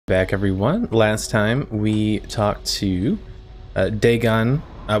back, everyone. Last time we talked to Dagon.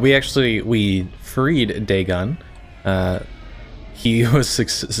 We freed Dagon. He was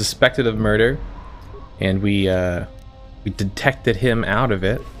suspected of murder, and we detected him out of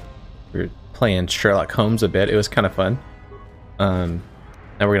it. We were playing Sherlock Holmes a bit. It was kind of fun. Now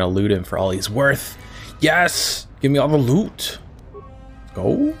we're gonna loot him for all he's worth. Yes, give me all the loot. Let's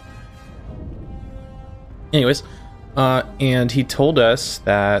go. Anyways, and he told us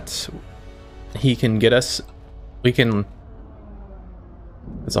that he can get us. We can.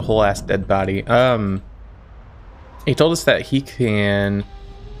 There's a whole ass dead body. He told us that he can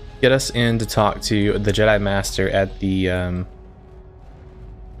get us in to talk to the Jedi Master at the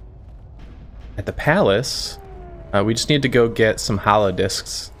palace. We just need to go get some hollow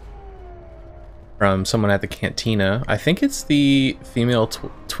discs from someone at the cantina. I think it's the female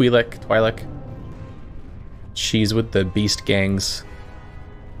Twi'lek. She's with the beast gangs.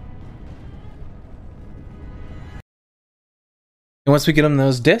 And once we get him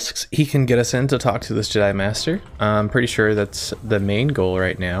those discs, he can get us in to talk to this Jedi Master. I'm pretty sure that's the main goal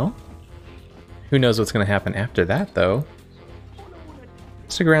right now. Who knows what's going to happen after that, though?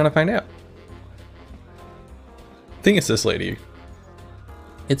 Stick around and find out. I think it's this lady.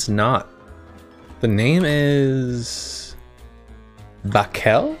 It's not. The name is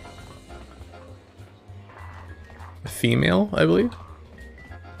Bakel? A female, I believe.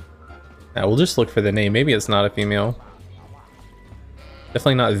 Now we'll just look for the name. Maybe it's not a female.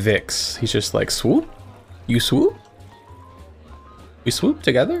 Definitely not Vix. He's just like, swoop? You swoop? We swoop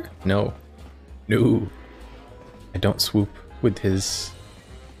together? No. No. I don't swoop with his...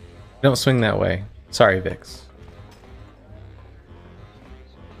 I don't swing that way. Sorry, Vix.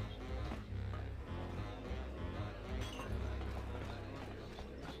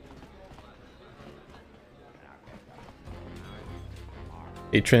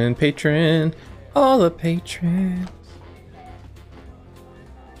 Patron, all the patrons.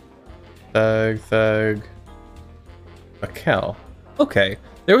 Thug. Bakel. Okay,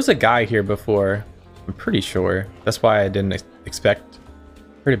 there was a guy here before. I'm pretty sure. That's why I didn't expect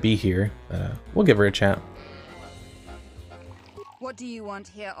her to be here. We'll give her a chat. What do you want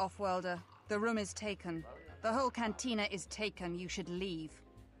here, Offworlder? The room is taken. The whole cantina is taken. You should leave.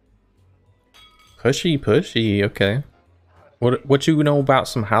 Pushy. Okay. What you know about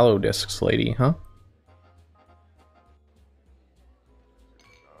some hollow discs, lady, huh?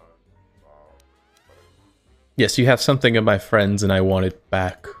 Yes, you have something of my friends and I want it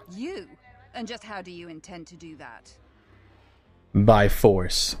back. You? And just how do you intend to do that? By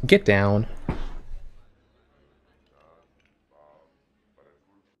force. Get down.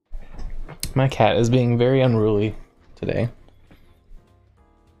 My cat is being very unruly today.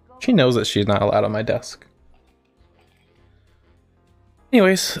 She knows that she's not allowed on my desk.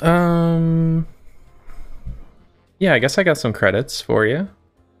 Anyways, yeah, I guess I got some credits for you.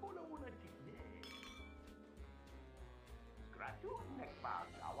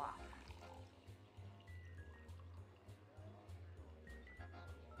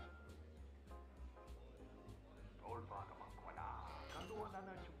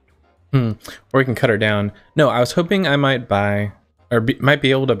 Or we can cut her down. No, I was hoping I might buy, or might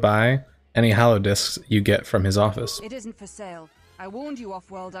be able to buy any hollow discs you get from his office. It isn't for sale. I warned you,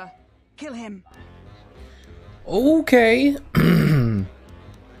 Offworlder. Kill him. Okay.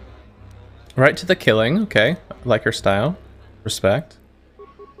 Right to the killing. Okay. Like her style. Respect.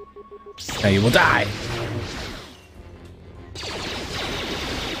 Now you will die.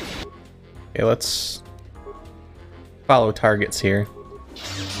 Okay, let's follow targets here.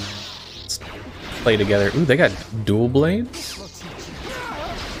 Let's play together. Ooh, they got dual blades?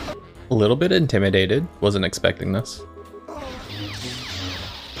 A little bit intimidated. Wasn't expecting this.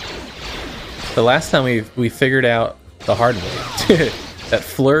 The last time we figured out the hard way that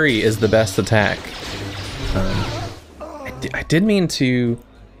flurry is the best attack. I did mean to.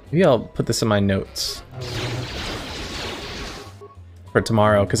 Maybe I'll put this in my notes for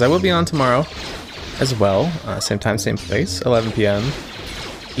tomorrow, because I will be on tomorrow as well. Same time, same place, 11 p.m.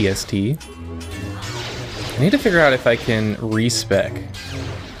 EST. I need to figure out if I can respec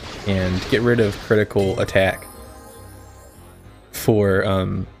and get rid of critical attack for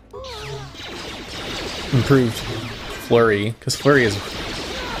improved flurry, because flurry is,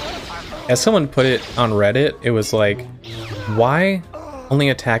 as someone put it on Reddit, it was like, why only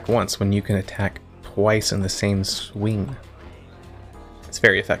attack once when you can attack twice in the same swing? It's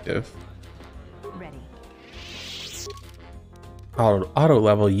very effective. Ready. Auto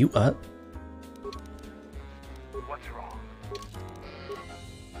level you up. What's wrong?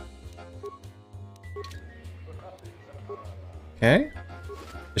 Okay.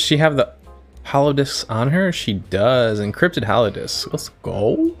 Does she have the holodiscs on her? She does. Encrypted holodiscs. Let's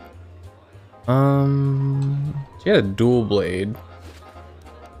go. She had a dual blade.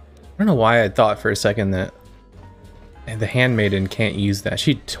 I don't know why I thought for a second that the handmaiden can't use that.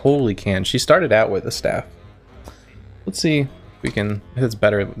 She totally can. She started out with a staff. Let's see if we can, if it's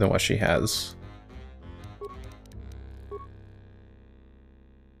better than what she has.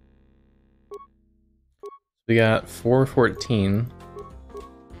 We got 414.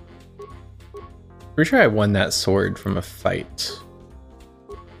 Pretty sure I won that sword from a fight.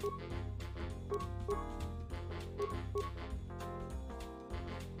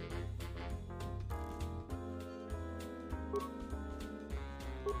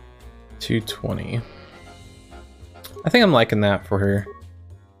 $220. I think I'm liking that for her.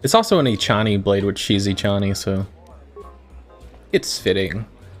 It's also an Echani blade, which she's Echani, so it's fitting.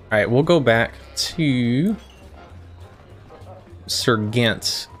 Alright, we'll go back to Sir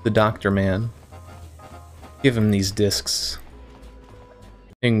Gant, the Doctor Man. Give him these discs.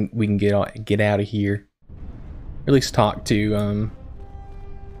 And we can get out of here. Or at least talk to our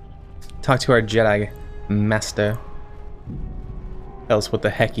Jedi Master. Tell us what the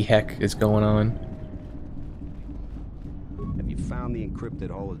heck is going on. Have you found the encrypted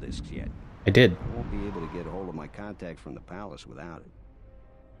holodiscs yet? I did. I won't be able to get a hold of my contact from the palace without it.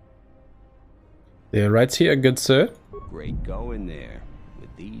 They're right here, good sir. Great, go in there.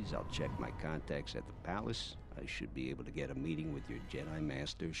 With these, I'll check my contacts at the palace. I should be able to get a meeting with your Jedi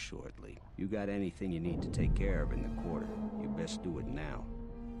Master shortly. You got anything you need to take care of in the quarter, you best do it now.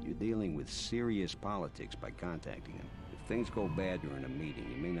 You're dealing with serious politics by contacting them. If things go bad during a meeting,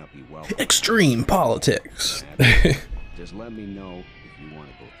 you may not be welcome. Extreme politics. Just let me know if you want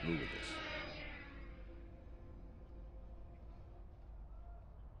to go through with this.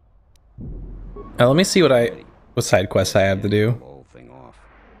 Now let me see what side quests I have to do. Whole thing off.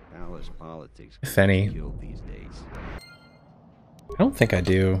 Palace politics, If any. killed these days. I don't think I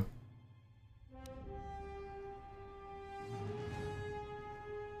do.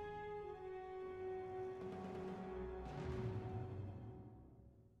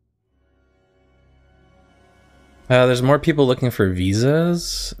 There's more people looking for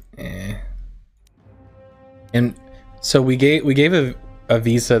visas. And so we gave a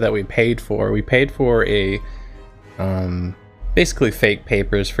visa that we paid for. We paid for a basically fake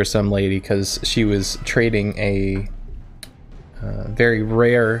papers for some lady because she was trading a very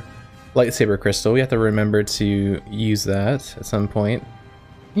rare lightsaber crystal. We have to remember to use that at some point.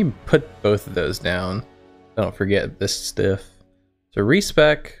 You put both of those down. Don't forget this stuff. So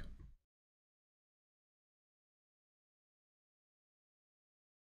respec.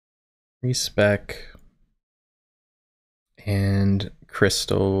 Respec and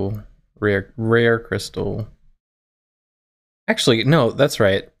crystal, rare crystal. Actually, no, that's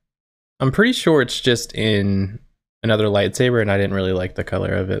right. I'm pretty sure it's just in another lightsaber, and I didn't really like the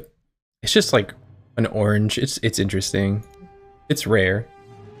color of it. It's just like an orange. It's interesting. It's rare.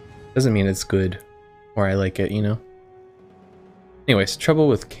 Doesn't mean it's good or I like it, you know. Anyways, trouble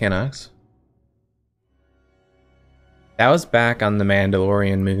with Canox. That was back on the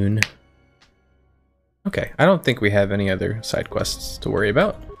Mandalorian moon. Okay, I don't think we have any other side quests to worry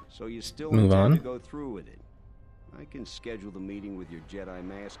about. So you still Move intend on. to go through with it? I can schedule the meeting with your Jedi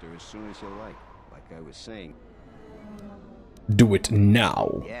Master as soon as you like I was saying. Do it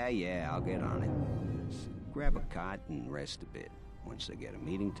now. Yeah, I'll get on it. Just grab a cot and rest a bit. Once I get a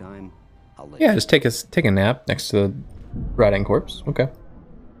meeting time, I'll let Yeah, you. just take a nap next to the rotting corpse. Okay.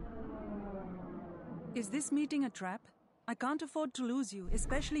 Is this meeting a trap? I can't afford to lose you,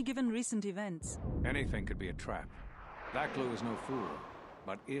 especially given recent events. Anything could be a trap. Black Glue is no fool.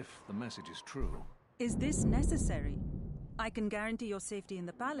 But if the message is true... Is this necessary? I can guarantee your safety in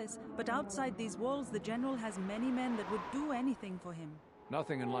the palace, but outside these walls, the General has many men that would do anything for him.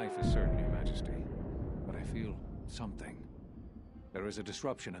 Nothing in life is certain, Your Majesty. But I feel something. There is a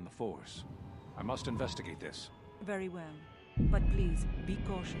disruption in the Force. I must investigate this. Very well. But please, be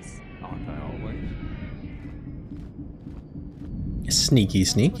cautious. Aren't I always? Sneaky,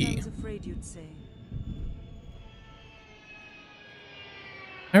 That's what I sneaky. was afraid you'd say.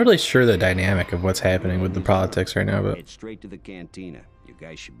 I'm not really sure the dynamic of what's happening with the politics right now, but Head straight to the cantina. You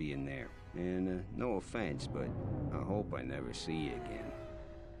guys should be in there. And no offense, but I hope I never see you again.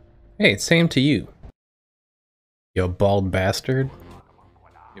 hey, same to you. You bald bastard.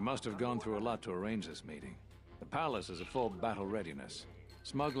 You must have gone through a lot to arrange this meeting. The palace is at full battle readiness.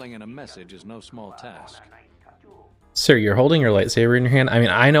 Smuggling in a message is no small task. Sir, you're holding your lightsaber in your hand. I mean,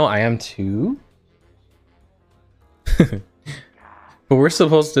 I know I am too. But we're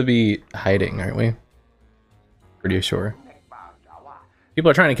supposed to be hiding, aren't we? Pretty sure. People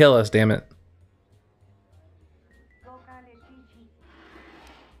are trying to kill us, damn it.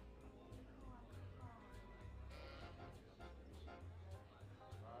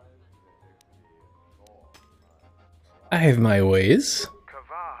 I have my ways.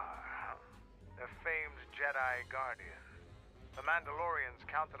 Kavar, the famed Jedi Guardian. The Mandalorians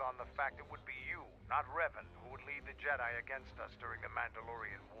counted on the fact it would be you, not Revan, who would lead the Jedi against us during the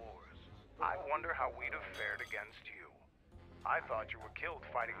Mandalorian Wars. I wonder how we'd have fared against you. I thought you were killed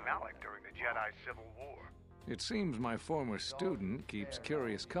fighting Malak during the Jedi Civil War. It seems my former student keeps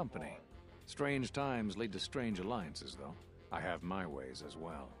curious company. Strange times lead to strange alliances, though. I have my ways as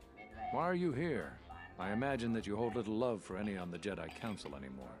well. Why are you here? I imagine that you hold little love for any on the Jedi Council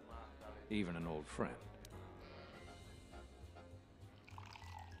anymore. Even an old friend.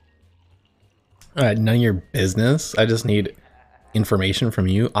 None of your business. I just need information from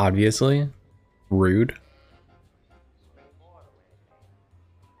you, obviously. Rude.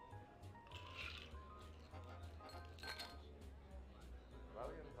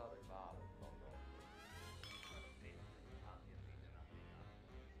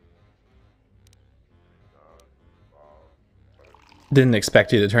 Didn't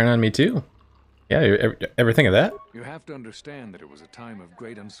expect you to turn on me too. Yeah, you ever think of that? You have to understand that it was a time of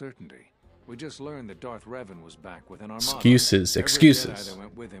great uncertainty. We just learned that Darth Revan was back within Armada. Excuses, excuses. Every Jedi that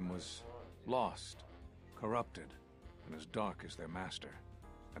went with him was lost, corrupted, and as dark as their master.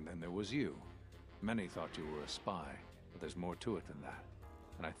 And then there was you. Many thought you were a spy, but there's more to it than that.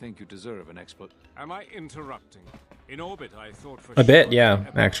 And I think you deserve an explanation. Am I interrupting? In orbit, I thought for A bit, sure yeah, the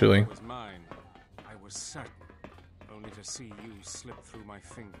Empire actually. was mine. I was certain, only to see you slip through my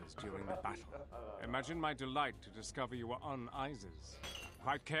fingers during the battle. Imagine my delight to discover you were on Isis.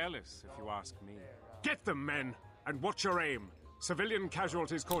 Quite careless, if you ask me. Get them, men, and watch your aim. Civilian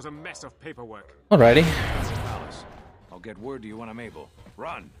casualties cause a mess of paperwork. Alrighty. Alice, I'll get word to you when I'm able.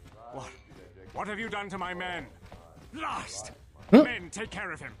 Run! What? What have you done to my men? Lost! Men, take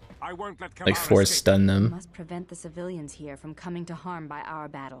care of him. I won't let Kamara Like force escape. stun them. Must prevent the civilians here from coming to harm by our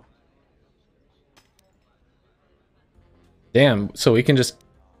battle. Damn, so we can just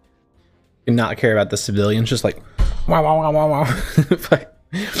not care about the civilians, just like wow wow wow wow wow.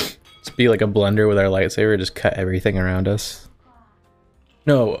 Just be like a blender with our lightsaber, just cut everything around us.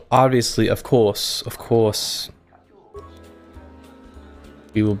 No, obviously, of course.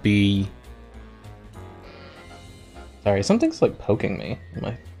 We will be. Sorry, something's like poking me in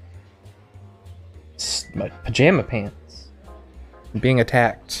my pajama pants. I'm being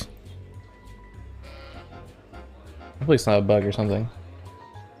attacked. Hopefully it's not a bug or something.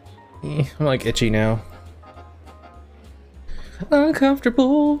 I'm like itchy now.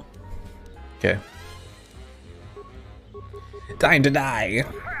 Uncomfortable. Okay. Dying to die.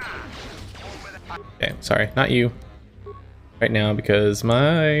 Okay, sorry, not you. Right now because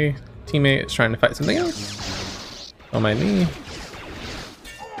my teammate is trying to fight something else. Don't mind me.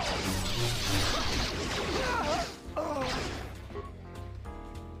 Are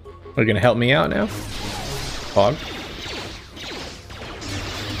you gonna help me out now? Hog.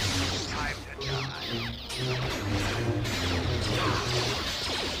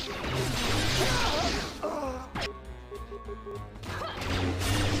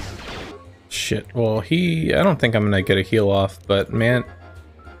 Shit. Well, I don't think I'm gonna get a heal off, but Mandalore.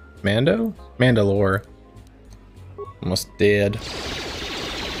 Almost dead.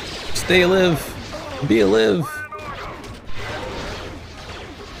 Stay alive. Be alive.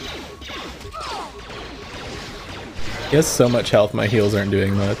 He has so much health, my heals aren't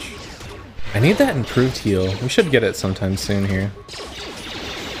doing much. I need that improved heal. We should get it sometime soon here.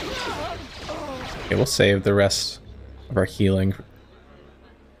 Okay, we'll save the rest of our healing.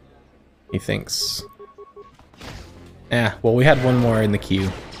 He thinks. Well, we had one more in the queue.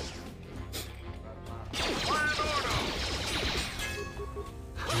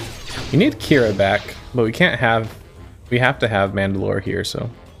 We need Kira back, but we can't have... We have to have Mandalore here, so...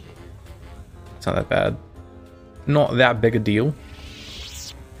 It's not that bad. Not that big a deal.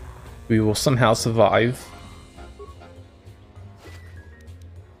 We will somehow survive.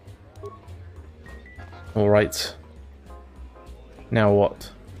 Alright. Now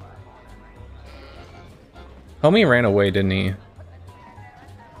what? Homie ran away, didn't he?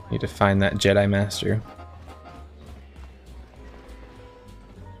 Need to find that Jedi Master.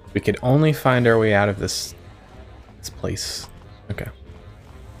 We could only find our way out of this place. Okay.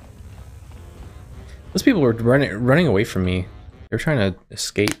 Those people were running away from me. They were trying to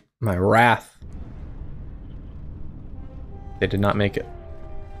escape my wrath. They did not make it.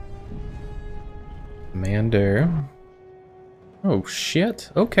 Commander. Oh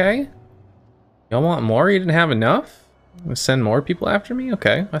shit. Okay. Y'all want more? You didn't have enough? Send more people after me?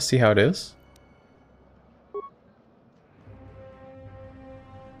 Okay, I see how it is.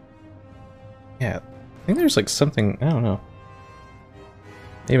 Yeah, I think there's like something, I don't know.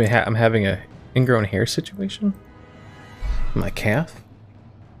 Maybe I'm having a ingrown hair situation? My calf?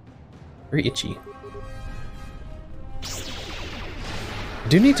 Very itchy. I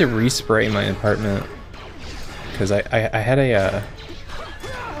do need to respray my apartment because I had a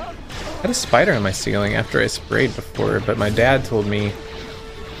spider on my ceiling after I sprayed before, but my dad told me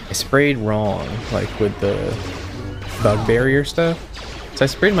I sprayed wrong, like with the bug barrier stuff. So I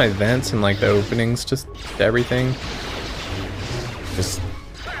sprayed my vents and like the openings, just everything. Just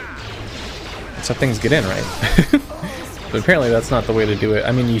so things get in, right? But apparently that's not the way to do it.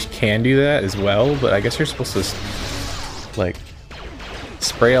 I mean, you can do that as well, but I guess you're supposed to like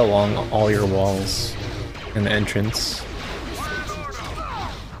spray along all your walls in the entrance.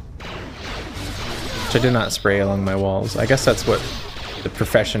 Which I did not spray along my walls. I guess that's what the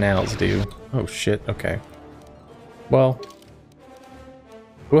professionals do. Oh shit, okay. Well,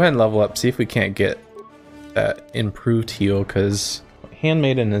 go ahead and level up, see if we can't get that improved heal, because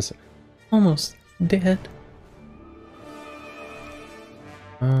Handmaiden is almost dead.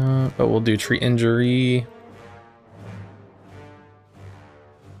 But we'll do treat injury.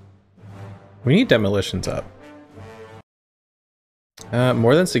 We need demolitions up.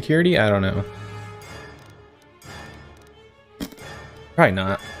 More than security? I don't know. Probably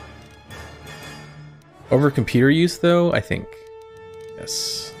not. Over computer use though, I think.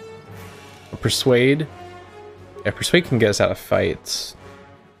 Yes. Persuade. Yeah, Persuade can get us out of fights.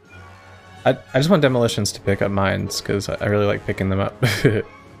 I just want demolitions to pick up mines because I really like picking them up.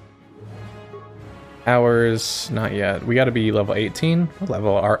 Hours, not yet. We got to be level 18. What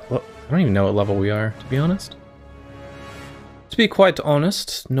level are? I don't even know what level we are, to be honest. To be quite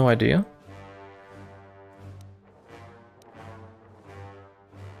honest, no idea.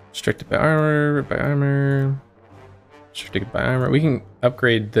 Restricted by armor, restricted by armor. We can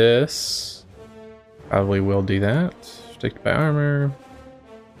upgrade this. Probably will do that. Restricted by armor.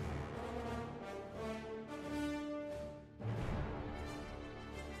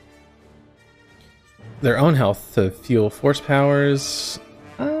 Their own health to fuel force powers.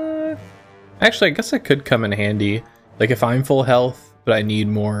 Actually, I guess that could come in handy. Like if I'm full health, but I need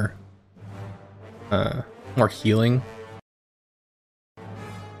more healing.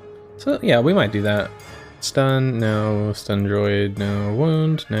 So yeah, we might do that. Stun, no. Stun droid, no.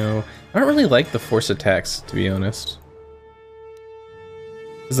 Wound, no. I don't really like the force attacks, to be honest.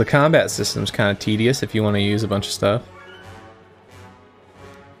 Because the combat system's kind of tedious if you want to use a bunch of stuff.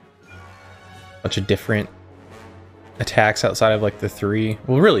 Bunch of different attacks outside of like the 3.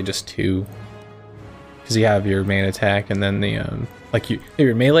 Well, really just 2. Because you have your main attack and then the like you have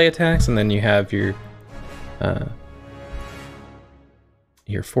your melee attacks and then you have your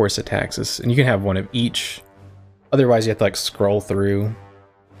force attacks, and you can have one of each. Otherwise, you have to like scroll through.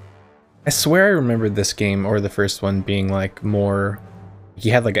 I swear I remembered this game or the first one being like more.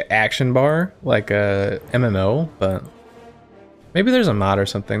 You had like an action bar, like a MMO, but maybe there's a mod or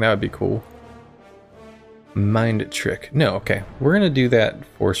something. That would be cool. Mind trick. No, okay. We're gonna do that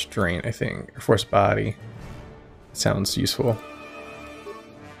force drain, I think, or force body. Sounds useful.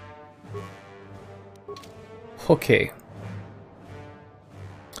 Okay.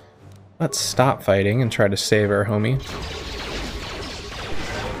 Let's stop fighting and try to save our homie.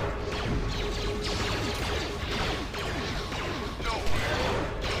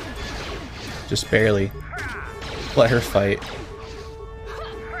 Just barely. Let her fight.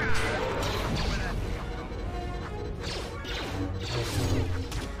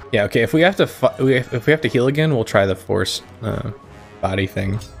 Yeah, okay, if we have to if we have to heal again, we'll try the force body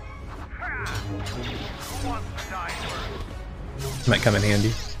thing. Might come in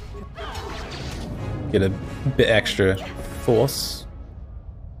handy. Get a bit extra force.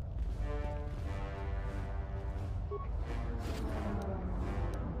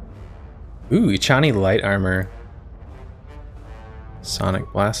 Ooh, Ichani light armor. Sonic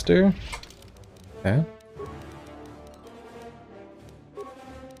blaster. Okay.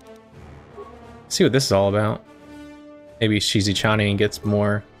 See what this is all about. Maybe she's Ichani and gets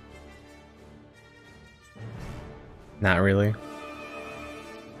more. Not really.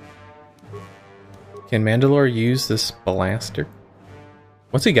 Can Mandalore use this blaster?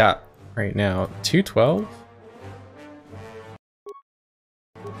 What's he got right now? 212?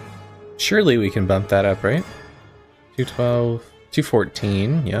 Surely we can bump that up, right? 212,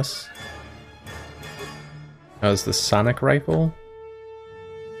 214, yes. That was the Sonic rifle.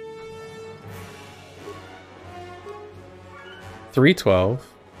 $312,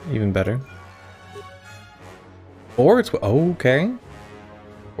 even better. Okay.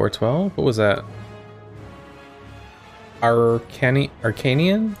 412? What was that?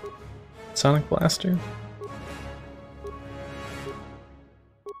 Arcanian? Sonic Blaster?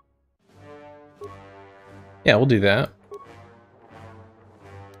 Yeah, we'll do that.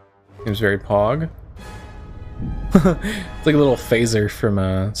 Seems very pog. It's like a little phaser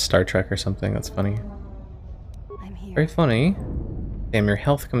from Star Trek or something. That's funny. I'm here. Very funny. Damn, your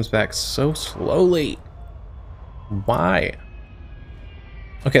health comes back so slowly. Why?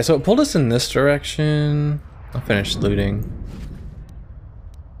 Okay, so it pulled us in this direction. I'll finish looting.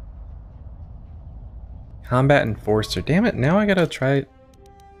 Combat Enforcer. Damn it, now I gotta try...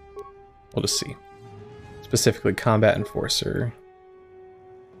 We'll just see. Specifically, Combat Enforcer.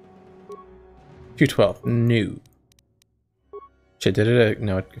 212. New. Shit, did it?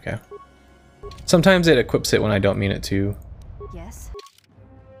 No, okay. Sometimes it equips it when I don't mean it to. Yes?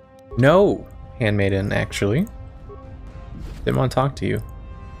 No, Handmaiden, actually. Didn't want to talk to you.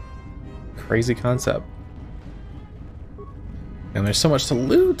 Crazy concept. And there's so much to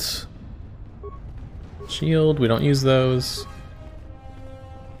loot. Shield, we don't use those.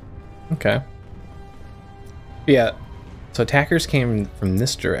 Okay. Yeah, so attackers came from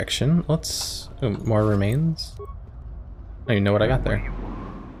this direction. Let's... Oh, more remains? I don't even know what I got there.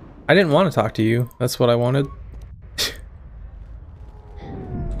 I didn't want to talk to you. That's what I wanted.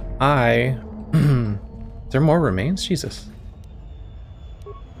 Is there more remains? Jesus.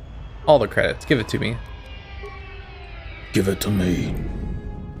 All the credits. Give it to me. Give it to me.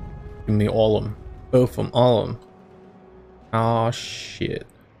 Give me all of them. Both of them. All of them. Oh shit.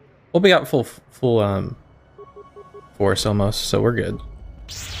 Well, we got full force almost, so we're good.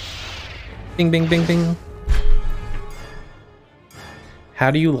 Bing, bing, bing, bing. How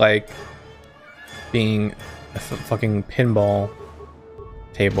do you like being a fucking pinball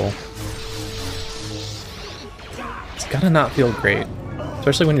table? It's gotta not feel great,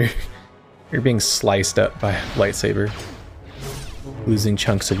 especially when you're being sliced up by a lightsaber, losing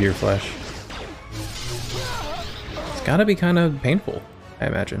chunks of your flesh. It's gotta be kind of painful, I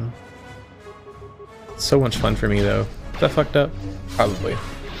imagine. So much fun for me though. Is that fucked up? Probably.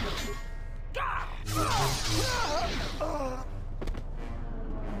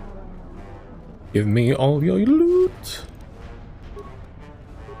 Give me all your loot.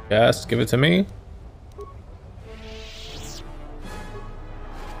 Yes, give it to me.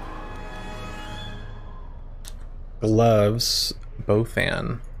 Gloves.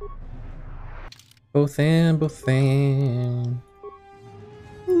 Bothan. Bothan.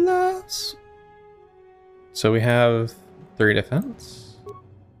 Gloves. So we have 3 defense.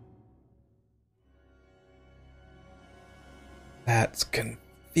 That's confusing.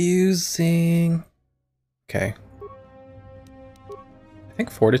 Okay. I think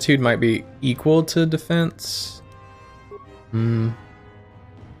fortitude might be equal to defense.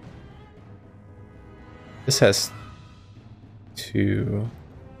 This has 2.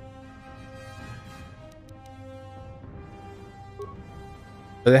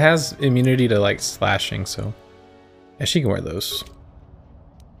 But it has immunity to like slashing, so yeah, she can wear those.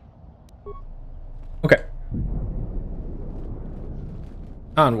 Okay.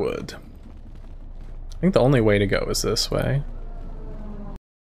 Onward. I think the only way to go is this way. I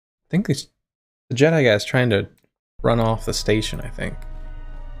think the Jedi guy's trying to run off the station, I think.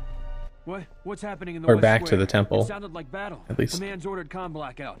 What's happening in the or West back Square? to the temple. It sounded like battle. At least. Command's ordered comm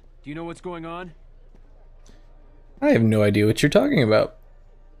blackout. Do you know what's going on? I have no idea what you're talking about.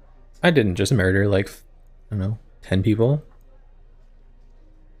 I didn't just murder like, I don't know, 10 people.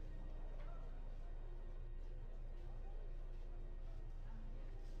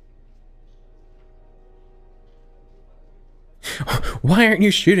 Why aren't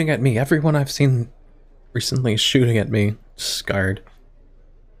you shooting at me? Everyone I've seen recently is shooting at me. Scarred.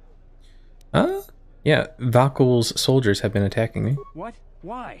 Yeah, Valkul's soldiers have been attacking me. What?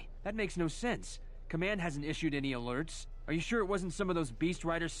 Why? That makes no sense. Command hasn't issued any alerts. Are you sure it wasn't some of those Beast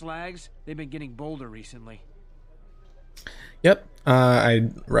Rider slags? They've been getting bolder recently. Yep, I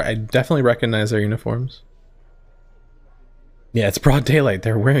definitely recognize their uniforms. Yeah, it's broad daylight.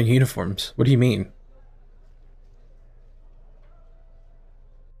 They're wearing uniforms. What do you mean?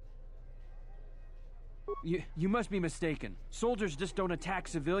 You must be mistaken. Soldiers just don't attack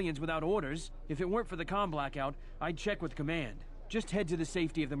civilians without orders. If it weren't for the comm blackout, I'd check with command. Just head to the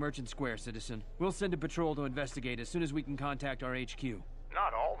safety of the Merchant Square, citizen. We'll send a patrol to investigate as soon as we can contact our HQ.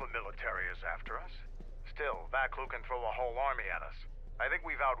 Not all the military is after us. Still, Vaklu can throw a whole army at us. I think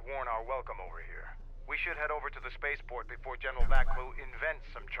we've outworn our welcome over here. We should head over to the spaceport before General Vaklu invents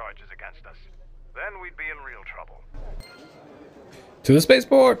some charges against us. Then we'd be in real trouble. To the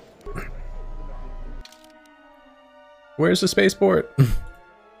spaceport! Where's the spaceport?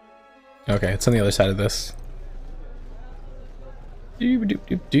 Okay, it's on the other side of this.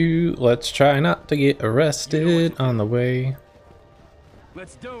 Let's try not to get arrested on the way.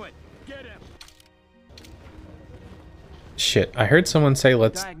 Let's do it. Get him. Shit, I heard someone say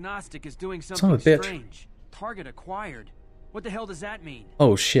let's... Diagnostic is doing Son something of a bitch. strange. Target acquired. What the hell does that mean?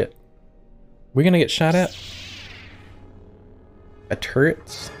 Oh shit. We're gonna get shot at? By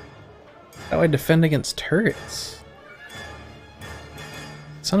turrets? How do I defend against turrets?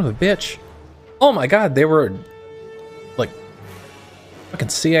 Son of a bitch. Oh my god, they were like fucking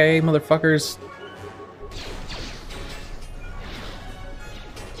CIA motherfuckers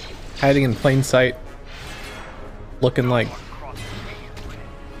hiding in plain sight, looking like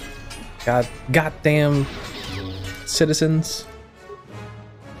goddamn citizens.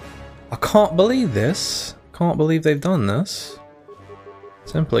 I can't believe this. Can't believe they've done this.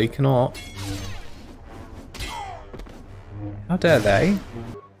 Simply cannot. How dare they?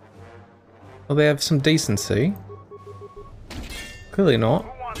 Well, they have some decency. Clearly not.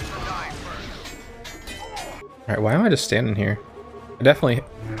 Alright, why am I just standing here? I definitely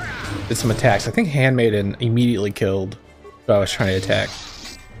did some attacks. I think Handmaiden immediately killed who I was trying to attack.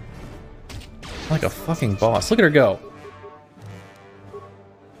 Like a fucking boss. Look at her go.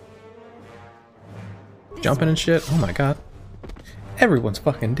 Jumping and shit. Oh my god. Everyone's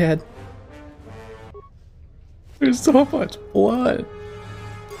fucking dead. There's so much blood.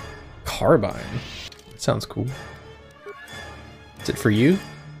 Carbine. Sounds cool. Is it for you?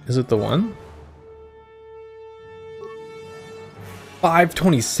 Is it the one?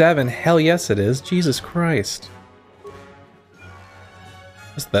 527. Hell yes it is. Jesus Christ.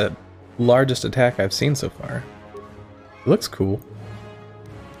 That's the largest attack I've seen so far. It looks cool.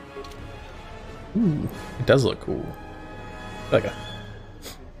 Ooh, it does look cool. Like a,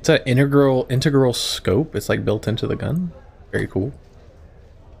 it's an integral scope. It's like built into the gun. Very cool.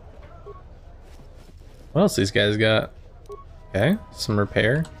 What else these guys got? Okay, some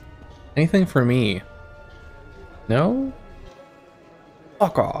repair. Anything for me? No?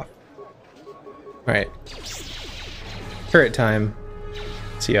 Fuck off. Alright. Turret time.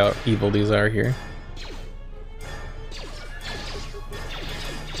 See how evil these are here.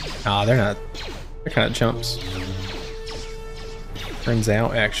 Ah, they're not. They're kind of chumps. Turns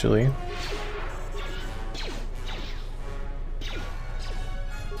out, actually.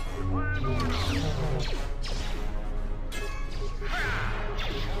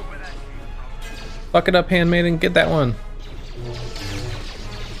 Fuck it up, Handmaiden. Get that one.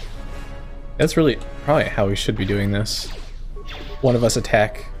 That's really probably how we should be doing this. One of us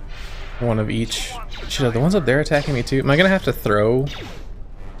attack one of each. Shit, are the ones up there attacking me too? Am I gonna have to throw?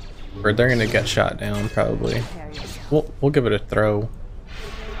 Or they're gonna get shot down, probably. We'll give it a throw.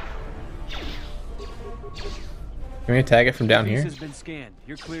 Can we attack it from down here? Has been scanned.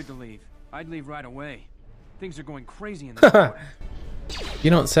 You're cleared to leave. I'd leave right away. Things are going crazy in this port. You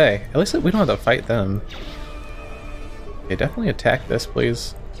don't say. At least we don't have to fight them. Okay, definitely attack this,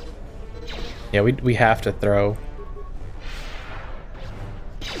 please. Yeah, we have to throw.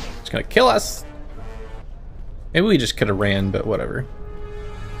 It's gonna kill us. Maybe we just could have ran, but whatever.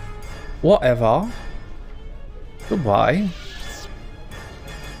 Whatever. Goodbye.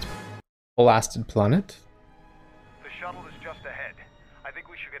 Blasted planet. The shuttle is just ahead. I think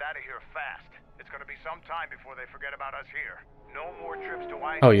we should get out of here fast. It's gonna be some time before they forget about us here. No more trips to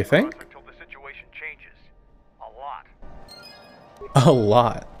Ice. Oh, you think? Until the situation changes. A lot. A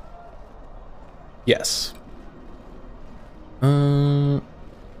lot. Yes.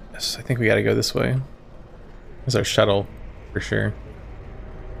 Yes, I think we gotta go this way. There's our shuttle, for sure.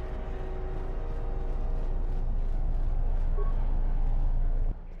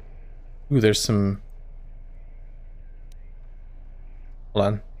 Ooh, there's some... Hold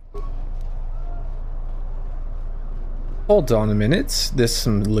on. Hold on a minute. There's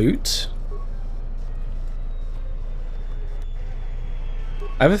some loot.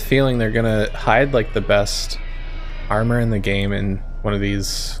 I have a feeling they're gonna hide like the best armor in the game in one of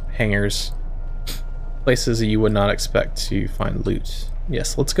these hangars. Places that you would not expect to find loot.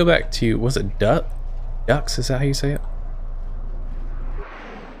 Yes, let's go back to, was it Ducks? Is that how you say it?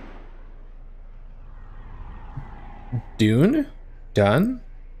 Dune? Done?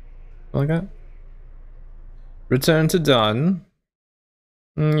 Something like that? Return to Dun.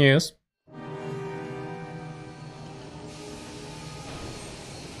 Yes.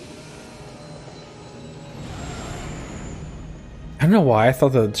 I don't know why I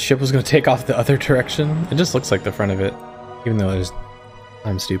thought the ship was going to take off the other direction. It just looks like the front of it. Even though there's...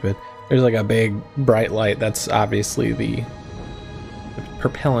 I'm stupid. There's like a big bright light. That's obviously the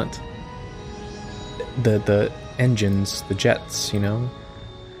propellant. The engines, the jets, you know?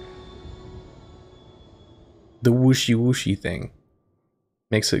 The whooshy whooshy thing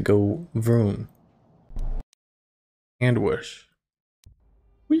makes it go vroom. And whoosh.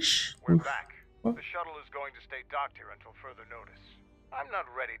 Whoosh. We're whoosh. back. What? The shuttle is going to stay docked here until further notice. I'm not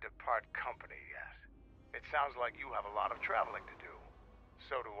ready to part company yet. It sounds like you have a lot of traveling to do.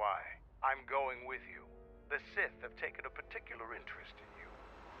 So do I. I'm going with you. The Sith have taken a particular interest in you,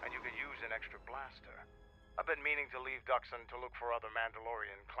 and you could use an extra blaster. I've been meaning to leave Duxon to look for other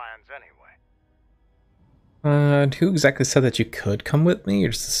Mandalorian clans anyway. Who exactly said that you could come with me?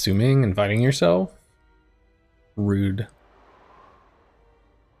 You're just assuming, inviting yourself? Rude.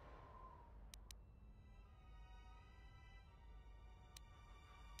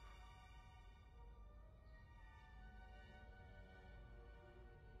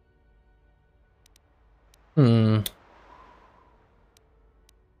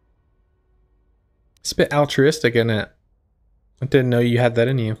 It's a bit altruistic, isn't it? I didn't know you had that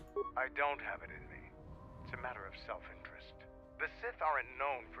in you. I don't have it in me. It's a matter of self-interest. The Sith aren't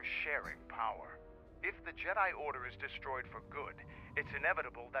known for sharing power. If the Jedi Order is destroyed for good, it's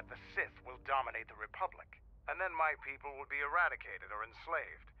inevitable that the Sith will dominate the Republic, and then my people will be eradicated or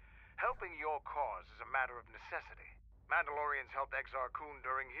enslaved. Helping your cause is a matter of necessity. Mandalorians helped Exar Kun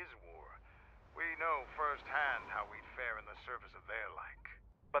during his war. We know firsthand how we'd fare in the service of their like.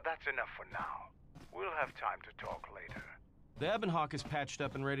 But that's enough for now. We'll have time to talk later. The Ebonhawk is patched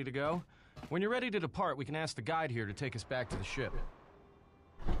up and ready to go. When you're ready to depart, we can ask the guide here to take us back to the ship.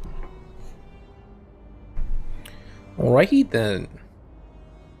 Alrighty then.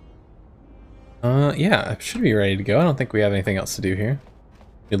 Yeah, I should be ready to go. I don't think we have anything else to do here.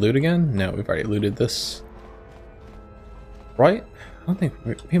 You loot again? No, we've already looted this. Right? I don't think...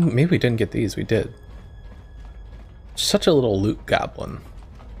 Maybe we didn't get these. We did. Such a little loot goblin.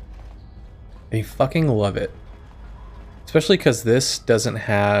 I fucking love it. Especially because this doesn't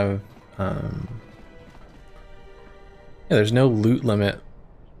have... Yeah, there's no loot limit.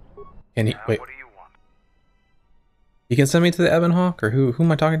 Can he... Wait. What do you want? You can send me to the Ebonhawk? Or who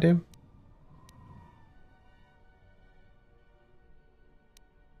am I talking to?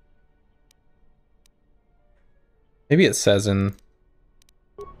 Maybe it says in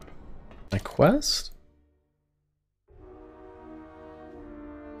my quest?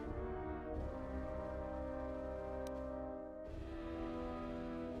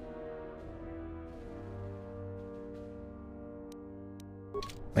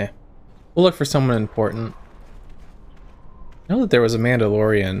 Yeah. We'll look for someone important. I know that there was a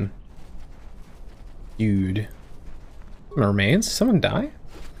Mandalorian feud. Remains? Someone die?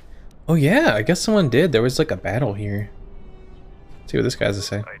 Oh yeah, I guess someone did. There was like a battle here. Let's see what this guy has to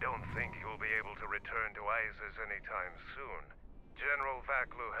say. I don't think you'll be able to return to Isis anytime soon. General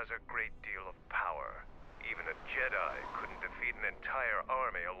Vaklu has a great deal of power. Even a Jedi couldn't defeat an entire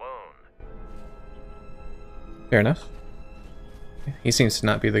army alone. Fair enough. He seems to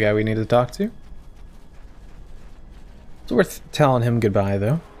not be the guy we need to talk to. It's worth telling him goodbye,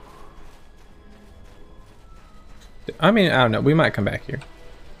 though. I mean, I don't know. We might come back here.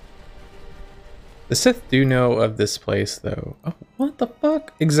 The Sith do know of this place, though. Oh, what the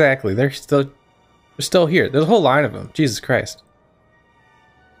fuck? Exactly. They're still here. There's a whole line of them. Jesus Christ.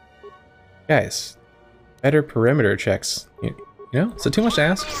 Guys, better perimeter checks. You know? Is it too much to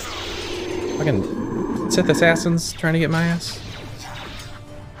ask? Fucking Sith assassins trying to get my ass.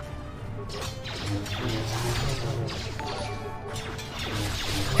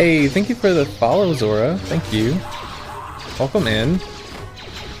 Hey, thank you for the follow, Zora. Thank you. Welcome in.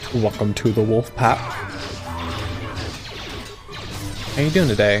 Welcome to the Wolf Pack. How you doing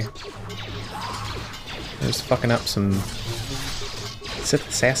today? Just fucking up some Sith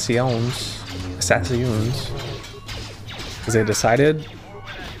assassins. Because they decided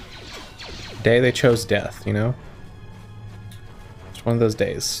the day they chose death, you know? It's one of those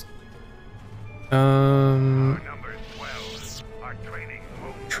days.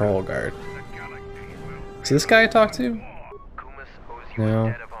 Troll guard. Is this guy I talked to?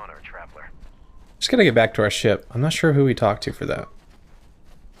 No. Just gotta get back to our ship. I'm not sure who we talked to for that.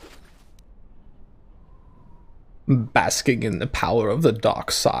 Basking in the power of the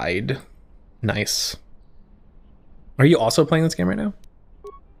dark side. Nice. Are you also playing this game right now?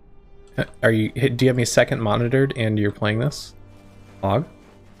 Do you have me second monitored and you're playing this? Log?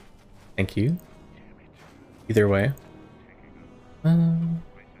 Thank you. Either way.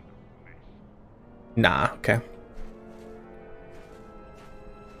 Nah, okay.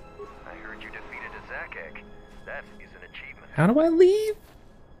 I heard you defeated a Zakek. That is an achievement. How do I leave?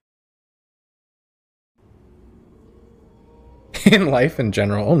 In life in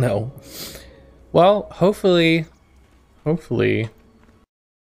general, oh no. Well, hopefully you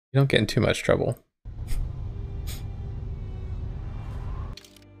don't get in too much trouble.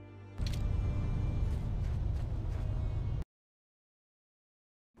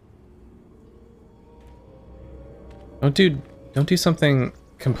 Don't do something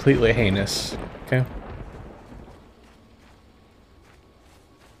completely heinous, okay?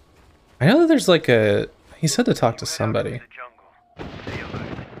 I know that there's like a... He said to talk to somebody.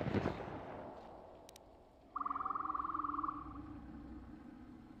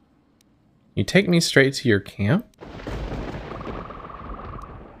 You take me straight to your camp?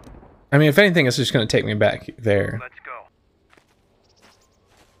 I mean, if anything, it's just gonna take me back there. Let's go.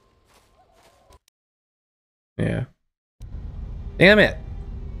 Yeah. Damn it!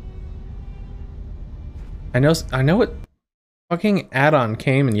 I know what fucking add-on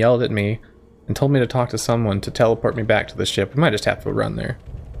came and yelled at me and told me to talk to someone to teleport me back to the ship. We might just have to run there.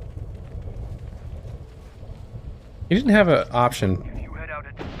 You didn't have an option. If you head out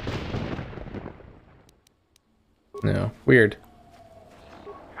into... No. Weird.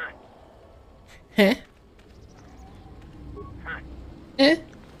 Heh. Eh.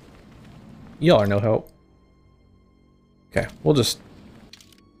 Y'all are no help. Okay, we'll just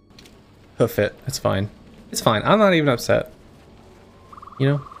hoof it. It's fine. It's fine. I'm not even upset. You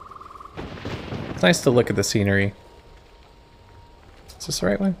know? It's nice to look at the scenery. Is this the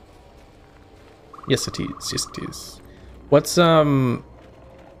right way? Yes it is. Yes it is. What's the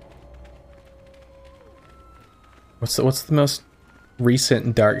most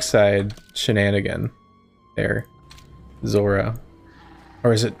recent dark side shenanigan there? Zora.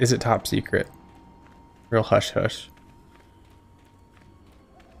 Or is it top secret? Real hush hush.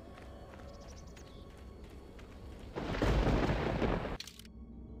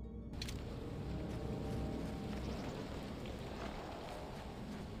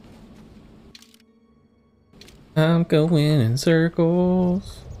 I'm going in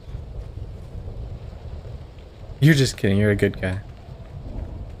circles. You're just kidding, you're a good guy.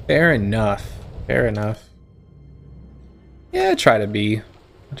 Fair enough. Fair enough. Yeah, I try to be.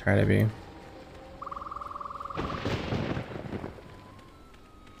 I try to be.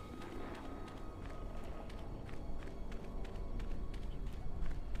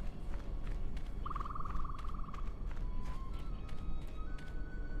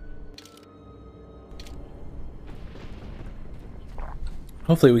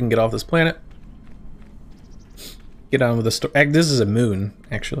 Hopefully we can get off this planet. Get on with the story. This is a moon,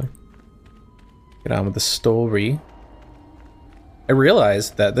 actually. Get on with the story. I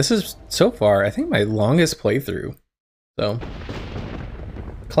realized that this is, so far, I think my longest playthrough. So,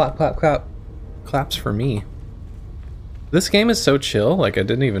 clap, clap, clap. Claps for me. This game is so chill, like I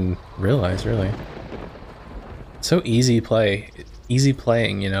didn't even realize, really. So easy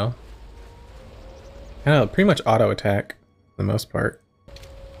playing, you know? I don't know, pretty much auto attack, for the most part.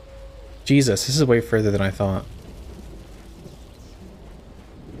 Jesus, this is way further than I thought.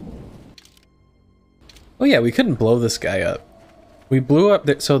 Oh yeah, we couldn't blow this guy up. We blew up,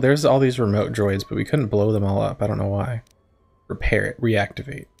 so there's all these remote droids, but we couldn't blow them all up. I don't know why. Repair it,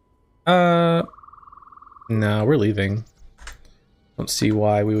 reactivate. No, we're leaving. Don't see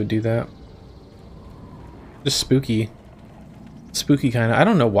why we would do that. Just spooky. Spooky kind of. I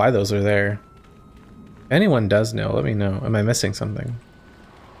don't know why those are there. If anyone does know, let me know. Am I missing something?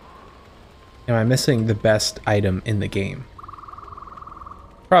 Am I missing the best item in the game?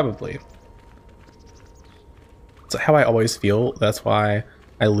 Probably. It's how I always feel. That's why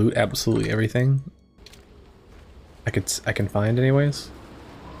I loot absolutely everything I can find anyways.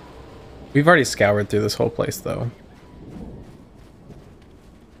 We've already scoured through this whole place though.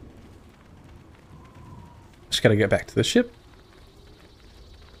 Just gotta get back to the ship.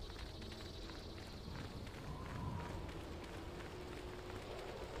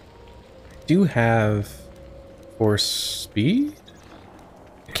 Do have force speed?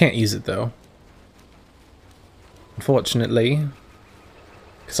 I can't use it though. Unfortunately,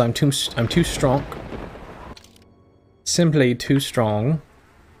 because I'm too strong. Simply too strong.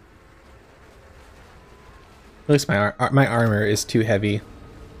 At least my armor is too heavy.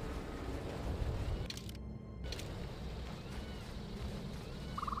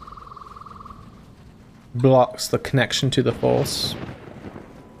 Blocks the connection to the force.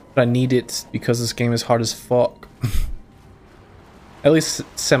 But I need it because this game is hard as fuck. At least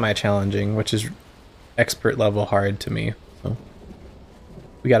semi-challenging, which is expert level hard to me. So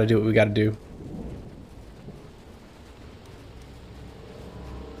we gotta do what we gotta do.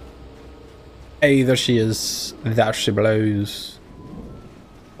 Hey, there she is. There she blows.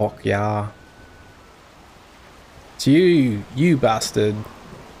 Fuck yeah. It's you bastard.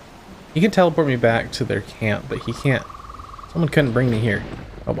 He can teleport me back to their camp, but he can't. Someone couldn't bring me here.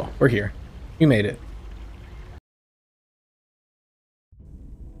 Oh well, we're here. We made it.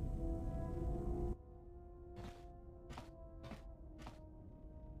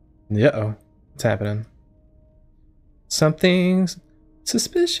 Uh-oh. What's happening? Something's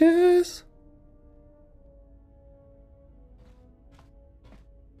suspicious.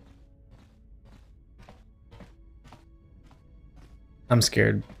 I'm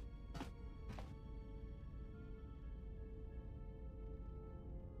scared.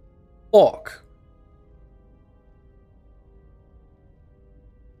 Fuck.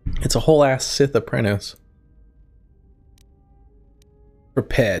 It's a whole ass Sith apprentice.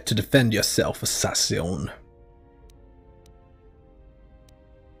 Prepare to defend yourself, assassin.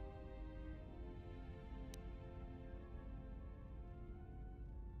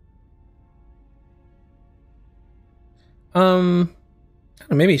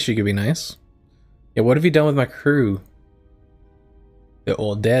 Maybe she could be nice. Yeah, what have you done with my crew? They're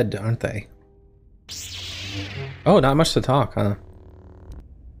all dead, aren't they? Oh, not much to talk, huh?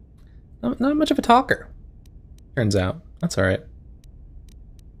 Not much of a talker. Turns out. That's alright.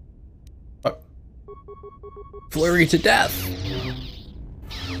 Oh. Flurry to death!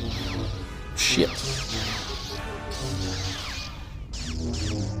 Shit.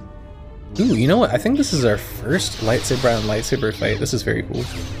 Ooh, you know what? I think this is our first lightsaber on lightsaber fight. This is very cool.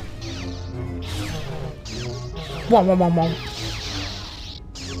 Wah, wah, wah, wah.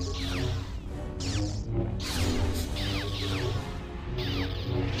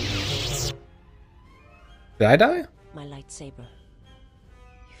 Did I die? My lightsaber.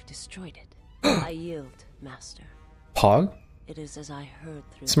 You've destroyed it. I yield, Master. Pog? It is as I heard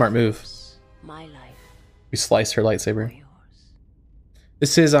through Smart move. My life. We sliced her lightsaber.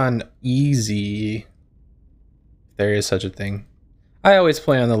 This is on easy. There is such a thing. I always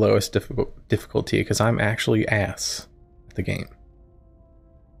play on the lowest difficulty because I'm actually ass at the game.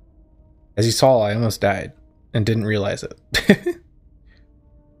 As you saw, I almost died and didn't realize it.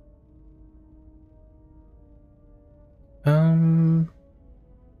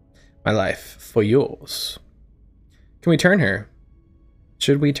 My life for yours. Can we turn her?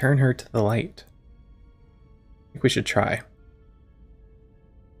 Should we turn her to the light? I think we should try.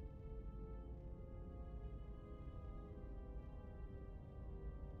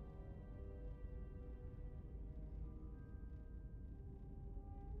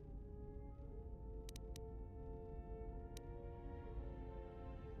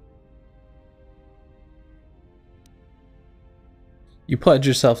 You pledge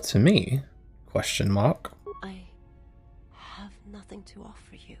yourself to me? Question mark. I have nothing to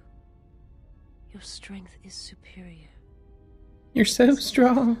offer you. Your strength is superior. You're so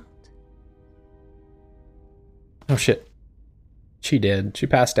strong. Oh shit. She did. She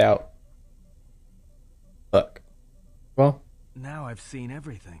passed out. Fuck. Well. Now I've seen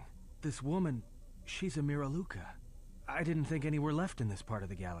everything. This woman, she's a Miraluka. I didn't think any were left in this part of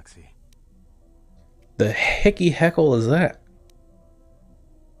the galaxy. The hickey heckle is that?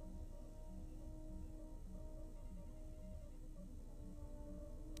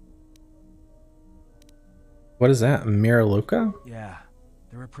 What is that? Miraluka? Yeah,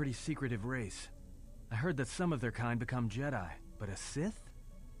 they're a pretty secretive race. I heard that some of their kind become Jedi, but a Sith?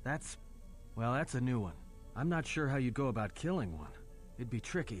 That's a new one. I'm not sure how you'd go about killing one. It'd be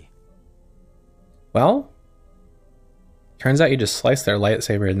tricky. Well, turns out you just slice their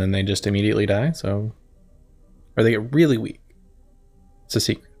lightsaber and then they just immediately die, so... Or they get really weak. It's a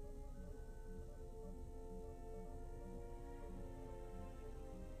secret.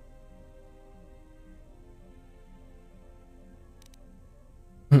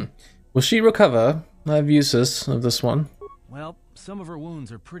 Will she recover? I have uses of this one. Well, some of her wounds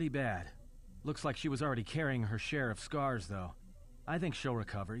are pretty bad. Looks like she was already carrying her share of scars, though. I think she'll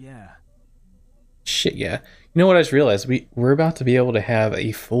recover, yeah. Shit, yeah. You know what I just realized? We're about to be able to have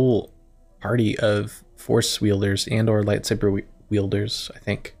a full party of Force wielders and or lightsaber wielders, I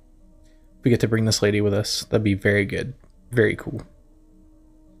think. If we get to bring this lady with us, that'd be very good. Very cool.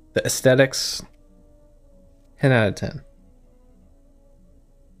 The aesthetics, 10 out of 10.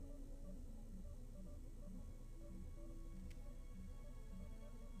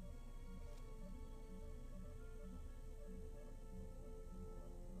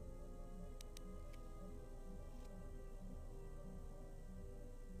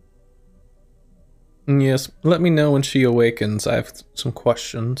 Yes, let me know when she awakens. I have some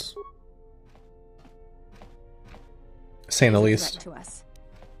questions. Saying the least.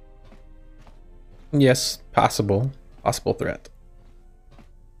 Yes, possible. Possible threat.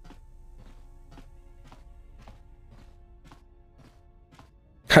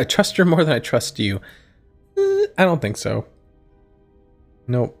 I trust her more than I trust you. I don't think so.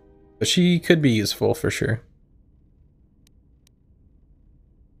 Nope. But she could be useful for sure.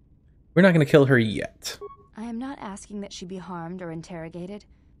 We're not going to kill her yet. I am not asking that she be harmed or interrogated,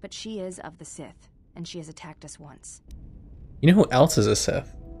 but she is of the Sith, and she has attacked us once. You know who else is a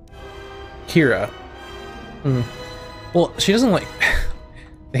Sith? Kira. Well, she doesn't like...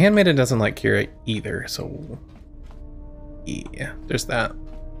 The Handmaiden doesn't like Kira either, so... Yeah, there's that.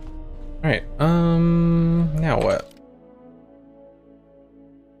 Alright, now what?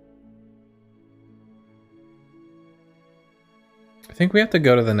 I think we have to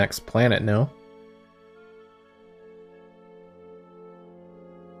go to the next planet, no?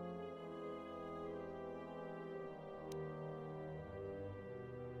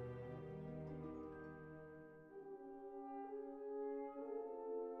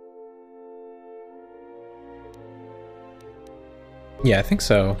 Yeah, I think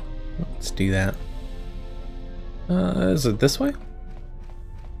so. Let's do that. Is it this way?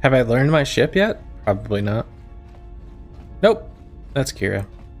 Have I learned my ship yet? Probably not. Nope. That's Kira.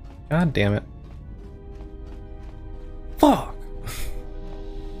 God damn it. Fuck!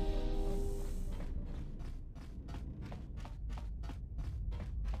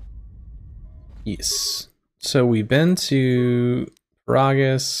 Yes. So we've been to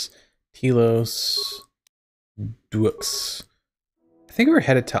Paragus, Telos, Dux. I think we were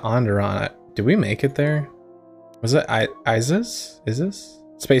headed to Onderon. Did we make it there? Was it Isis? Is this?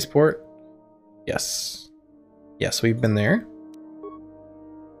 Spaceport? Yes. Yes, we've been there.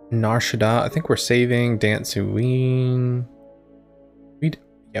 Nar Shaddaa. I think we're saving Dantooine.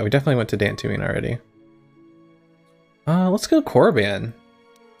 Yeah, we definitely went to Dantooine already. Let's go Korriban.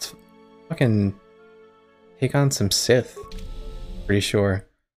 Let's fucking take on some Sith. Pretty sure.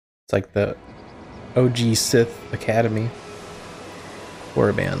 It's like the OG Sith Academy.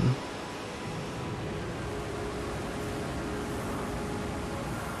 Korriban.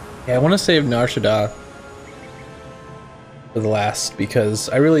 Yeah, I want to save Nar Shaddaa for the last because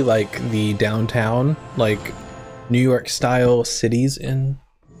I really like the downtown, like New York style cities in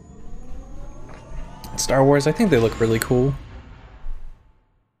Star Wars. I think they look really cool.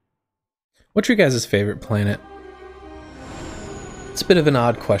 What's your guys' favorite planet? It's a bit of an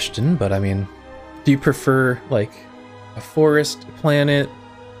odd question, but I mean, do you prefer like a forest planet,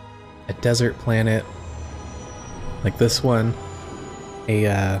 a desert planet, like this one,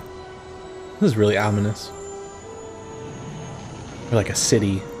 this is really ominous, or like a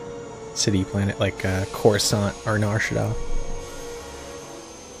city planet, like Coruscant or Nar Shaddaa?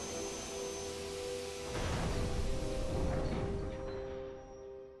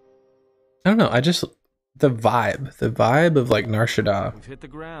 I don't know, the vibe of like Nar Shaddaa. We've hit the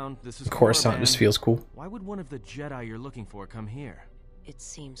ground. This is Coruscant just feels cool. Why would one of the Jedi you're looking for come here? It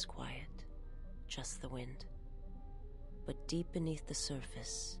seems quiet. Just the wind. But deep beneath the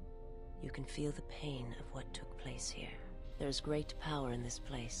surface, you can feel the pain of what took place here. There's great power in this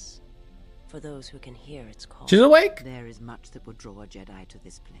place. For those who can hear its call. She's awake? There is much that would draw a Jedi to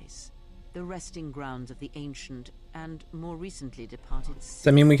this place. The resting grounds of the ancient and more recently departed Sith. Does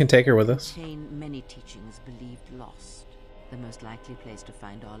that mean we can take her with us? Contain many teachings believed lost. The most likely place to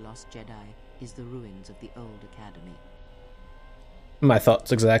find our lost Jedi is the ruins of the old academy. My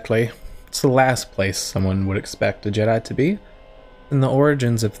thoughts exactly. It's the last place someone would expect a Jedi to be, in the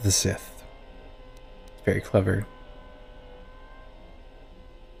origins of the Sith. Very clever.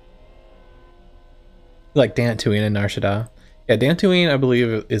 Like Dantooine and Nar Shaddaa. Yeah, Dantooine I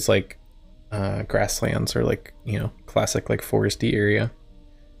believe is like grasslands or like, you know, classic like foresty area.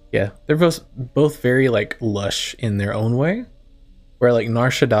 Yeah, they're both very like lush in their own way, where like Nar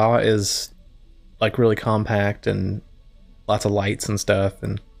Shaddaa is like really compact and lots of lights and stuff,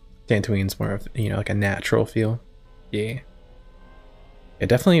 and Dantooine's more of, you know, like a natural feel. Yeah,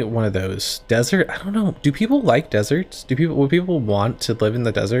 definitely one of those. Desert, I don't know, do people like deserts? Would people want to live in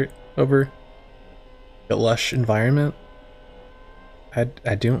the desert over the lush environment? I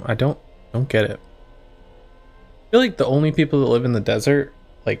don't get it. I feel like the only people that live in the desert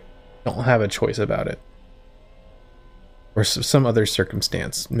like don't have a choice about it, or some other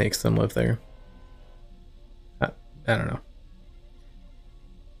circumstance makes them live there. I don't know.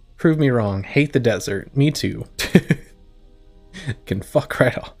 Prove me wrong. Hate the desert. Me too. Can fuck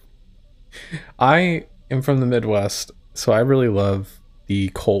right off. I am from the Midwest, so I really love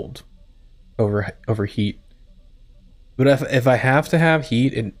the cold over heat. But if I have to have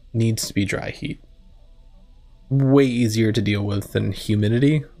heat, it needs to be dry heat. Way easier to deal with than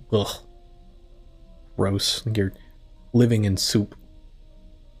humidity. Ugh. Gross. You're living in soup.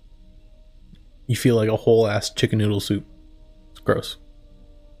 You feel like a whole ass chicken noodle soup. It's gross.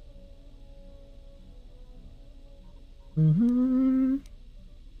 You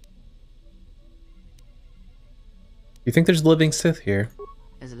think there's living Sith here?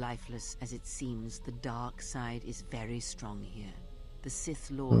 As lifeless as it seems, the dark side is very strong here. The Sith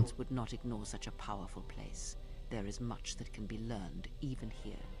Lords would not ignore such a powerful place. There is much that can be learned, even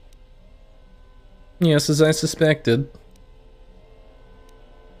here. Yes, as I suspected.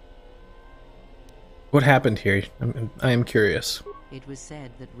 What happened here? I am curious. It was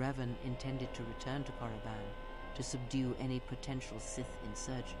said that Revan intended to return to Korriban to subdue any potential Sith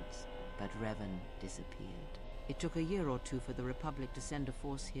insurgents, but Revan disappeared. It took a year or two for the Republic to send a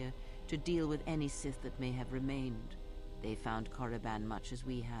force here to deal with any Sith that may have remained. They found Korriban much as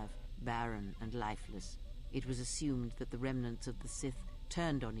we have, barren and lifeless. It was assumed that the remnants of the Sith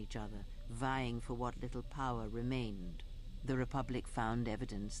turned on each other, vying for what little power remained. The Republic found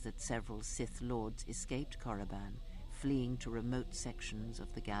evidence that several Sith Lords escaped Korriban, fleeing to remote sections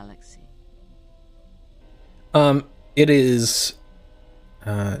of the galaxy. It is,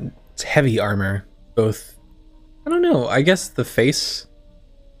 it's heavy armor, both. I don't know, I guess the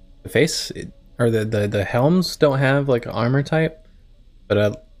helms don't have like an armor type,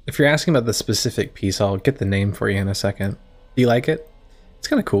 but if you're asking about the specific piece, I'll get the name for you in a second. Do you like it? It's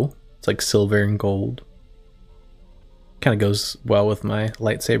kind of cool. It's like silver and gold. Kind of goes well with my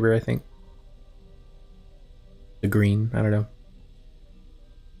lightsaber, I think. The green, I don't know.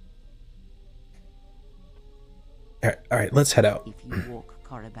 All right, let's head out. If you walk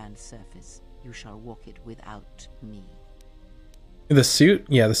Korriban's surface, you shall walk it without me. The suit?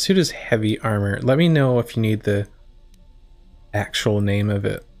 Yeah, the suit is heavy armor. Let me know if you need the actual name of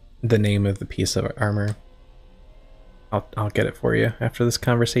it, the name of the piece of armor. I'll get it for you after this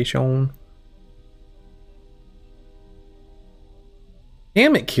conversation.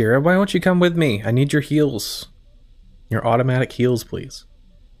 Damn it, Kira, why won't you come with me? I need your heals. Your automatic heals, please.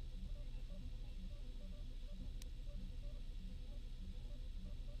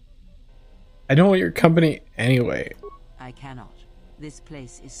 I don't want your company anyway. I cannot. This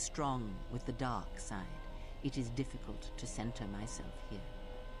place is strong with the dark side. It is difficult to center myself here.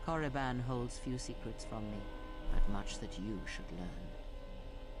 Korriban holds few secrets from me, but much that you should learn.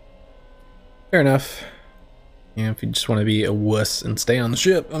 Fair enough. Yeah, if you just want to be a wuss and stay on the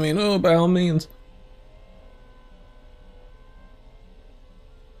ship, I mean, oh, by all means.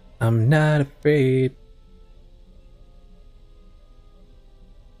 I'm not afraid.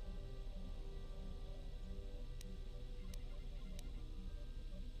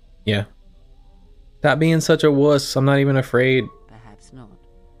 Yeah. Stop being such a wuss. I'm not even afraid. Perhaps not.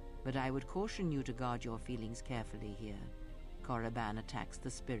 But I would caution you to guard your feelings carefully here. Korriban attacks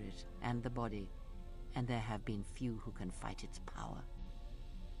the spirit and the body, and there have been few who can fight its power.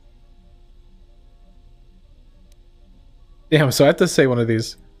 Damn, so I have to say one of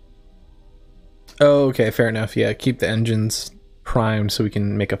these. Oh, okay, fair enough. Yeah, keep the engines primed so we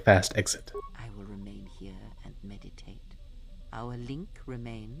can make a fast exit. I will remain here and meditate. Our link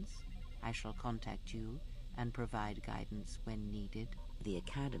remains. I shall contact you and provide guidance when needed. The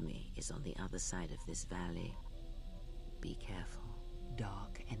Academy is on the other side of this valley. Be careful.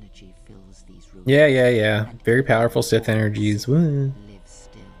 Dark energy fills these rooms. Yeah. Very powerful Sith energies. Woo. Live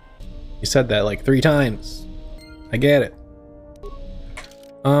still. You said that like 3 times. I get it.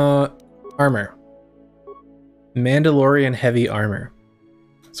 Armor. Mandalorian heavy armor.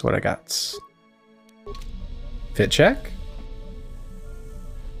 That's what I got. Fit check.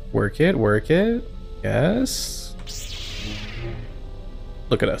 Work it. Yes.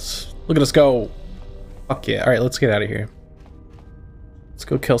 Look at us. Look at us go. Fuck yeah. Alright, let's get out of here. Let's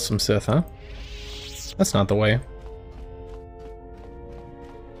go kill some Sith, huh? That's not the way.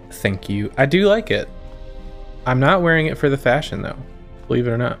 Thank you. I do like it. I'm not wearing it for the fashion, though. Believe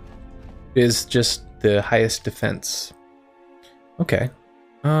it or not. It is just the highest defense. Okay.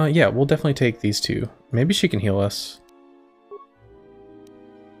 Yeah, we'll definitely take these two. Maybe she can heal us.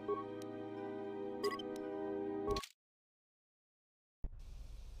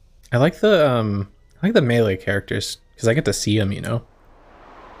 I like the melee characters because I get to see them, you know.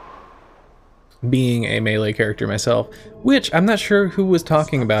 Being a melee character myself, which I'm not sure who was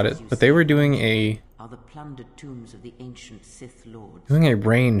talking about it, but they were doing a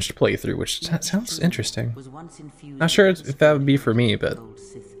ranged playthrough, which sounds interesting. Not sure if that would be for me, but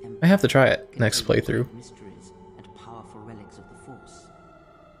I have to try it next playthrough.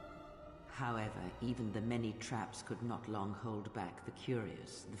 However, even the many traps could not long hold back the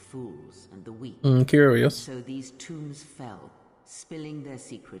curious, the fools, and the weak. Curious. So these tombs fell, spilling their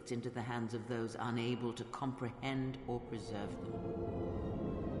secrets into the hands of those unable to comprehend or preserve them.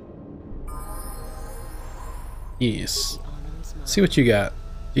 Yes. See what you got.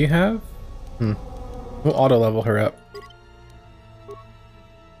 Do you have? We'll auto level her up.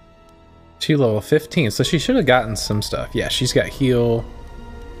 She level 15, so she should have gotten some stuff. Yeah, she's got heal.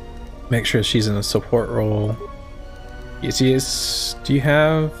 Make sure she's in a support role. Yes, do you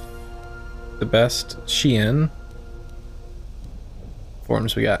have the best Shien?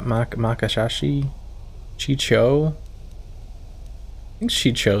 Forms we got Makashashi, Chicho. I think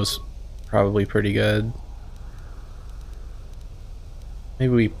Chicho's probably pretty good.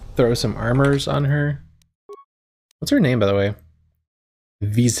 Maybe we throw some armors on her. What's her name, by the way?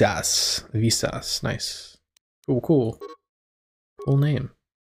 Visas. Visas. Nice. Cool, cool. Cool name.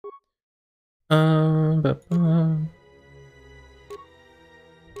 I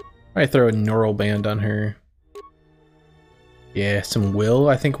throw a neural band on her. Yeah, some will.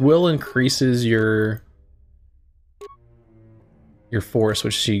 I think will increases your force,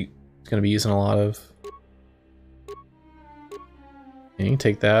 which she's gonna be using a lot of. And you can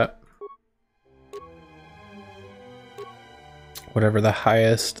take that. Whatever the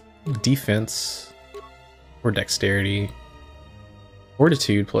highest defense or dexterity.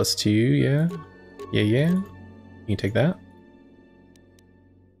 Fortitude +2, yeah. Yeah. You take that.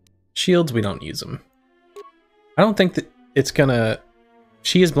 Shields, we don't use them. I don't think that it's gonna...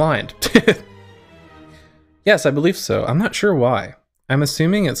 She is blind. Yes, I believe so. I'm not sure why. I'm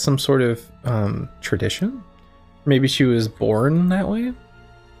assuming it's some sort of tradition. Maybe she was born that way?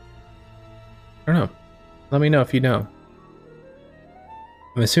 I don't know. Let me know if you know.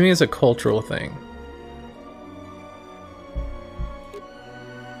 I'm assuming it's a cultural thing.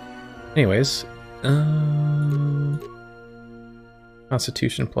 Anyways,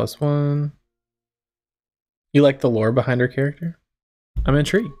 Constitution +1. You like the lore behind her character? I'm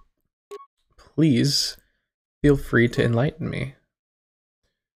intrigued. Please feel free to enlighten me.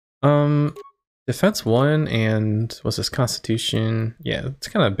 Defense 1 and what's this, Constitution? Yeah, it's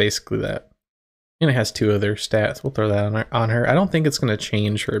kind of basically that. And it has 2 other stats. We'll throw that on her. I don't think it's going to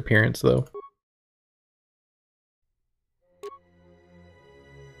change her appearance though.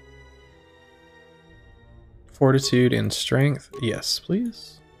 Fortitude and strength. Yes,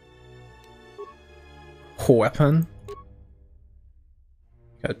 please. Weapon.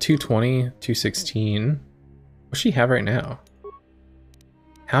 Got 220, 216. What's she have right now?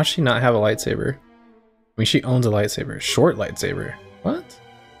 How does she not have a lightsaber? I mean, she owns a lightsaber. Short lightsaber. What?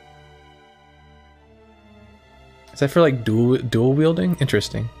 Is that for like dual wielding?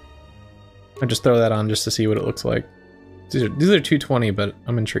 Interesting. I'll just throw that on just to see what it looks like. These are 220, but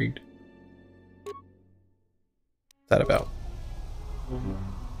I'm intrigued. What's that about?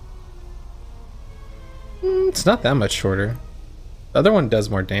 It's not that much shorter. The other one does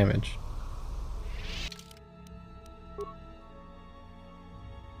more damage.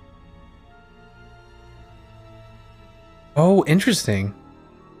 Oh, interesting.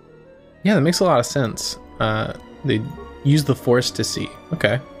 Yeah, that makes a lot of sense. They use the Force to see.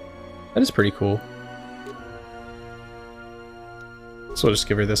 Okay. That is pretty cool. So we'll just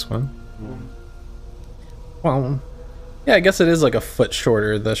give her this one. Well, yeah, I guess it is like a foot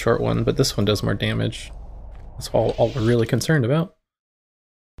shorter, the short one, but this one does more damage. That's all we're really concerned about.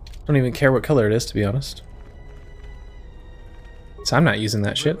 Don't even care what color it is, to be honest. So I'm not using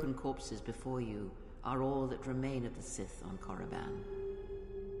that shit. Broken corpses before you are all that remain of the Sith on Korriban.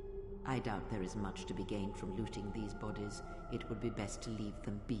 I doubt there is much to be gained from looting these bodies. It would be best to leave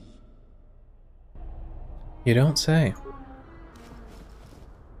them be. You don't say.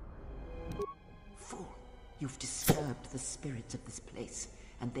 Fool! You've disturbed the spirits of this place,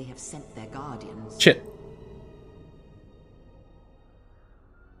 and they have sent their guardians. Shit.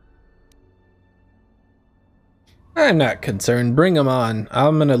 I'm not concerned. Bring them on.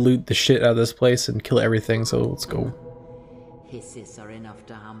 I'm gonna loot the shit out of this place and kill everything, so let's go. Hisses are enough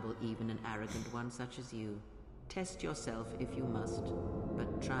to humble even an arrogant one such as you. Test yourself if you must,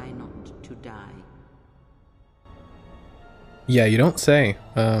 but try not to die. Yeah, you don't say.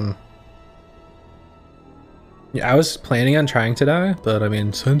 Yeah, I was planning on trying to die, but I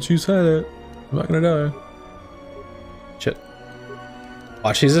mean, since you said it, I'm not gonna die. Shit.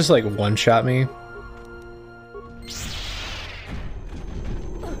 Watch, she's just like one-shot me.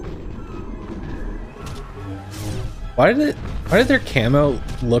 Why did their camo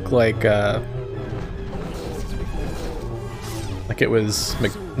look like it was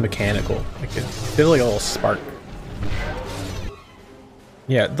mechanical? Like it did like a little spark.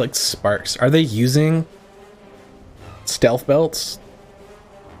 Yeah, like sparks. Are they using stealth belts?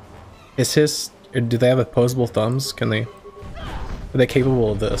 Or do they have opposable thumbs? Are they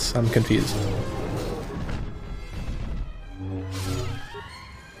capable of this? I'm confused.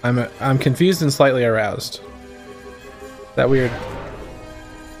 I'm confused and slightly aroused. Is that weird?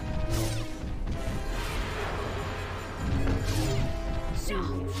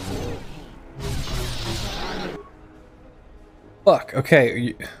 Fuck.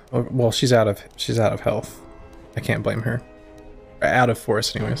 Okay. Well, she's out of health. I can't blame her. Out of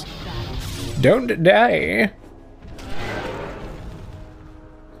force, anyways. Don't die.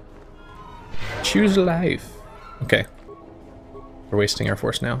 Choose life. Okay. We're wasting our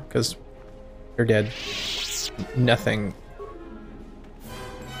force now because they're dead. Nothing.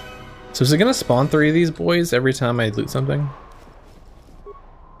 So is it gonna spawn 3 of these boys every time I loot something?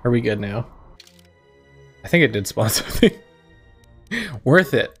 Are we good now? I think it did spawn something.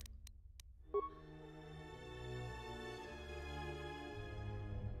 Worth it.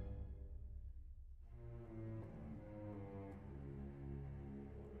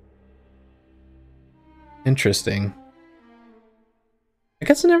 Interesting. I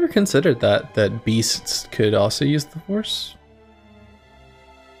guess I never considered that beasts could also use the force.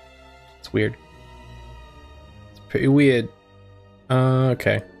 It's weird. It's pretty weird.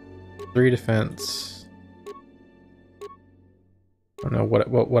 Okay. 3 defense. I don't know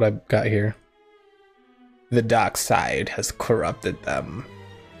what I've got here. The dark side has corrupted them.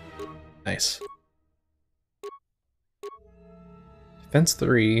 Nice. Defense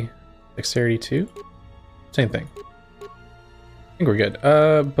 3, dexterity 2. Same thing. I think we're good.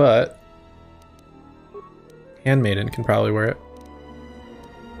 But Handmaiden can probably wear it.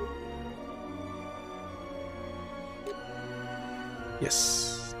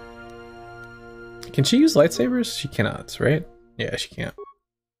 Yes. Can she use lightsabers? She cannot, right? Yeah, she can't.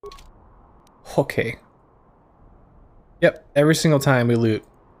 Okay. Yep, every single time we loot.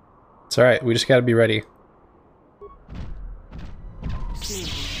 It's alright, we just gotta be ready. Let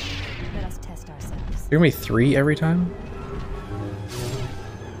us test ourselves. You're gonna be 3 every time?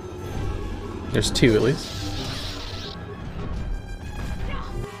 There's 2 at least.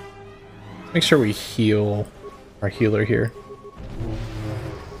 Make sure we heal our healer here.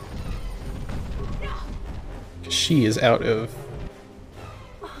 She is out of...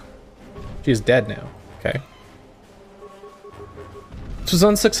 She is dead now. Okay. This was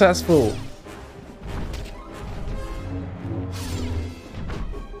unsuccessful.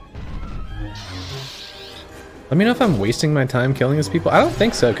 Let me know if I'm wasting my time killing these people. I don't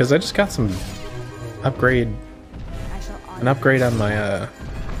think so, because I just got some upgrade. An upgrade on my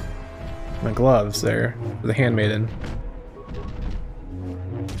my gloves there for the Handmaiden.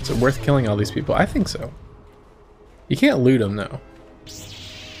 Is it worth killing all these people? I think so. You can't loot them though.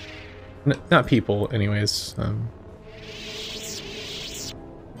 Not people, anyways.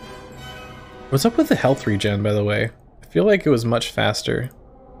 What's up with the health regen, by the way? I feel like it was much faster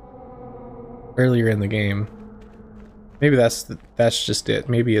earlier in the game. Maybe that's just it.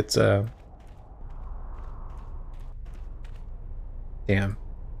 Maybe it's damn.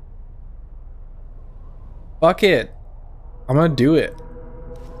 Fuck it. I'm gonna do it.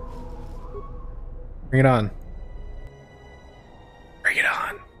 Bring it on. Bring it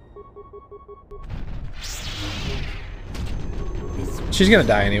on. She's gonna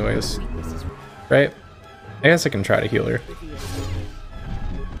die anyways. Right? I guess I can try to heal her.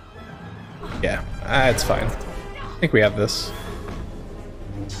 Yeah, it's fine. I think we have this.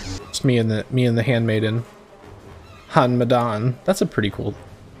 Just me and the Handmaiden. Hanmadan. That's a pretty cool.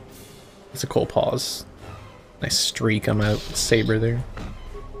 That's a cool pause. Nice streak on my saber there.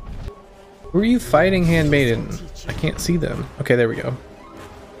 Who are you fighting, Handmaiden? I can't see them. Okay, there we go.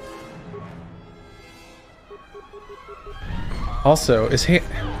 Also,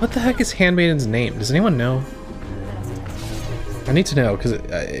 what the heck is Handmaiden's name? Does anyone know? I need to know because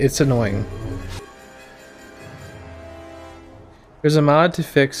it's annoying. There's a mod to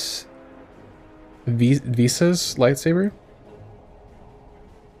fix Visa's lightsaber.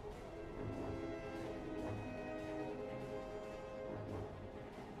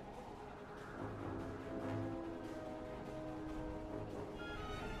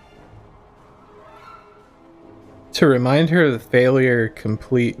 To remind her of the failure,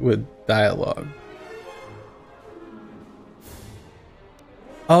 complete with dialogue.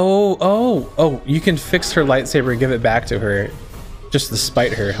 Oh, you can fix her lightsaber and give it back to her. Just to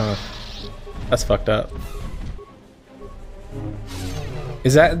spite her, huh? That's fucked up.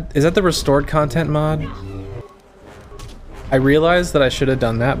 Is that the restored content mod? I realized that I should have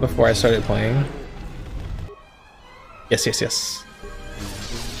done that before I started playing. Yes.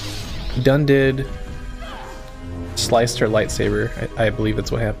 Done did. Sliced her lightsaber. I believe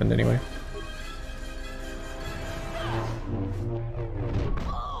that's what happened anyway.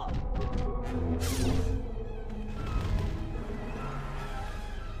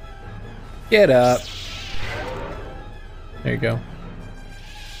 Get up. There you go.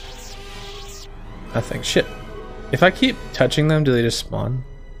 Nothing. Shit. If I keep touching them, do they just spawn?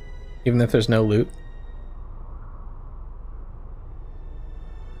 Even if there's no loot?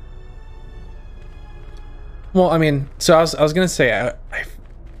 Well, I mean, so I was gonna say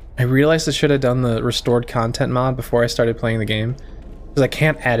I realized I should have done the restored content mod before I started playing the game, because I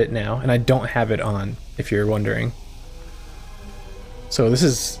can't add it now, and I don't have it on, if you're wondering. So this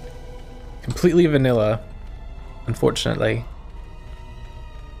is completely vanilla, unfortunately.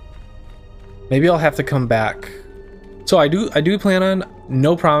 Maybe I'll have to come back. So I do plan on,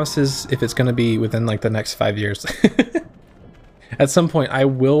 no promises if it's gonna be within like the next 5 years. At some point I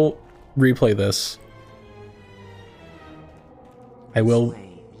will replay this. I will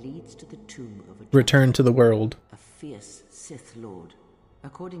leads to the tomb of a return to the world. A fierce Sith Lord.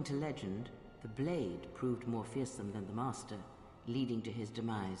 According to legend, the blade proved more fearsome than the Master, leading to his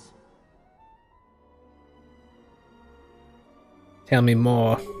demise. Tell me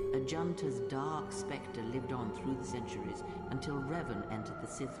more. Ajunta's dark spectre lived on through the centuries until Revan entered the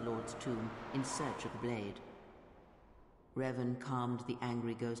Sith Lord's tomb in search of the blade. Revan calmed the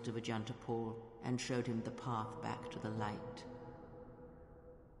angry ghost of Ajunta Paul and showed him the path back to the light.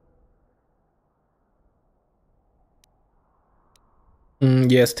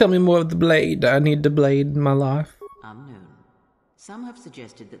 Yes, tell me more of the blade. I need the blade in my life. Unknown. Some have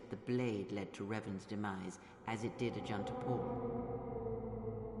suggested that the blade led to Revan's demise, as it did Ajunta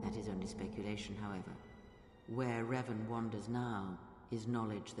Paul. That is only speculation, however. Where Revan wanders now is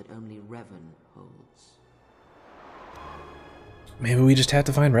knowledge that only Revan holds. Maybe we just have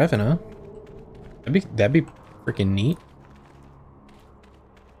to find Revan, huh? That'd be freaking neat.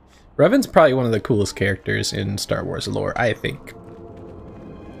 Revan's probably one of the coolest characters in Star Wars lore, I think.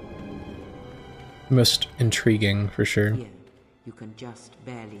 Most intriguing, for sure. Here, you can just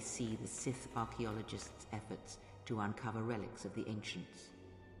barely see the Sith archaeologists' efforts to uncover relics of the ancients.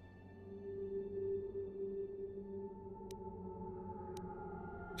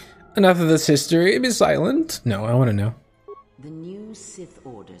 Enough of this history. Be silent. No, I want to know. The new Sith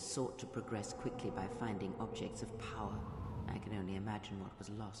Order sought to progress quickly by finding objects of power. I can only imagine what was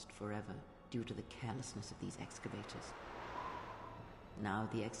lost forever due to the carelessness of these excavators. Now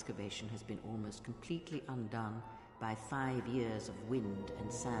the excavation has been almost completely undone by 5 years of wind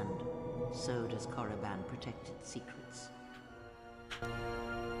and sand. So does Korriban protect its secrets.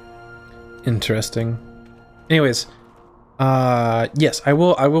 Interesting. Anyways, yes, I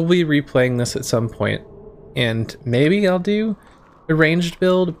will be replaying this at some point, and maybe I'll do a ranged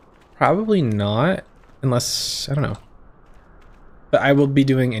build. Probably not, unless I don't know. But I will be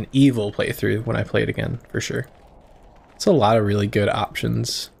doing an evil playthrough when I play it again, for sure. It's a lot of really good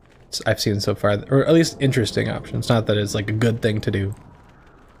options I've seen so far, or at least interesting options. Not that it's like a good thing to do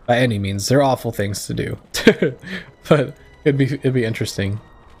by any means. They're awful things to do, but it'd be interesting,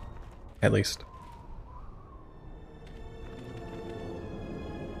 at least.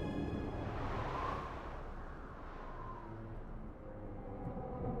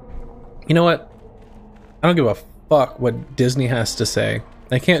 You know what? I don't give a fuck what Disney has to say.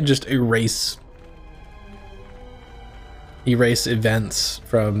 They can't just erase events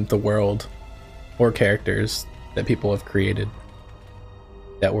from the world or characters that people have created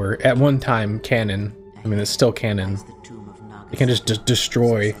that were at one time canon. I mean, it's still canon. They can just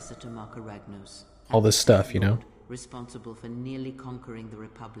destroy all this stuff, you know? Responsible for nearly conquering the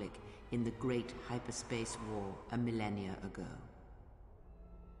Republic in the Great Hyperspace War a millennia ago.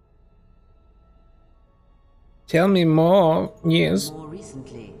 Tell me more. Yes. More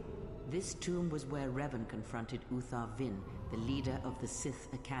recently, this tomb was where Revan confronted Uthar Vin, the leader of the Sith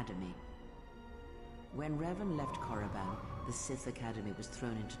Academy. When Revan left Korriban, the Sith Academy was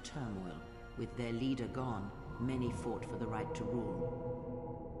thrown into turmoil. With their leader gone, many fought for the right to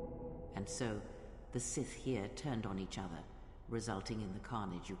rule. And so, the Sith here turned on each other, resulting in the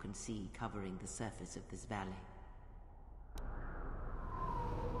carnage you can see covering the surface of this valley.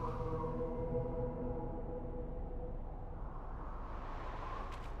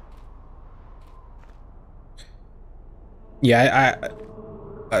 Yeah,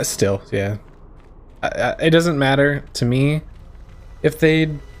 I still, yeah. It doesn't matter to me if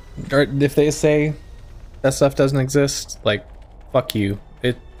they say that stuff doesn't exist. Like, fuck you.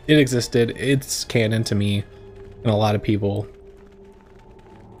 It existed. It's canon to me and a lot of people.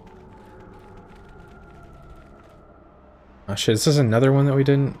 Oh shit, this is another one that we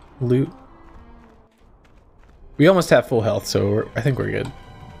didn't loot. We almost have full health, so I think we're good.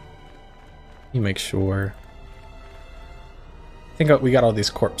 You make sure. I think we got all these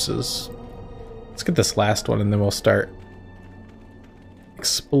corpses. Let's get this last one and then we'll start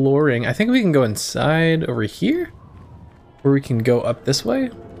exploring. I think we can go inside over here, or we can go up this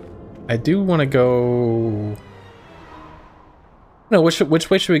way. I do want to go... No, which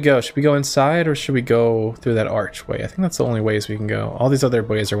way should we go? Should we go inside or should we go through that archway? I think that's the only ways we can go. All these other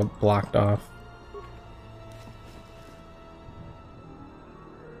ways are blocked off.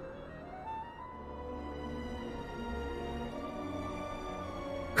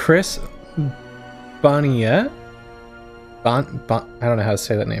 Chris Bonniette? I don't know how to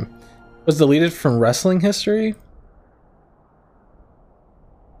say that name. Was deleted from wrestling history?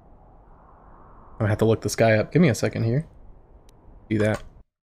 I'm gonna have to look this guy up. Give me a second here. Do that.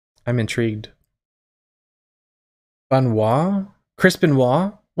 I'm intrigued. Benoit? Chris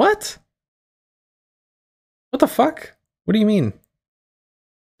Benoit? What? What the fuck? What do you mean?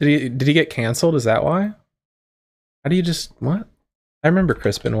 Did he get canceled? Is that why? How do you just what? I remember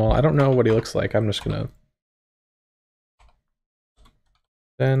Chris Benoit. I don't know what he looks like. I'm just gonna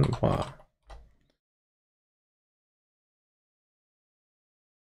Benoit.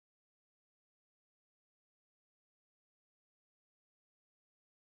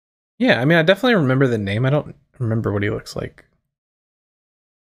 Yeah, I mean, I definitely remember the name. I don't remember what he looks like.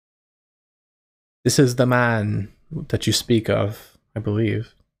 This is the man that you speak of, I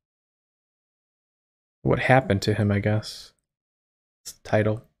believe. What happened to him, I guess. It's the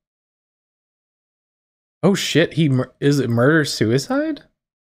title. Oh shit, is it murder-suicide?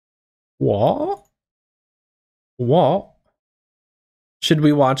 What? What? Should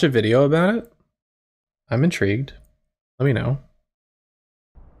we watch a video about it? I'm intrigued. Let me know.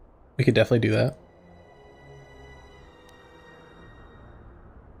 We could definitely do that.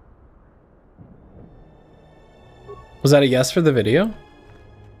 Was that a yes for the video?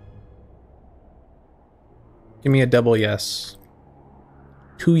 Give me a double yes.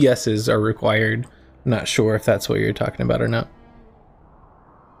 2 yeses are required. I'm not sure if that's what you're talking about or not.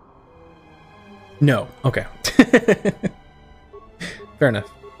 No. Okay. Fair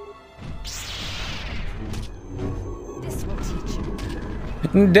enough. This will teach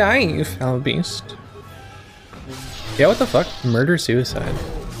you. Die, you foul beast. Yeah, what the fuck? Murder-suicide.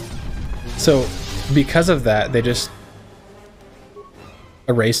 So, because of that, they just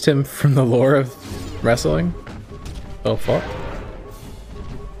erased him from the lore of wrestling? Oh fuck.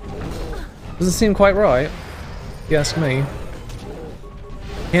 Doesn't seem quite right, if you ask me.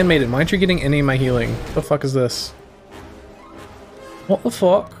 Handmaiden, why aren't you getting any of my healing? What the fuck is this? What the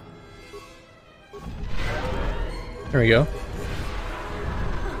fuck? There we go.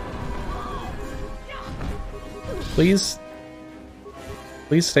 Please.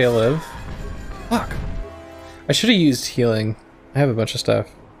 Please stay alive. Fuck. I should have used healing. I have a bunch of stuff.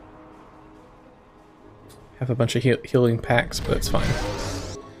 I have a bunch of healing packs, but it's fine.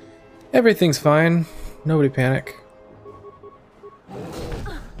 Everything's fine. Nobody panic.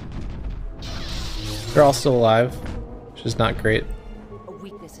 They're all still alive, which is not great. A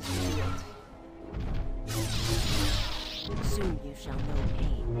weakness is revealed. Soon you shall know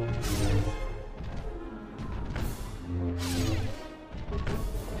pain.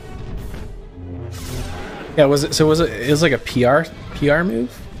 Yeah, was it like a PR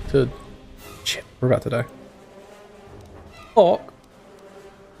move to shit, we're about to die. Oh.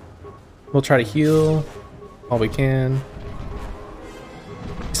 We'll try to heal all we can.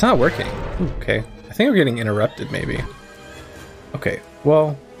 It's not working. Ooh, okay. I think we're getting interrupted maybe. Okay,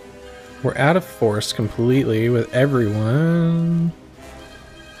 well, we're out of force completely with everyone.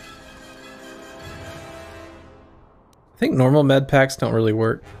 I think normal med packs don't really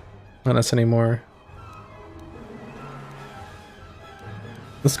work on us anymore.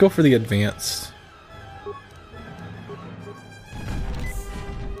 Let's go for the advanced.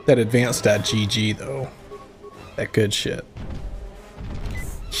 That advanced.gg though. That good shit.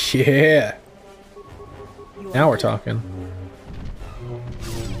 Yeah. Now we're talking.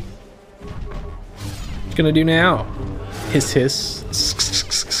 What you gonna do now? Hiss hiss.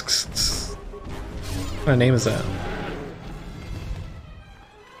 What kind of name is that?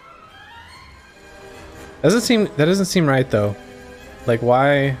 That doesn't seem right though. Like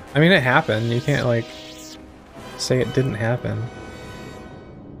why? I mean it happened. You can't like say it didn't happen.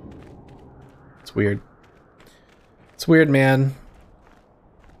 It's weird. It's weird, man.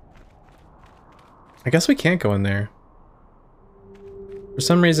 I guess we can't go in there. For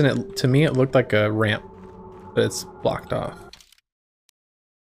some reason, to me, it looked like a ramp, but it's blocked off.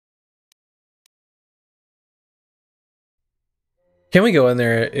 Can we go in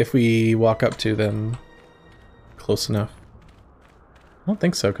there if we walk up to them close enough? I don't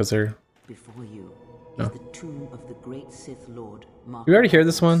think so, because they're... Before you no. is the tomb of the great Sith Lord, Mark. You already hear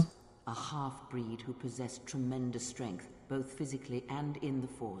this one? A half-breed who possessed tremendous strength, both physically and in the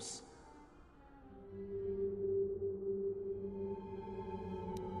Force.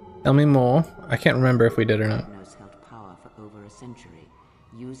 Tell me more. I can't remember if we did or not. Magnus held power for over a century,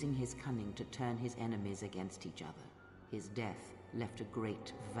 using his cunning to turn his enemies against each other. His death left a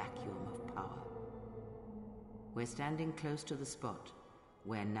great vacuum of power. We're standing close to the spot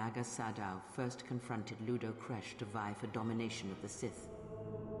where Naga Sadow first confronted Ludo Kresh to vie for domination of the Sith.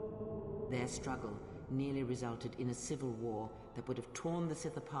 Their struggle nearly resulted in a civil war that would have torn the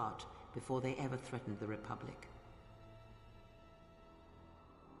Sith apart before they ever threatened the Republic.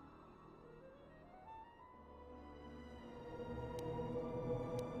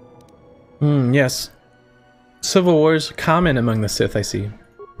 Yes. Civil wars common among the Sith, I see.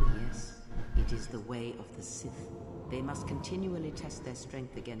 Yes, it is the way of the Sith. They must continually test their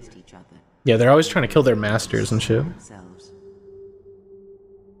strength against each other. Yeah, they're always trying to kill their masters and shit. Themselves.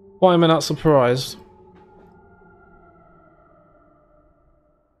 Why am I not surprised?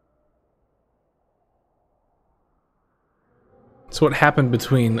 It's what happened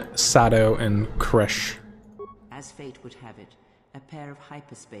between Sato and Kresh. As fate would have it, a pair of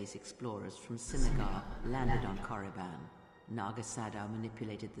hyperspace explorers from Sinagar landed on Korriban. Naga Sadow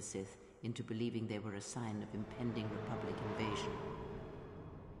manipulated the Sith into believing they were a sign of impending Republic invasion.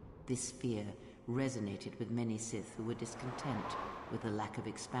 This fear resonated with many Sith who were discontent with the lack of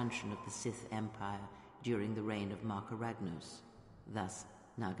expansion of the Sith Empire during the reign of Marka Ragnos. Thus,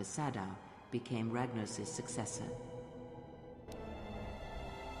 Naga Sadow became Ragnos' successor.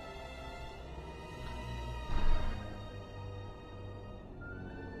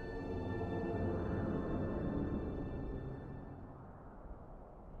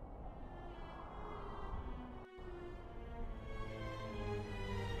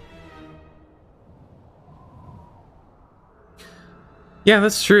 Yeah,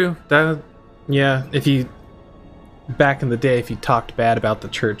 that's true. Yeah, if you back in the day, if you talked bad about the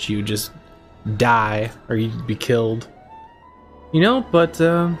church, you just die or you'd be killed. You know, but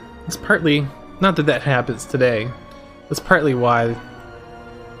it's partly not that happens today. That's partly why,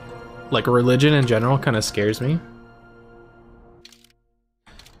 like, religion in general kind of scares me.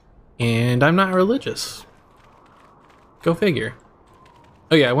 And I'm not religious. Go figure.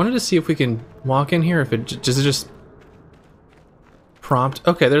 Oh yeah, I wanted to see if we can walk in here. If it just prompt.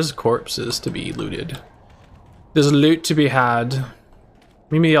 Okay, there's corpses to be looted. There's loot to be had.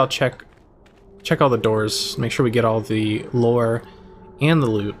 Maybe I'll check all the doors, make sure we get all the lore and the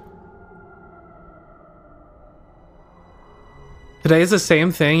loot. Today is the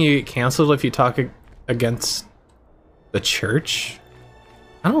same thing. You get canceled if you talk against the church.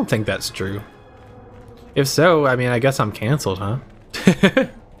 I don't think that's true. If so, I mean, I guess I'm canceled, huh?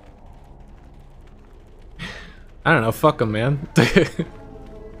 I don't know, fuck them, man.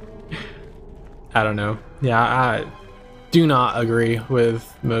 I don't know. Yeah, I do not agree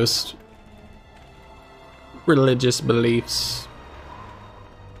with most religious beliefs.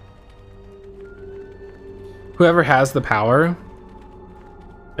 Whoever has the power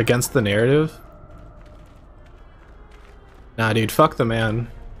against the narrative, nah, dude, fuck the man.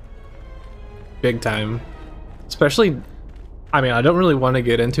 Big time. Especially, I mean, I don't really want to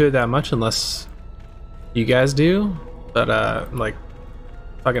get into it that much unless you guys do, but like,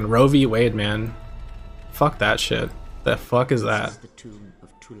 fucking Roe v. Wade, man. Fuck that shit. The fuck is that? This is the tomb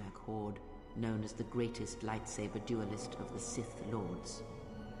of Tulak Hord, known as the greatest lightsaber duelist of the Sith Lords.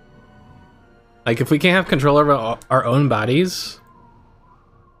 Like, if we can't have control over our own bodies,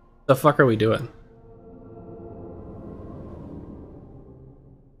 the fuck are we doing?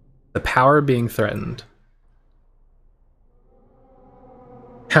 The power being threatened.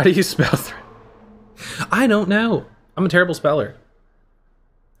 How do you spell threatened? I don't know. I'm a terrible speller.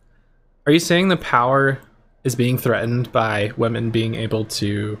 Are you saying the power is being threatened by women being able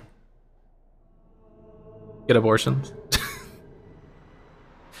to get abortions?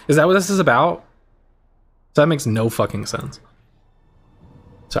 Is that what this is about? So that makes no fucking sense.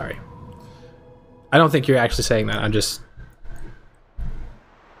 Sorry. I don't think you're actually saying that. I'm just...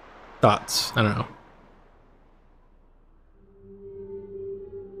 thoughts. I don't know.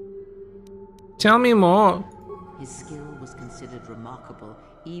 Tell me more. His skill was considered remarkable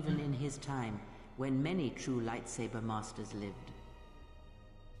even in his time, when many true lightsaber masters lived.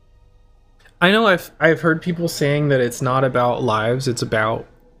 I know I've heard people saying that it's not about lives, it's about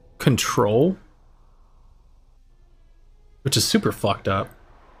control. Which is super fucked up.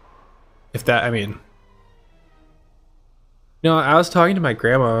 If that, I mean... You know, I was talking to my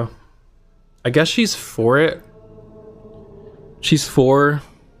grandma. I guess she's for it. She's for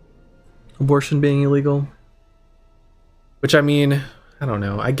abortion being illegal. Which, I mean, I don't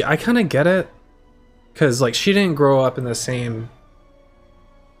know. I kind of get it. Because, like, she didn't grow up in the same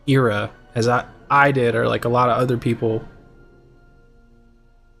era as I did, or, like, a lot of other people.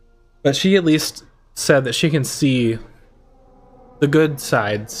 But she at least said that she can see the good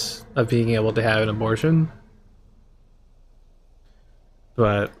sides of being able to have an abortion.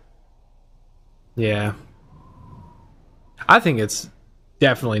 But, yeah. I think it's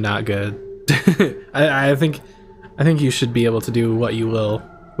definitely not good. I think you should be able to do what you will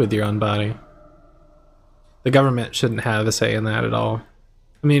with your own body. The government shouldn't have a say in that at all.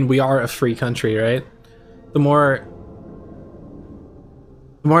 I mean, we are a free country, right? The more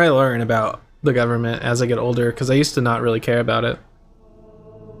I learn about the government as I get older, because I used to not really care about it,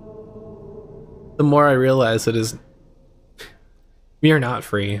 the more I realize it is, we are not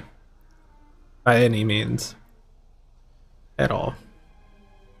free by any means at all.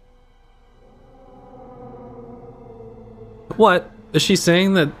 What? Is she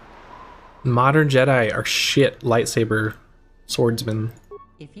saying that modern Jedi are shit lightsaber swordsmen?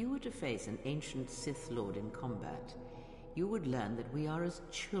 If you were to face an ancient Sith Lord in combat, you would learn that we are as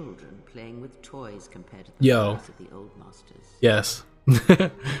children playing with toys compared to the powers of the old masters. Yes.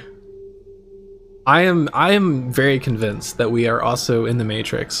 I am very convinced that we are also in the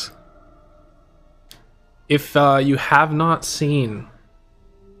Matrix. If you have not seen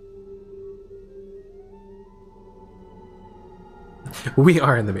we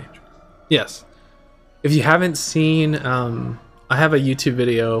are in the Matrix. Yes. If you haven't seen, I have a YouTube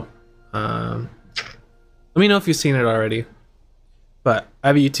video. Let me know if you've seen it already. But I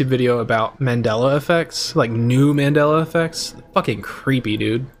have a YouTube video about Mandela effects, like new Mandela effects. Fucking creepy,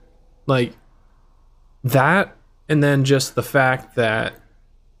 dude. Like that, and then just the fact that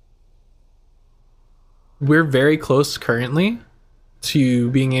we're very close currently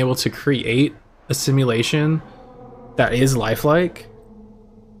to being able to create a simulation that is lifelike.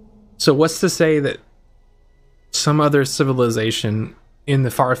 So what's to say that some other civilization in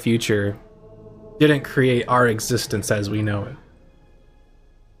the far future didn't create our existence as we know it?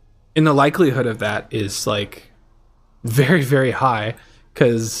 And the likelihood of that is like very, very high,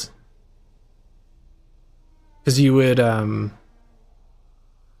 because you would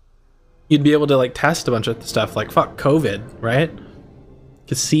you'd be able to like test a bunch of stuff, like fuck COVID, right?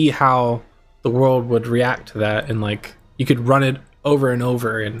 To see how the world would react to that, and like you could run it over and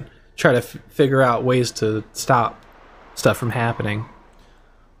over and try to figure out ways to stop stuff from happening.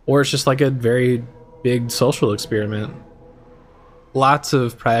 Or it's just like a very big social experiment. Lots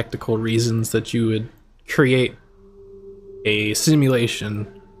of practical reasons that you would create a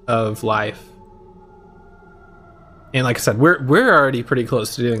simulation of life. And like I said, we're already pretty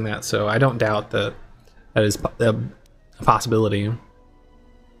close to doing that, so I don't doubt that is a possibility.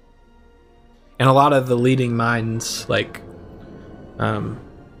 And a lot of the leading minds, like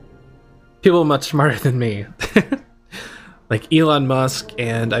people much smarter than me, like Elon Musk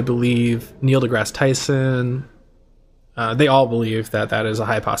and I believe Neil deGrasse Tyson, they all believe that that is a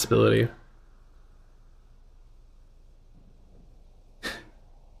high possibility.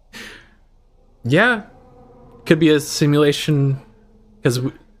 Yeah, could be a simulation because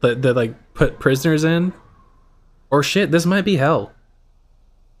they like put prisoners in, or shit, this might be hell.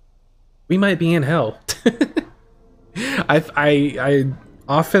 We might be in hell. I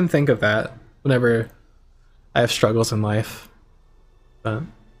often think of that whenever I have struggles in life. But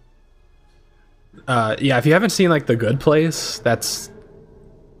yeah, if you haven't seen like The Good Place, that's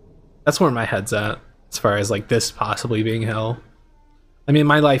where my head's at as far as like this possibly being hell. I mean,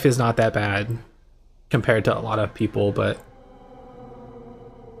 my life is not that bad compared to a lot of people, but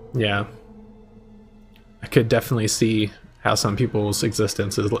yeah, I could definitely see how some people's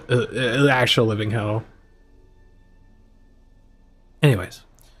existence is actual living hell. Anyways,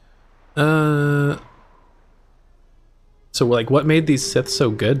 so like, what made these Sith so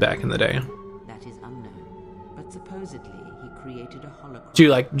good back in the day? That is unknown, but supposedly he created a holocron.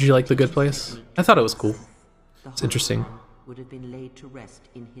 Did you like The Good Place? I thought it was cool. It's interesting. Would have been laid to rest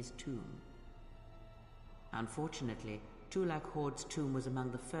in his tomb. Unfortunately, Tulak Horde's tomb was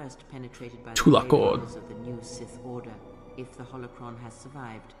among the first penetrated by the rebels of the new Sith Order. If the holocron has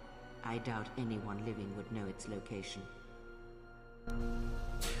survived, I doubt anyone living would know its location.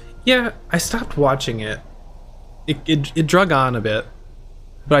 Yeah, I stopped watching it. It drug on a bit,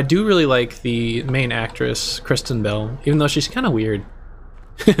 but I do really like the main actress, Kristen Bell, even though she's kind of weird.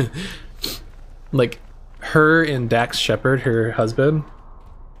 Like, her and Dax Shepard, her husband,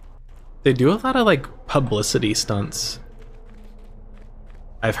 they do a lot of like publicity stunts,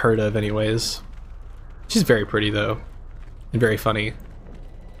 I've heard of anyways. She's very pretty though, and very funny.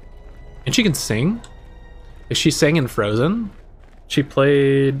 And she can sing. She sang in Frozen. She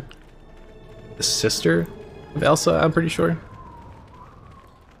played the sister of Elsa, I'm pretty sure.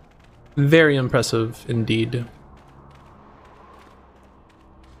 Very impressive indeed.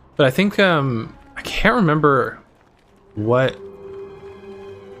 But I think I can't remember what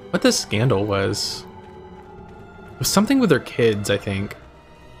the scandal was. It was something with their kids, I think.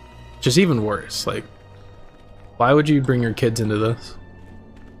 Which is even worse. Like, why would you bring your kids into this?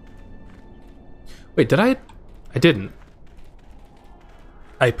 Wait, did I? I didn't.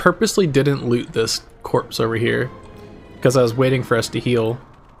 I purposely didn't loot this corpse over here because I was waiting for us to heal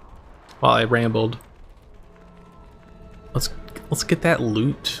while I rambled. Let's get that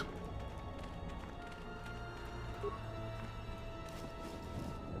loot.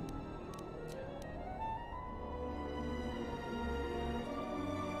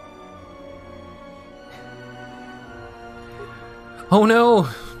 Oh no!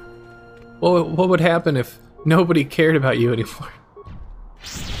 What would happen if nobody cared about you anymore?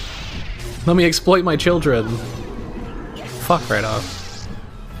 Let me exploit my children. Fuck right off.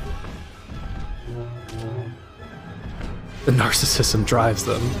 The narcissism drives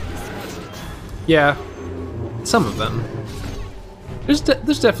them. Yeah, some of them. There's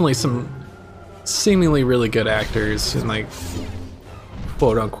definitely some seemingly really good actors and like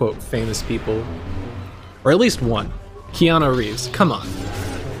quote unquote famous people, or at least one. Keanu Reeves, come on.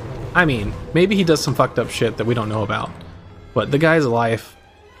 I mean, maybe he does some fucked up shit that we don't know about, but the guy's life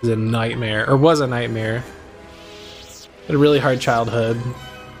is a nightmare, or was a nightmare. Had a really hard childhood,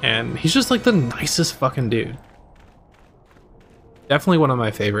 and he's just like the nicest fucking dude. Definitely one of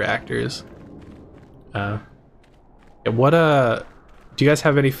my favorite actors. Yeah, do you guys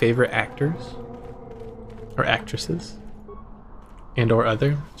have any favorite actors? Or actresses? And or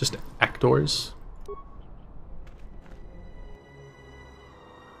other? Just actors?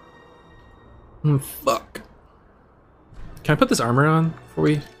 Fuck. Can I put this armor on before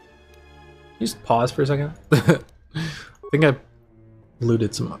we just pause for a second? I think I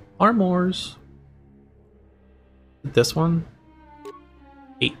looted some armors. This one?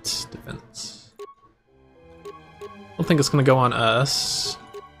 8 defense. I don't think it's gonna go on us.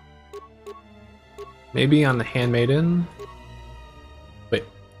 Maybe on the Handmaiden. Wait.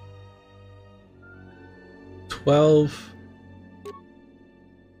 12.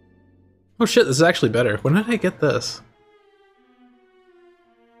 Oh shit, this is actually better. When did I get this?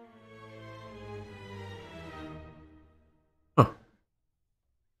 Oh. Well,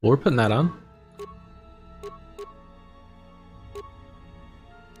 we're putting that on.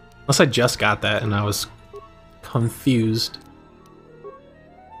 Unless I just got that and I was confused.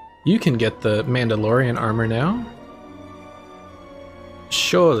 You can get the Mandalorian armor now.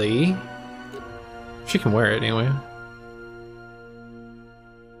 Surely. She can wear it anyway.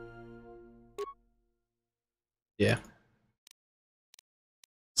 Yeah.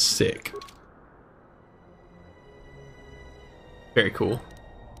 Sick. Very cool.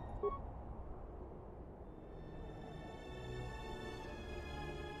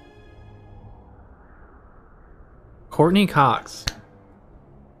 Courtney Cox.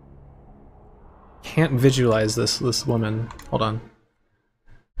 Can't visualize this woman. Hold on.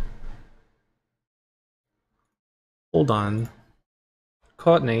 Hold on.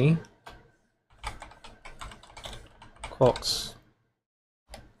 Courtney Cox.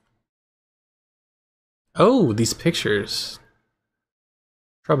 Oh, these pictures.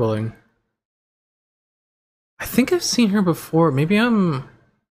 Troubling. I think I've seen her before. Maybe I'm...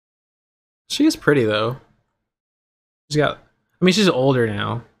 She is pretty though. She's got... I mean, she's older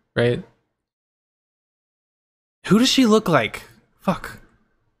now, right? Who does she look like? Fuck.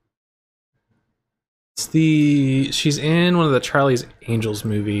 It's the... She's in one of the Charlie's Angels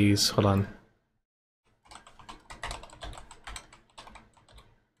movies. Hold on.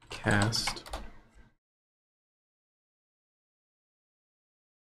 Cast.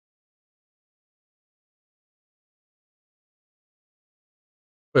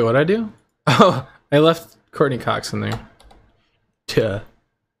 Wait, what'd I do? Oh, I left Courtney Cox in there. Tuh.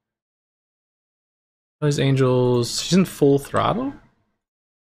 Charlie's Angels. She's in Full Throttle?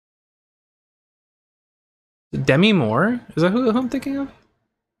 Demi Moore? Is that who I'm thinking of?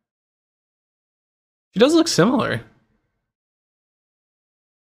 She does look similar.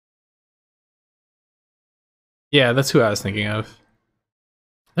 Yeah, that's who I was thinking of.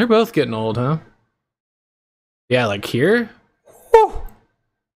 They're both getting old, huh? Yeah, like here? Woo!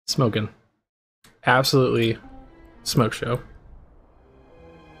 Smoking. Absolutely smoke show.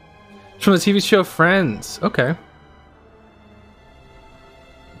 It's from the TV show Friends. Okay.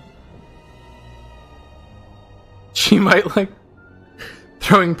 She might like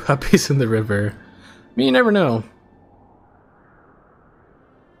throwing puppies in the river. I mean, you never know.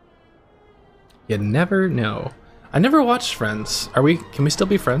 You never know. I never watched Friends. Can we still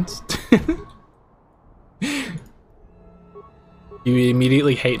be friends? You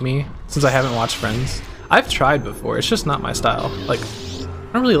immediately hate me since I haven't watched Friends. I've tried before, it's just not my style. Like,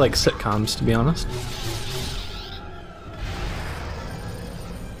 I don't really like sitcoms, to be honest.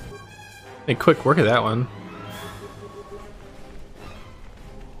 Hey, quick work of that one.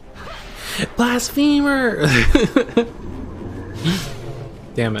 Blasphemer!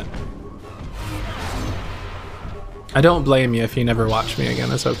 Damn it. I don't blame you if you never watch me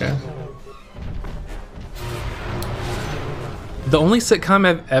again. It's okay. The only sitcom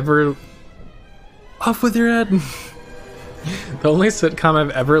I've ever... Off with your head. The only sitcom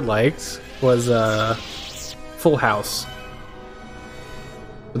I've ever liked was Full House.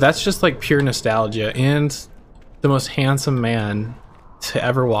 But that's just like pure nostalgia. And the most handsome man to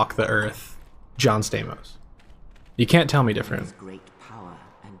ever walk the earth, John Stamos. You can't tell me different. There's great power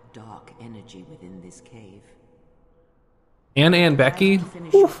and dark energy within this cave. And Becky.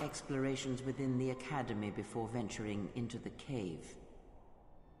 Finish your explorations within the academy before venturing into the cave.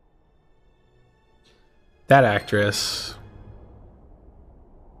 That actress.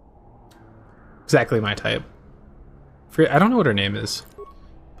 Exactly my type. I don't know what her name is,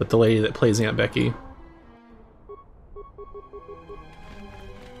 but the lady that plays Aunt Becky.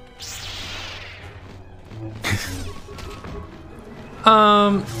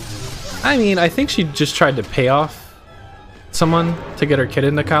 I mean, I think she just tried to pay off someone to get her kid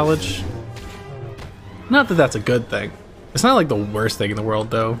into college. Not that that's a good thing. It's not like the worst thing in the world,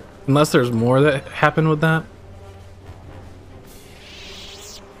 though. Unless there's more that happened with that.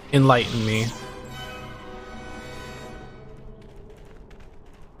 Enlighten me.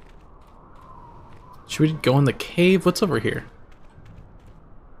 Should we go in the cave? What's over here?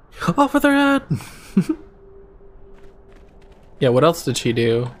 Off with her head! Yeah, what else did she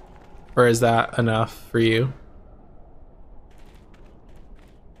do? Or is that enough for you?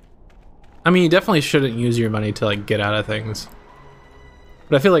 I mean, you definitely shouldn't use your money to like get out of things.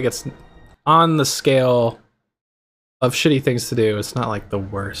 But I feel like it's on the scale of shitty things to do. It's not like the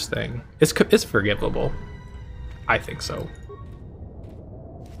worst thing. It's forgivable. I think so.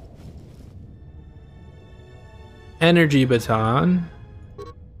 Energy baton.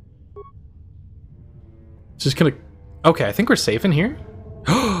 Just gonna... Okay, I think we're safe in here.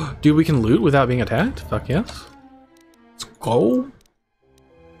 Dude, we can loot without being attacked? Fuck yes. Let's go.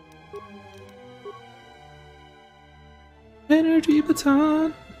 Energy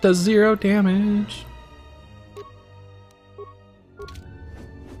baton does 0 damage.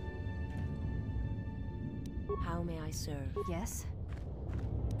 How may I serve? Yes?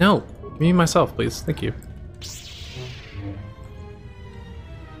 No, give me myself, please. Thank you.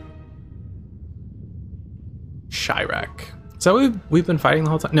 Chirac. Is that what we've been fighting the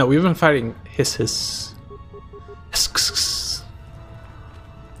whole time? No, we've been fighting Hiss.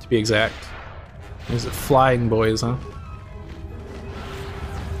 To be exact. These are flying boys, huh?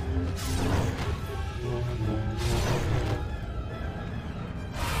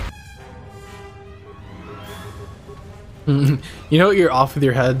 You know what, you're off with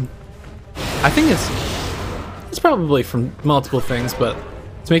your head. I think it's probably from multiple things, but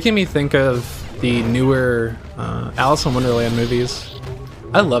it's making me think of the newer Alice in Wonderland movies.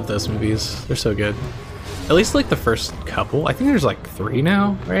 I love those movies. They're so good. At least like the first couple. I think there's like 3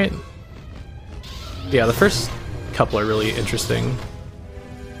 now, right? Yeah, the first couple are really interesting.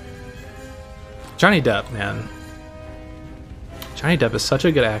 Johnny Depp, man. Johnny Depp is such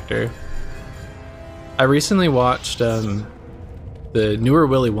a good actor. I recently watched the newer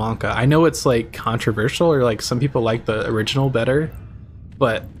Willy Wonka. I know it's like controversial, or like some people like the original better,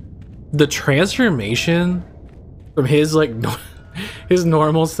 but the transformation from his like his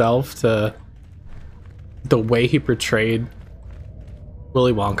normal self to the way he portrayed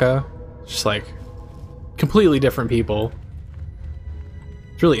Willy Wonka, just like completely different people.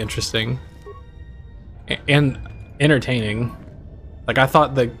 It's really interesting and entertaining. Like I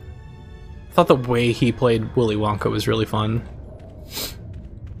thought the way he played Willy Wonka was really funny,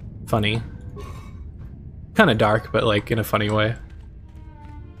 kind of dark, but like in a funny way.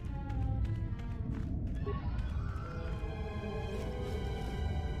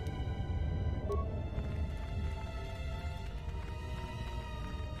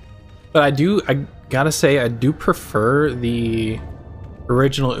 But I gotta say, I do prefer the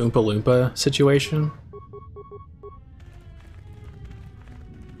original Oompa Loompa situation.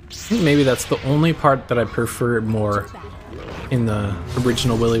 I think maybe that's the only part that I prefer more in the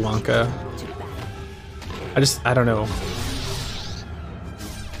original Willy Wonka. I don't know.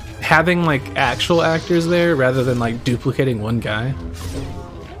 Having like actual actors there rather than like duplicating one guy.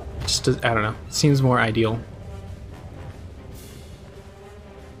 Just, I don't know. Seems more ideal.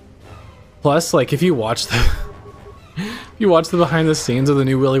 Plus, like, if you watch the behind the scenes of the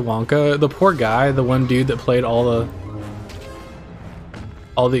new Willy Wonka, the poor guy, the one dude that played all the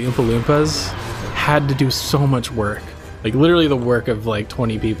Oompa Loompas, had to do so much work. Like, literally the work of, like,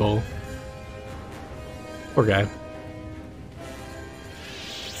 20 people. Poor guy.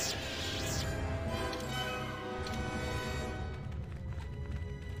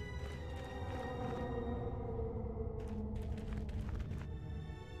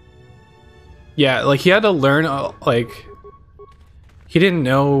 Yeah, like he had to learn like he didn't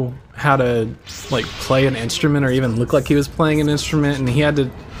know how to like play an instrument or even look like he was playing an instrument, and he had to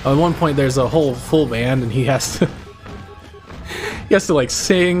at one point there's a whole full band and he has to like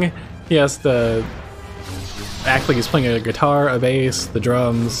sing, he has to act like he's playing a guitar, a bass, the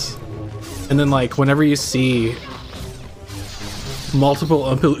drums, and then like whenever you see multiple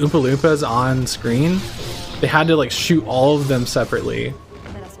Oompa Loompas on screen, they had to like shoot all of them separately.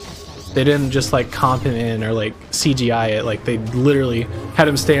 They didn't just like comp him in or like CGI it, like they literally had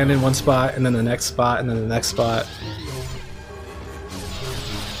him stand in one spot and then the next spot and then the next spot.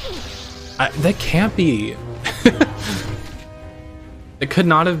 That can't be. It could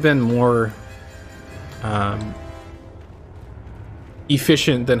not have been more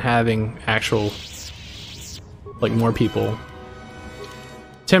efficient than having actual like more people.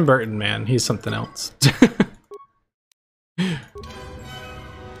 Tim Burton, man, he's something else.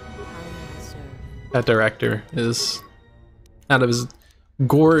 That director is out of his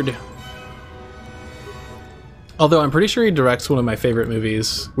gourd. Although I'm pretty sure he directs one of my favorite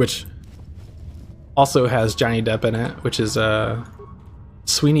movies, which also has Johnny Depp in it, which is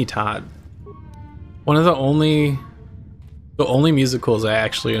Sweeney Todd. One of the only musicals I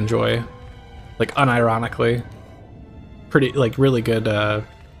actually enjoy, like unironically. Pretty like really good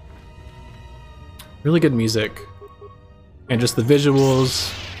music, and just the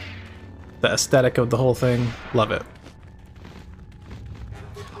visuals, the aesthetic of the whole thing, love it.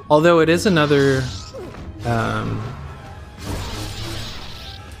 Although it is another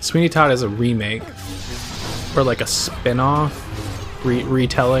Sweeney Todd is a remake or like a spin-off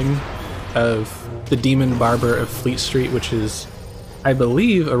retelling of The Demon Barber of Fleet Street, which is, I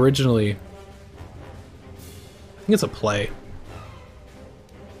believe, originally, I think it's a play.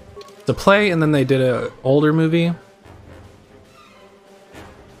 It's a play, and then they did an older movie.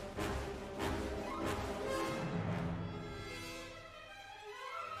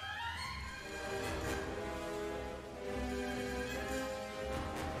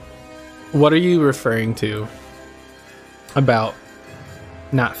 What are you referring to about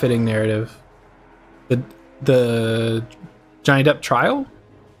not fitting narrative? The Johnny Depp trial?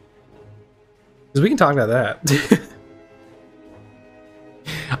 Because we can talk about that.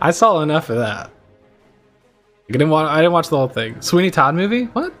 I saw enough of that. I didn't watch the whole thing. Sweeney Todd movie?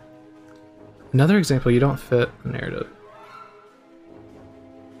 What? Another example, you don't fit the narrative.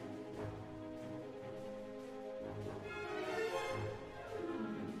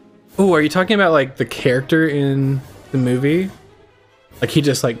 Oh, are you talking about like the character in the movie? Like he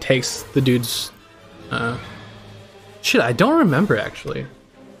just like takes the dude's shit, I don't remember actually.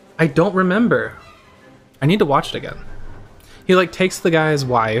 I don't remember. I need to watch it again. He like takes the guy's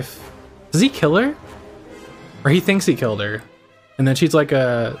wife. Does he kill her? Or he thinks he killed her. And then she's like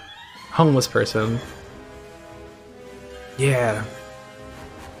a homeless person. Yeah.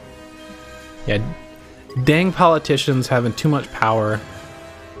 Yeah. Dang politicians having too much power.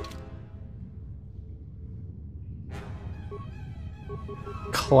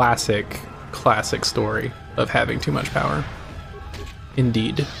 Classic story of having too much power.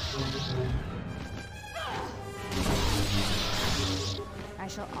 Indeed. I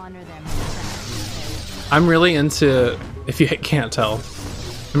shall honor them. I'm really into, if you can't tell,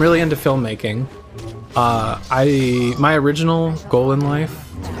 I'm really into filmmaking. My original goal in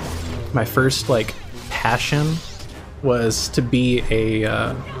life, my first like passion, was to be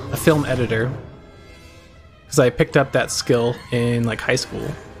a film editor. Because I picked up that skill in like high school.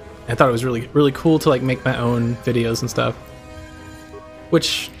 I thought it was really cool to like make my own videos and stuff.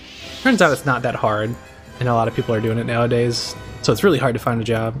 Which turns out it's not that hard, and a lot of people are doing it nowadays. So it's really hard to find a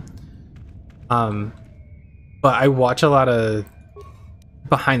job. But I watch a lot of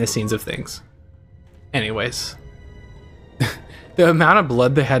behind the scenes of things. Anyways, the amount of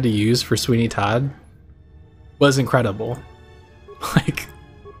blood they had to use for Sweeney Todd was incredible. Like,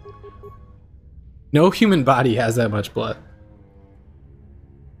 no human body has that much blood.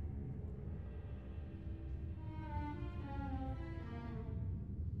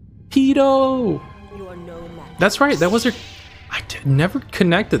 Pedo! That's right, that was her. Never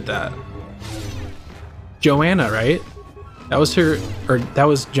connected that. Joanna, right? That was her, or that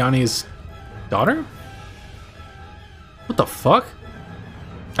was Johnny's daughter? What the fuck?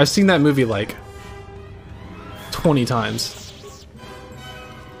 I've seen that movie like 20 times.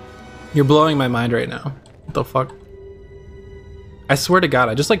 You're blowing my mind right now. What the fuck? I swear to God,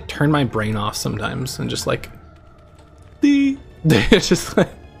 I just like turn my brain off sometimes and just like, it's just like,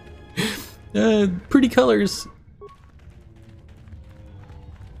 pretty colors.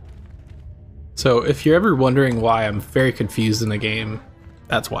 So if you're ever wondering why I'm very confused in the game,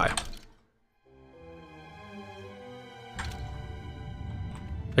 that's why.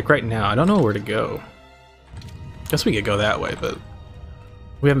 right now. I don't know where to go. Guess we could go that way, but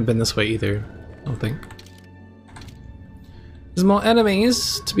we haven't been this way either, I don't think. There's more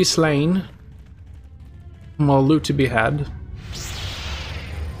enemies to be slain. More loot to be had.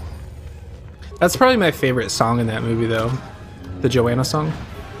 That's probably my favorite song in that movie, though. The Joanna song.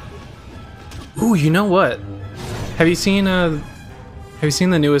 Ooh, you know what? Have you seen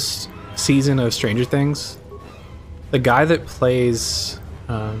the newest season of Stranger Things? The guy that plays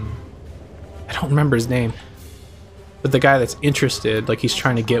I don't remember his name, but the guy that's interested, like he's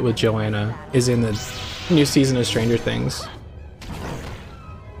trying to get with Joanna, is in the new season of Stranger Things.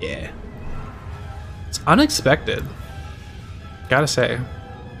 Yeah. It's unexpected. Gotta say.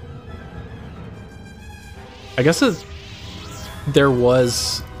 I guess there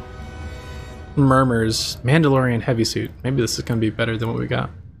was murmurs. Mandalorian heavy suit. Maybe this is gonna be better than what we got.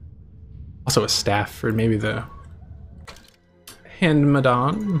 Also a staff for maybe the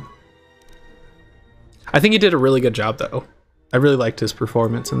Hand-Madon. I think he did a really good job though. I really liked his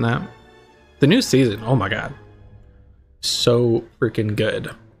performance in that. The new season, oh my god. So freaking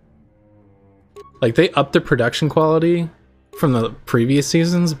good. Like they upped the production quality from the previous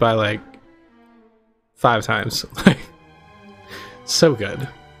seasons by like 5 times. So good.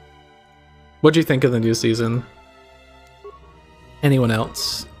 What'd you think of the new season? Anyone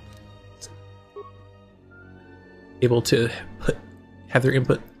else able to have their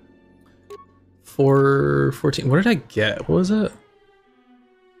input? 414. What did I get? What was it?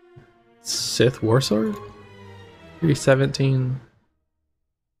 Sith Warsword? 317.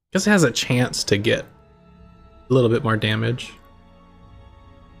 Guess it has a chance to get a little bit more damage.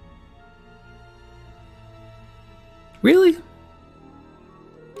 Really?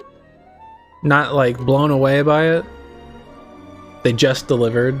 Not like blown away by it? They just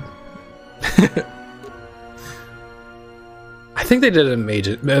delivered. I think they did an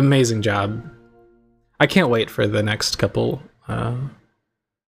amazing job. I can't wait for the next couple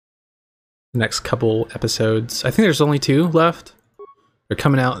episodes. I think there's only 2 left. They're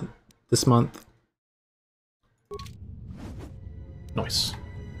coming out this month. Nice.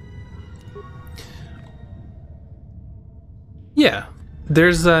 Yeah,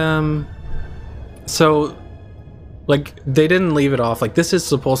 there's so like they didn't leave it off. Like this is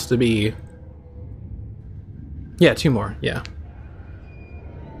supposed to be, yeah, 2 more. Yeah,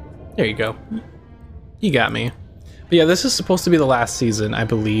 there you go. You got me. But yeah, this is supposed to be the last season, I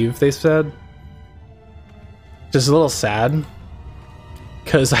believe they said. Just a little sad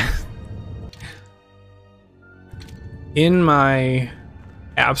because in my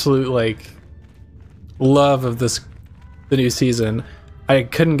absolute like love of the new season, I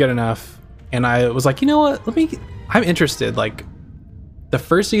couldn't get enough, and I was like, you know what, I'm interested. Like the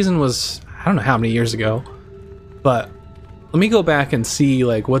first season was, I don't know how many years ago, but let me go back and see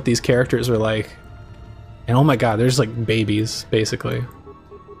like what these characters were like. And oh my god, there's like babies basically,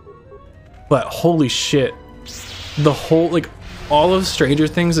 but holy shit, the whole like all of Stranger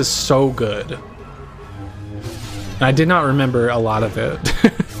Things is so good, and I did not remember a lot of it.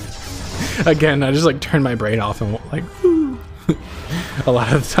 Again, I just like turned my brain off and like a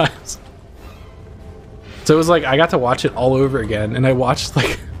lot of the times. So it was like I got to watch it all over again, and I watched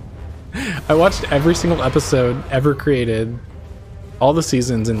every single episode ever created, all the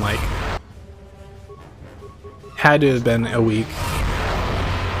seasons, in like had to have been a week.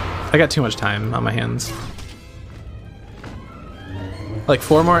 I got too much time on my hands. Like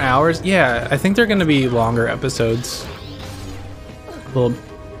 4 more hours? Yeah, I think they're gonna be longer episodes. Little,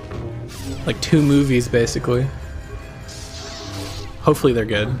 like 2 movies basically. Hopefully they're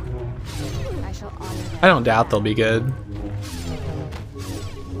good. I don't doubt they'll be good.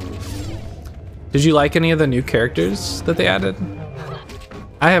 Did you like any of the new characters that they added?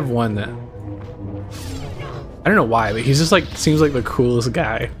 I have one that I don't know why, but he's just like seems like the coolest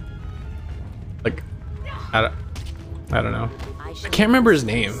guy. Like I don't know. I can't remember his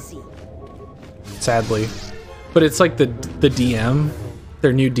name, sadly, but it's like the DM,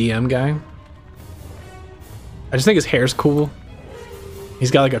 their new DM guy. I just think his hair's cool. He's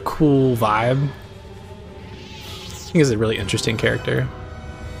got like a cool vibe. I think he's a really interesting character.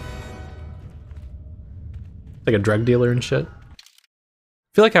 Like a drug dealer and shit.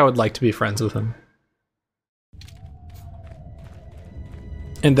 I feel like I would like to be friends with him.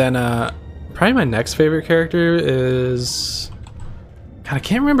 And then probably my next favorite character is, God, I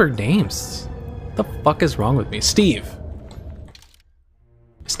can't remember names. What the fuck is wrong with me? Steve.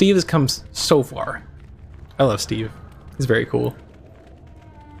 Steve has come so far. I love Steve. He's very cool.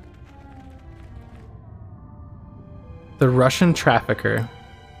 The Russian trafficker.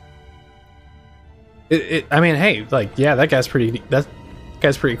 I mean, hey, like, yeah, that guy's pretty.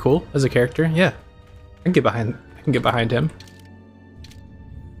 Guy's pretty cool as a character. Yeah, I can get behind him.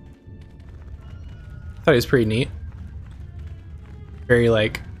 Thought he was pretty neat. Very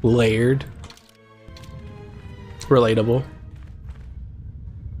like layered, relatable.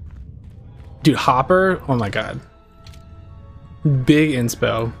 Dude, Hopper, oh my god. Big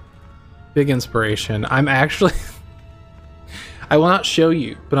inspo. Big inspiration. I'm actually I will not show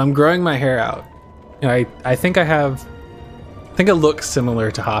you, but I'm growing my hair out. You know, I think I look similar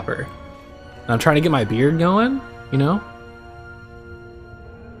to Hopper. And I'm trying to get my beard going, you know?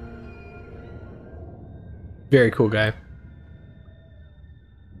 Very cool guy.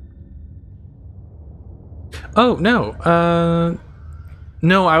 Oh, no.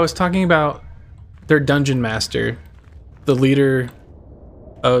 No, I was talking about their dungeon master, the leader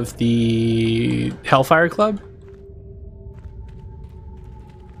of the Hellfire Club.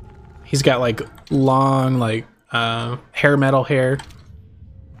 He's got like long, like hair metal hair,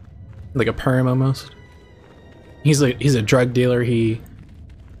 like a perm almost. He's a drug dealer. He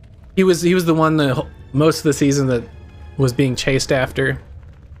was the one that most of the season that was being chased after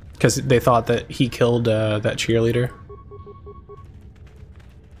because they thought that he killed that cheerleader.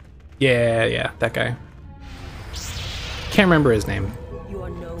 Yeah, that guy. Can't remember his name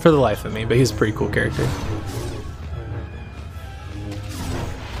for the life of me, but he's a pretty cool character.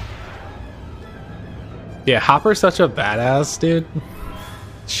 Yeah, Hopper's such a badass, dude.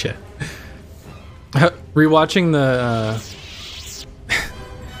 Shit. Rewatching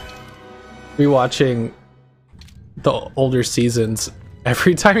the older seasons,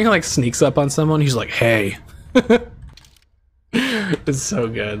 every time he like sneaks up on someone, he's like, "Hey." It's so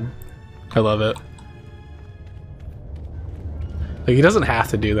good. I love it. Like, he doesn't have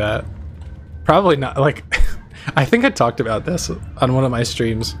to do that. Probably not. Like, I think I talked about this on one of my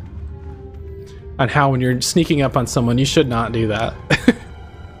streams. On how when you're sneaking up on someone, you should not do that.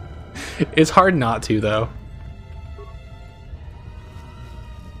 It's hard not to, though.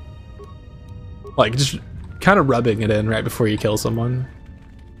 Like, just kind of rubbing it in right before you kill someone.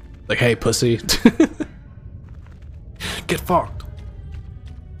 Like, hey, pussy. Get fucked.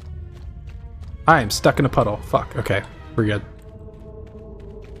 I am stuck in a puddle. Fuck. Okay, we're good.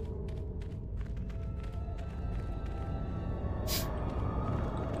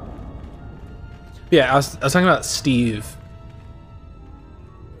 Yeah, I was talking about Steve.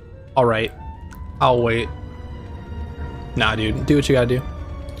 All right, I'll wait. Nah, dude, do what you gotta do.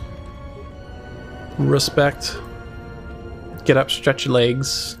 Respect. Get up, stretch your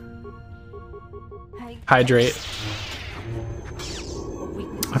legs. Hydrate.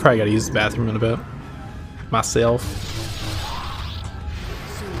 I probably gotta use the bathroom in a bit. Myself.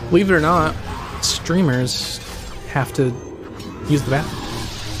 Believe it or not, streamers have to use the bathroom.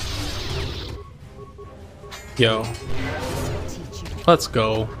 Yo. Let's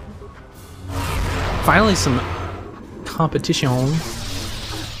go. Finally some competition.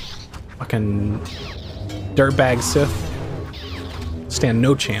 Fucking dirtbag Sith. Stand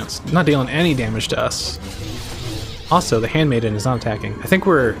no chance. Not dealing any damage to us. Also, the Handmaiden is not attacking. I think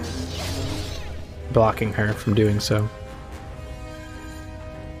we're blocking her from doing so.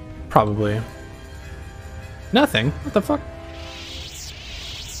 Probably. Nothing. What the fuck?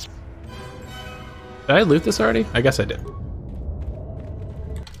 Did I loot this already? I guess I did.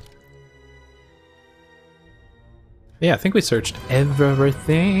 Yeah, I think we searched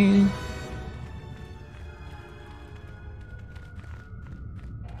everything.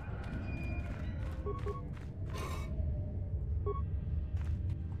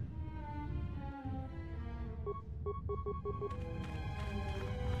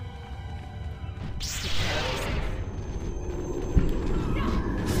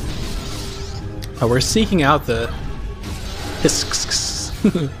 Oh, we're seeking out the Hisks.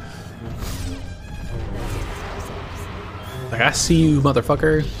 Like, I see you,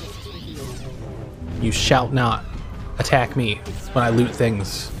 motherfucker. You shall not attack me when I loot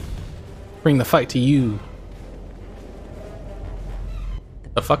things. Bring the fight to you.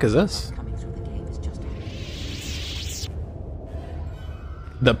 The fuck is this?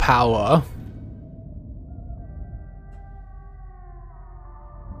 The power.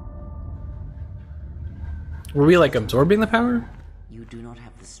 Were we like absorbing the power? You do not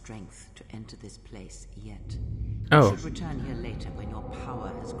have the strength to enter this place yet. Oh. You should return here later when your power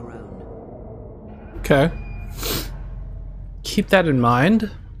has grown. Okay. Keep that in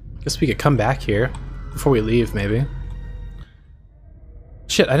mind. Guess we could come back here before we leave, maybe.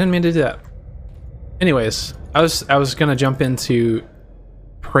 Shit, I didn't mean to do that. Anyways, I was gonna jump into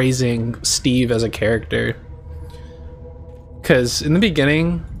praising Steve as a character. Cause in the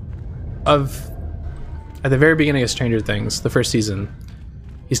beginning of at the very beginning of Stranger Things, the first season,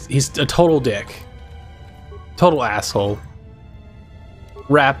 He's a total dick. Total asshole.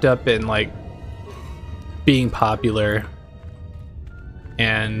 Wrapped up in like being popular.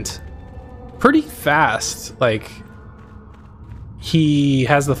 And pretty fast, like he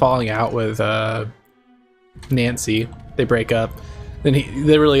has the falling out with Nancy. They break up. Then he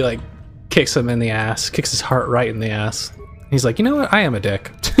literally like kicks him in the ass, kicks his heart right in the ass. He's like, you know what? I am a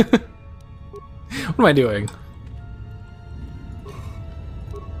dick. What am I doing?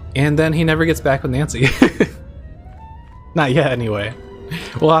 And then he never gets back with Nancy. Not yet, anyway.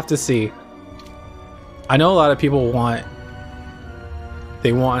 We'll have to see. I know a lot of people want...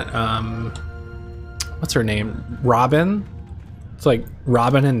 They want, what's her name? Robin? It's like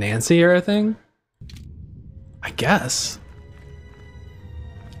Robin and Nancy or a thing? I guess.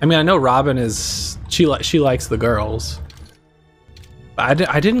 I mean, I know Robin is... She likes the girls. But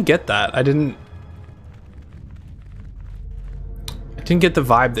I didn't get that. I didn't get the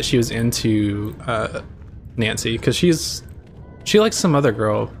vibe that she was into Nancy, because she likes some other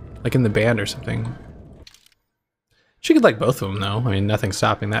girl, like in the band or something. She could like both of them though. I mean, nothing's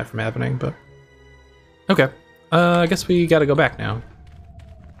stopping that from happening, but... Okay. I guess we gotta go back now.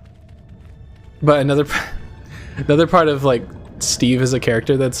 But another part of like Steve as a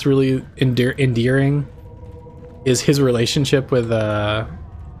character that's really endearing is his relationship with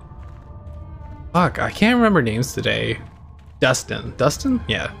fuck, I can't remember names today. Dustin?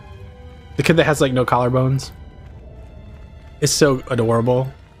 Yeah. The kid that has like no collarbones. It's so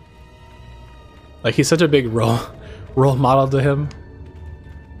adorable. Like he's such a big role model to him.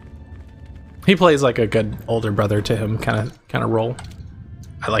 He plays like a good older brother to him kind of role.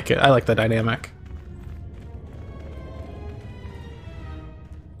 I like it. I like the dynamic.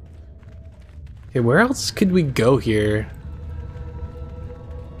 Okay, where else could we go here?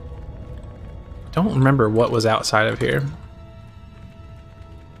 Don't remember what was outside of here.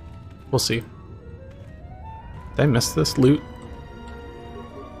 We'll see. Did I miss this? Loot?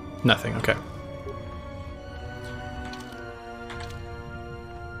 Nothing, okay.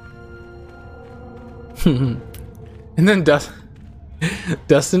 And then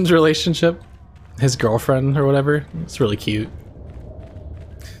Dustin's relationship, his girlfriend or whatever, it's really cute.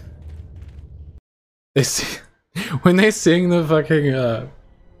 When they sing the fucking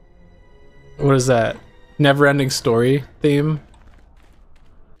what is that? Never-ending Story theme.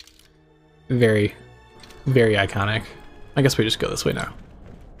 Very, very iconic. I guess we just go this way now.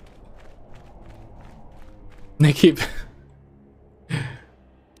 They keep...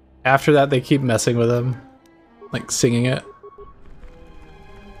 After that, they keep messing with him. Like, singing it.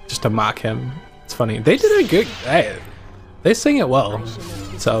 Just to mock him. It's funny. They did a good... They sing it well.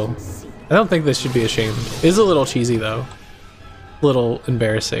 So, I don't think this should be ashamed. It is a little cheesy, though. A little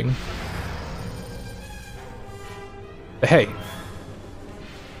embarrassing. But hey.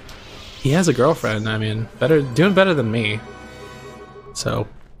 He has a girlfriend. I mean, doing better than me. So,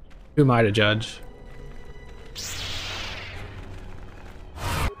 who am I to judge?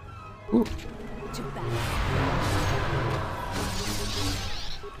 Ooh.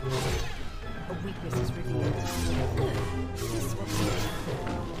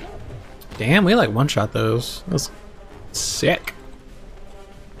 Damn, we like one-shot those. That was sick.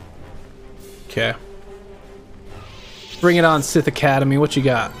 Okay. Bring it on, Sith Academy. What you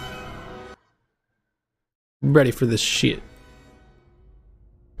got? Ready for this shit.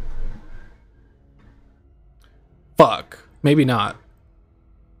 Fuck. Maybe not.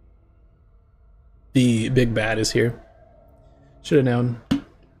 The big bad is here. Should have known.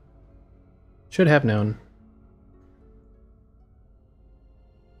 Should have known.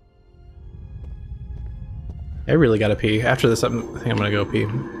 I really gotta pee. After this, I think I'm gonna go pee.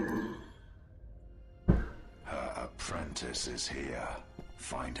 Her apprentice is here.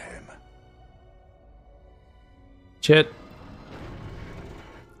 Find him. Chit.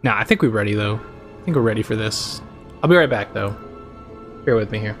 Nah, I think we're ready though. I think we're ready for this. I'll be right back though. Bear with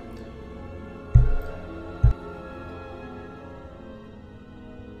me here.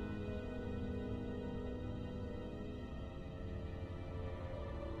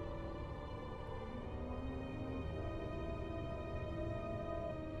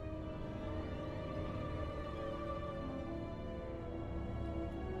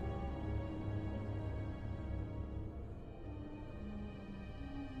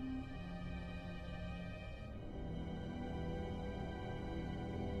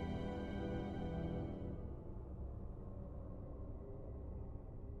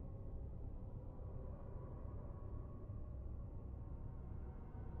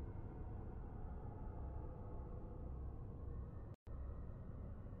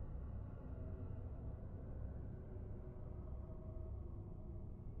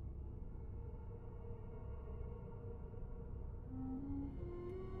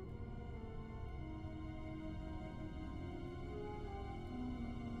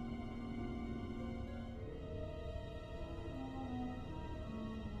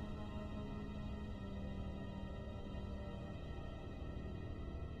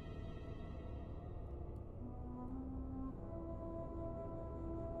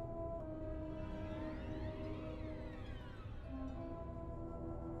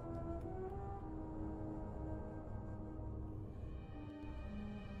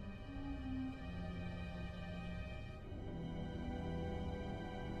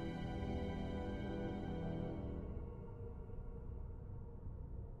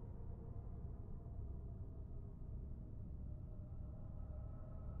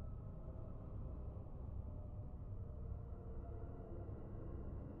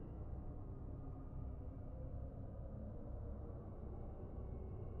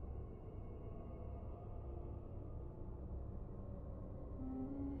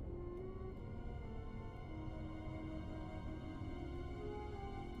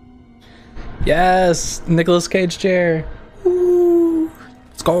 Yes, Nicolas Cage chair. Woo.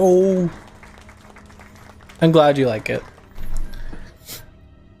 Let's go. I'm glad you like it.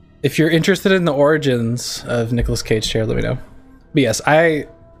 If you're interested in the origins of Nicolas Cage chair, let me know. But yes,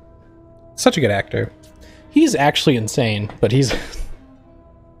 such a good actor. He's actually insane, but he's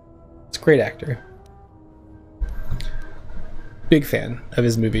it's a great actor. Big fan of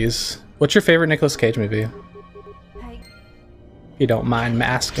his movies. What's your favorite Nicolas Cage movie? If you don't mind me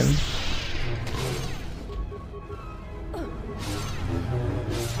asking.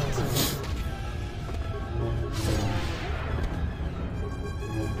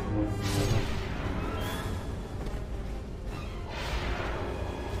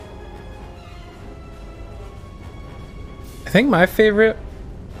 I think my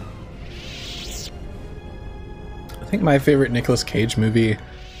favorite Nicolas Cage movie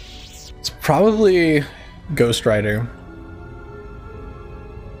is probably Ghost Rider.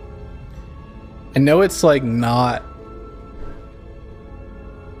 I know it's like not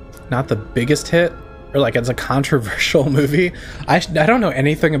the biggest hit, or like it's a controversial movie. I don't know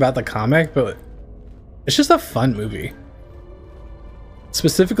anything about the comic, but it's just a fun movie.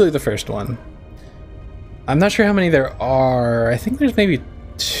 Specifically the first one. I'm not sure how many there are. I think there's maybe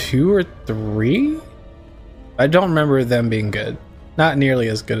 2 or 3. I don't remember them being good. Not nearly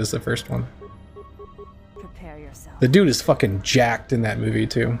as good as the first one. Prepare yourself. The dude is fucking jacked in that movie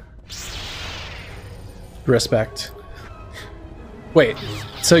too. Respect. Wait,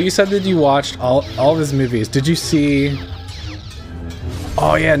 so you said that you watched all of his movies. Did you see...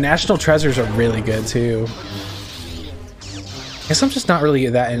 Oh yeah, National Treasures are really good too. I guess I'm just not really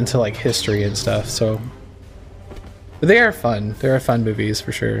that into like history and stuff, so... But they are fun. They are fun movies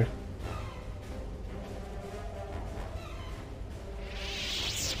for sure.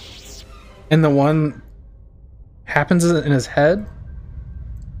 And the one happens in his head?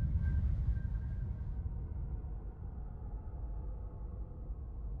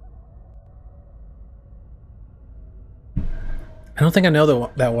 I don't think I know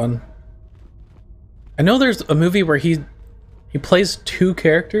that one. I know there's a movie where he plays 2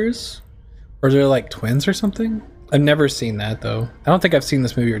 characters, or they're like twins or something. I've never seen that though. I don't think I've seen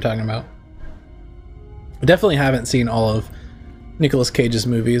this movie you're talking about. I definitely haven't seen all of Nicolas Cage's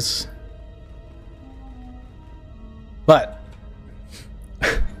movies. But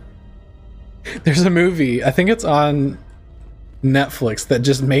there's a movie, I think it's on Netflix, that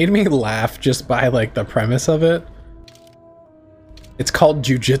just made me laugh just by like the premise of it. It's called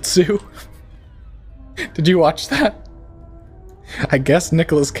Jiu-Jitsu. Did you watch that? I guess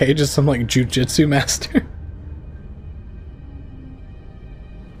Nicolas Cage is some like Jiu-Jitsu master.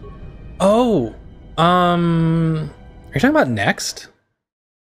 Oh, are you talking about Next?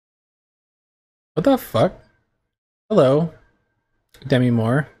 What the fuck? Hello, Demi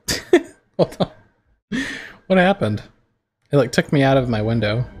Moore. Hold on. What happened? It like took me out of my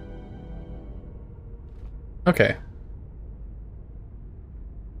window. Okay.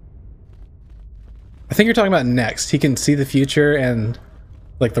 I think you're talking about Next. He can see the future and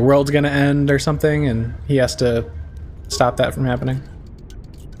like the world's gonna end or something, and he has to stop that from happening.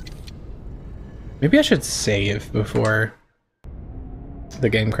 Maybe I should save before the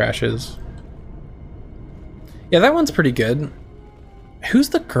game crashes. Yeah, that one's pretty good. Who's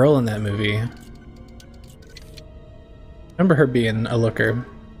the girl in that movie? I remember her being a looker.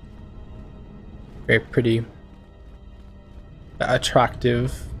 Very pretty.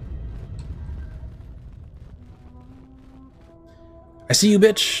 Attractive. I see you,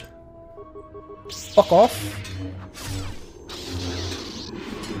 bitch. Fuck off.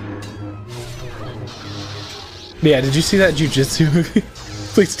 Yeah, did you see that Jiu-Jitsu movie?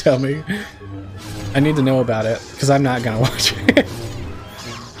 Please tell me. I need to know about it, because I'm not gonna watch it.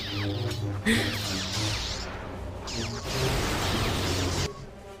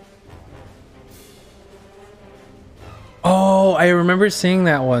 Oh, I remember seeing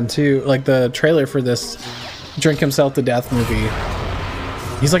that one too. Like the trailer for this Drink Himself to Death movie.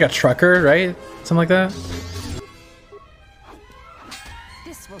 He's like a trucker, right? Something like that?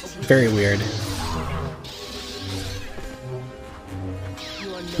 Very weird.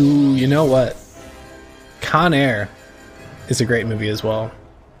 Ooh, you know what? Con Air is a great movie as well.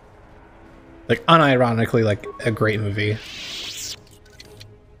 Like, unironically, like, a great movie.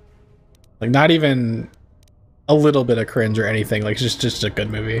 Like, not even a little bit of cringe or anything. Like, just a good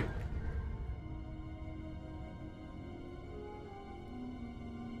movie.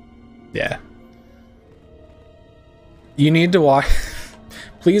 Yeah. You need to watch...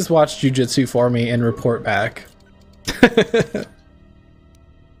 Please watch Jiu-Jitsu for me and report back.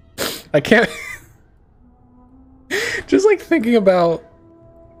 I can't... Just like thinking about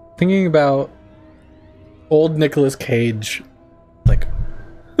Thinking about old Nicolas Cage, like,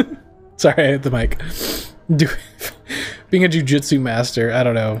 sorry, I hit the mic. Being a jujitsu master, I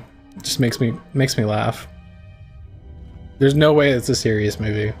don't know, just makes me laugh. There's no way it's a serious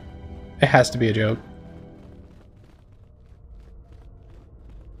movie. It has to be a joke.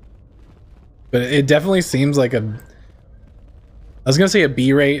 But it definitely seems like I was gonna say a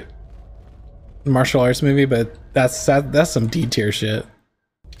B-rate martial arts movie, but that's some D tier shit.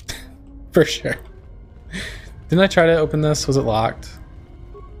 For sure. Didn't I try to open this? Was it locked?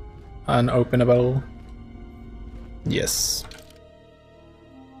 Unopenable? Yes.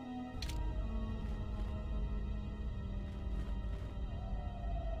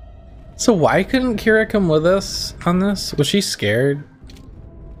 So why couldn't Kira come with us on this? Was she scared?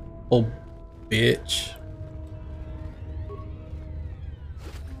 Old bitch.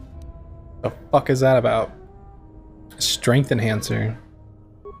 The fuck is that about? Strength enhancer.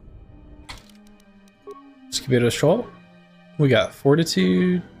 Let's give it a shot. We got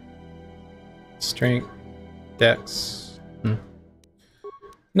fortitude, strength, dex.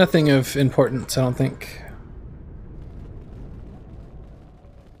 Nothing of importance, I don't think.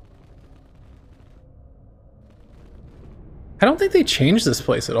 I don't think they changed this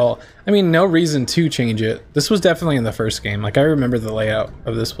place at all. I mean, no reason to change it. This was definitely in the first game. Like, I remember the layout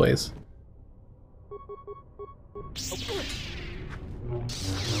of this place.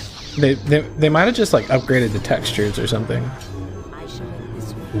 They might have just like upgraded the textures or something.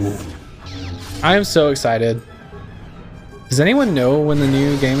 I am so excited. Does anyone know when the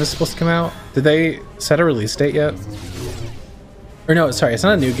new game is supposed to come out? Did they set a release date yet? Or no, sorry, it's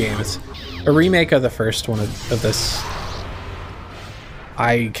not a new game. It's a remake of the first one of this.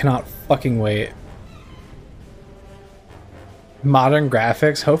 I cannot fucking wait. Modern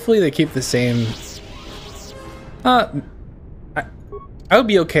graphics. Hopefully they keep the same. I would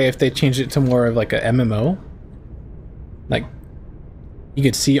be okay if they changed it to more of like a MMO. Like, you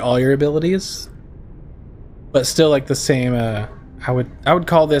could see all your abilities, but still like the same. I would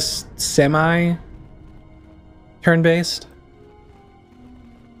call this semi turn-based.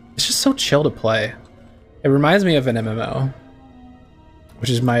 It's just so chill to play. It reminds me of an MMO, which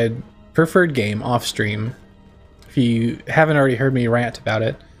is my preferred game off stream. If you haven't already heard me rant about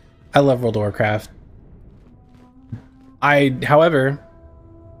it, I love World of Warcraft. I, however,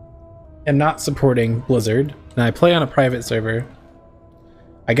 am not supporting Blizzard, and I play on a private server.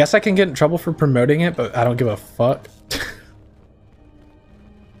 I guess I can get in trouble for promoting it, but I don't give a fuck.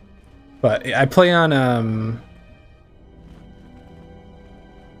 But I play on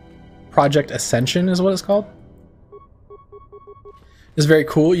Project Ascension is what it's called. It's very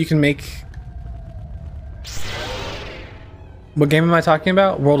cool. You can make... What game am I talking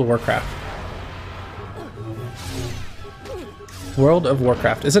about? World of Warcraft. World of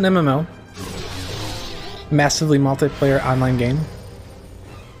Warcraft is an MMO. Massively multiplayer online game.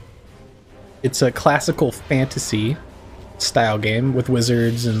 It's a classical fantasy style game with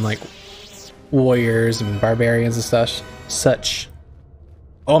wizards and like warriors and barbarians and such.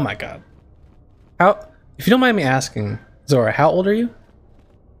 Oh my god. How, if you don't mind me asking, Zora, how old are you?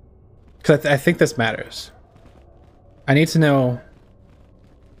 Because I think this matters. I need to know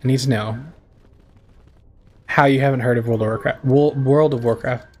how you haven't heard of World of Warcraft. World of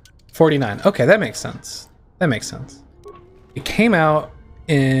Warcraft. 49. Okay, that makes sense. That makes sense. It came out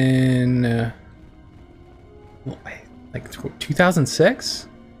in like 2006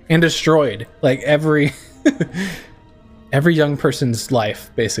 and destroyed like every young person's life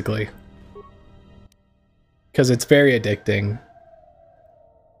basically, because it's very addicting.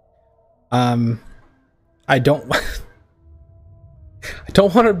 I don't want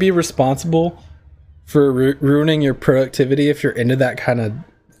to be responsible for ruining your productivity if you're into that kind of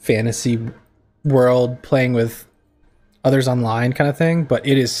fantasy world, playing with others online kind of thing, but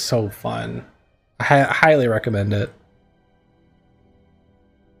it is so fun. I highly recommend it.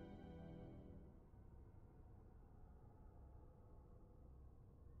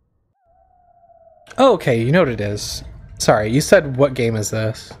 Oh, okay, you know what it is. Sorry, you said what game is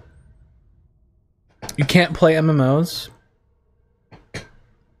this? You can't play MMOs?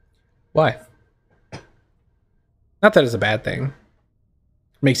 Why? Not that it's a bad thing.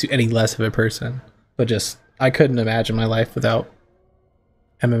 Makes you any less of a person, but just I couldn't imagine my life without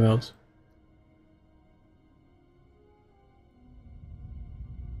MMOs.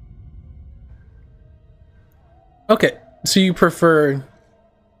 Okay, so you don't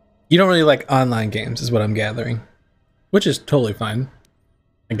really like online games is what I'm gathering, which is totally fine.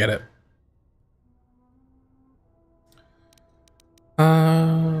 I get it.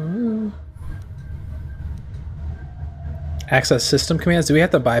 Access system commands. Do we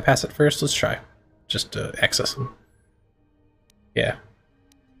have to bypass it first? Let's try. Just to access them. Yeah.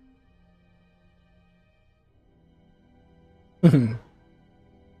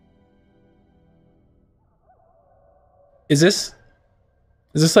 Is this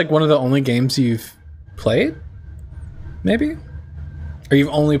like one of the only games you've played? Maybe? Or you've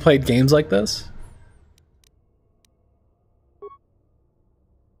only played games like this?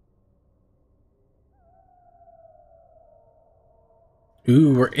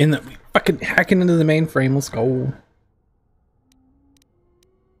 Ooh, we're in the fucking hacking into the mainframe. Let's go.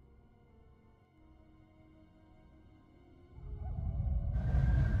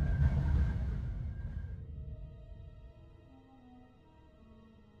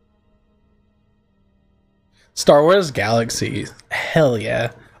 Star Wars Galaxy. Hell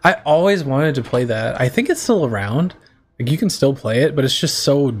yeah. I always wanted to play that. I think it's still around. Like, you can still play it, but it's just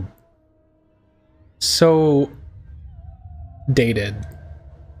so dated.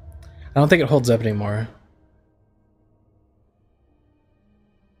 I don't think it holds up anymore.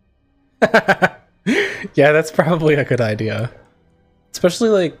 Yeah, that's probably a good idea. Especially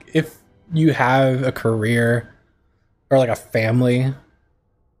like if you have a career or like a family.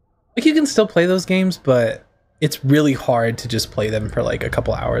 Like, you can still play those games, but it's really hard to just play them for like a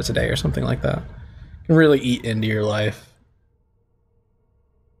couple hours a day or something like that. It can really eat into your life.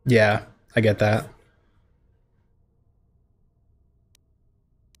 Yeah, I get that.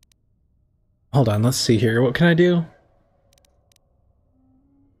 Hold on, let's see here. What can I do?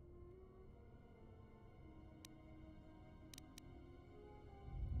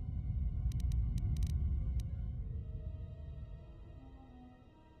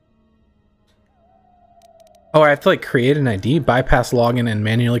 Oh, I have to like create an ID, bypass login, and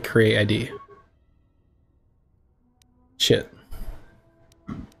manually create ID. Shit.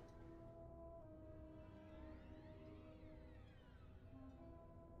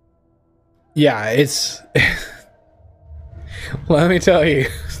 Yeah, it's... Let me tell you.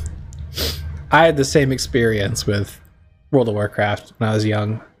 I had the same experience with World of Warcraft when I was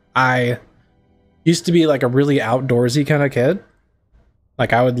young. I used to be like a really outdoorsy kind of kid.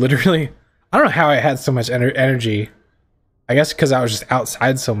 Like, I would literally... I don't know how I had so much energy. I guess because I was just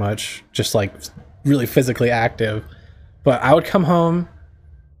outside so much, just like really physically active. But I would come home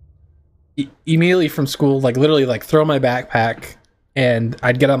immediately from school, like literally like throw my backpack, and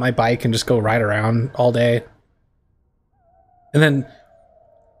I'd get on my bike and just go ride around all day. And then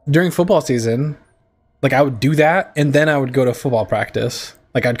during football season, like I would do that, and then I would go to football practice.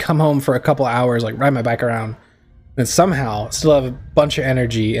 Like, I'd come home for a couple hours, like ride my bike around, and somehow still have a bunch of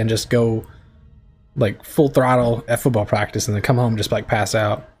energy and just go like full throttle at football practice, and then come home just like pass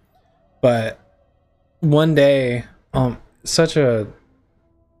out. But one day, such a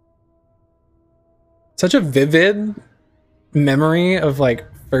vivid memory of like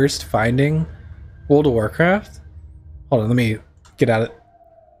first finding World of Warcraft. Hold on, let me get out of...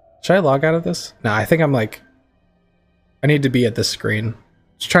 Should I log out of this? No, I think I'm like... I need to be at this screen.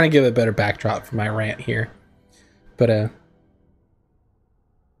 Just trying to give a better backdrop for my rant here. But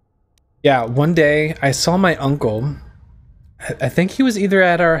yeah, one day I saw my uncle. I think he was either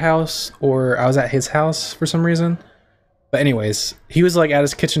at our house or I was at his house for some reason. But anyways, he was like at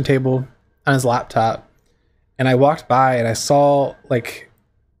his kitchen table on his laptop, and I walked by and I saw like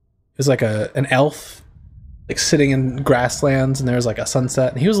it was like an elf like sitting in grasslands, and there was like a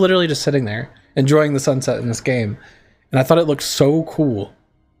sunset, and he was literally just sitting there enjoying the sunset in this game. And I thought it looked so cool,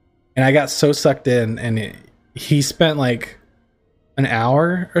 and I got so sucked in, and he spent like an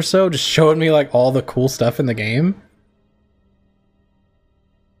hour or so just showing me like all the cool stuff in the game.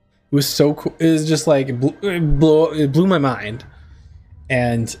 It was so cool. It was just like it blew my mind.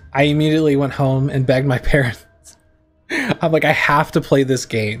 And I immediately went home and begged my parents. I'm like, I have to play this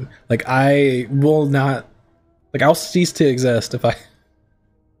game. Like, I will not, like, I'll cease to exist if I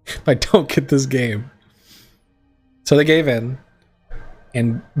don't get this game. So they gave in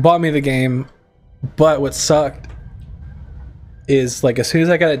and bought me the game. But what sucked is, like, as soon as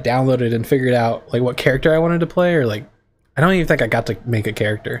I got it downloaded and figured out like what character I wanted to play, or like, I don't even think I got to make a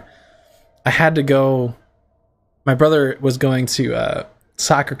character. I had to go. My brother was going to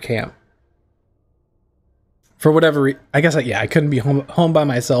soccer camp for whatever I guess I couldn't be home by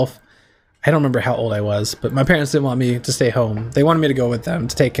myself. I don't remember how old I was, but my parents didn't want me to stay home. They wanted me to go with them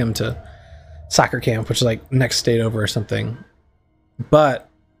to take him to soccer camp, which is like next state over or something. But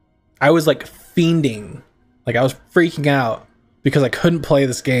I was like fiending, like I was freaking out because I couldn't play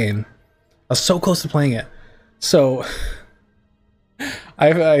this game. I was so close to playing it. So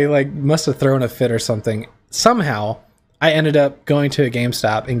I like must have thrown a fit or something. Somehow I ended up going to a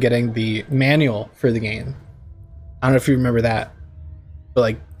GameStop and getting the manual for the game. I don't know if you remember that, but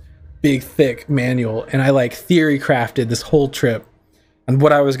like big thick manual, and I like theory crafted this whole trip on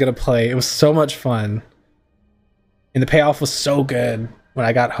what I was gonna play. It was so much fun, and the payoff was so good when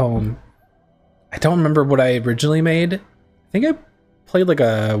I got home. I don't remember what I originally made. I think I played like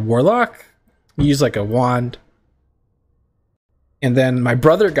a warlock, used like a wand, and then my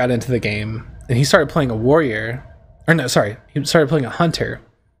brother got into the game and he started playing a warrior, or no, sorry, he started playing a hunter,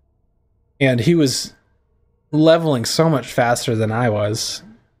 and he was leveling so much faster than I was,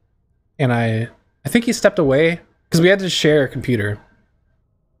 and I think he stepped away because we had to share a computer.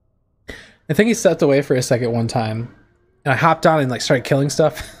 I think he stepped away for a second one time, and I hopped on and like started killing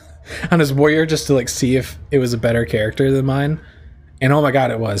stuff on his warrior just to like see if it was a better character than mine, and oh my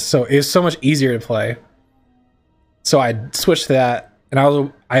god, it was. So it was so much easier to play. So I switched to that,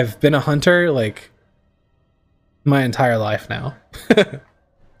 and I've been a hunter like my entire life now.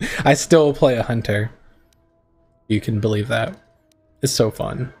 I still play a hunter. You can believe that. It's so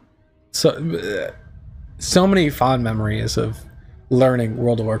fun. So many fond memories of learning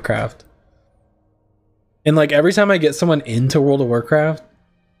World of Warcraft. And like every time I get someone into World of Warcraft,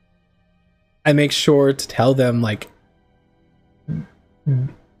 I make sure to tell them like,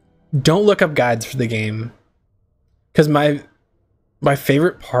 don't look up guides for the game. Because my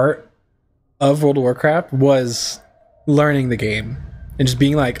favorite part of World of Warcraft was learning the game and just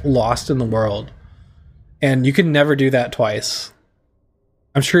being like lost in the world. And you can never do that twice.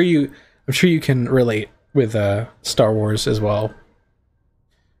 I'm sure you can relate with Star Wars as well.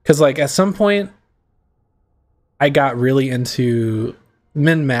 Because like at some point, I got really into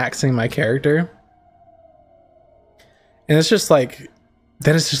min-maxing my character, and it's just like,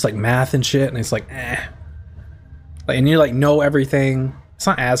 then it's just like math and shit, and it's like, like, and you like know everything. It's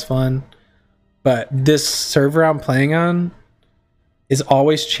not as fun. But this server I'm playing on is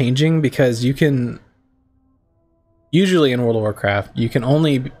always changing, because you can, usually in World of Warcraft, you can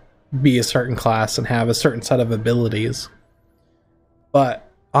only be a certain class and have a certain set of abilities. But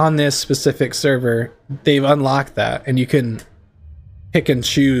on this specific server, they've unlocked that, and you can pick and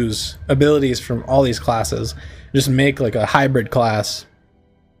choose abilities from all these classes. Just make like a hybrid class.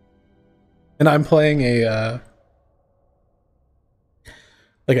 And I'm playing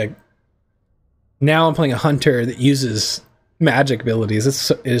now I'm playing a hunter that uses magic abilities.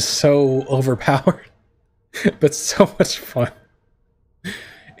 It is so overpowered, but so much fun.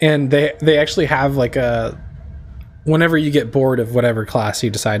 And they actually have like a, whenever you get bored of whatever class you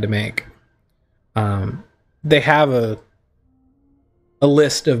decide to make, they have a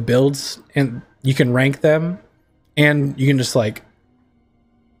list of builds, and you can rank them, and you can just like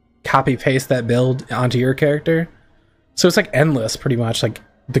copy paste that build onto your character. So it's like endless, pretty much. Like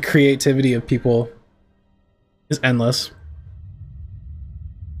the creativity of people is endless.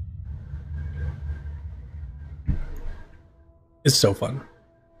 It's so fun.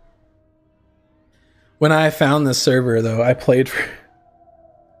 When I found this server, though, I played for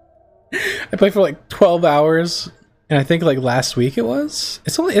like 12 hours, and I think like last week it was.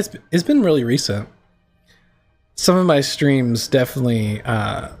 It's been really recent. Some of my streams definitely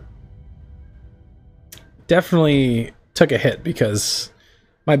took a hit because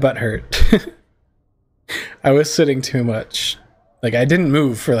my butt hurt. I was sitting too much. Like I didn't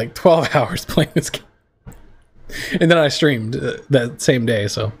move for like 12 hours playing this game, and then I streamed that same day.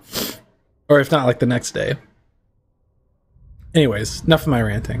 So. Or if not, like the next day. Anyways, enough of my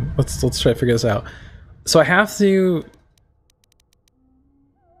ranting. Let's try to figure this out. So I have to.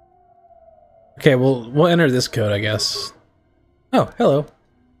 Okay, we'll enter this code, I guess. Oh, hello.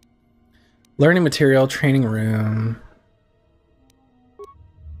 Learning material, training room.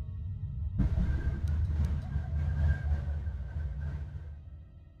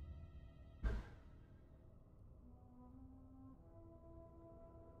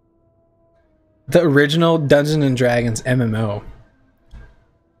 The original Dungeons and Dragons MMO.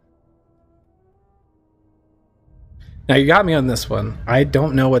 Now you got me on this one. I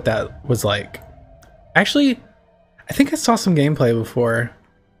don't know what that was like. Actually, I think I saw some gameplay before.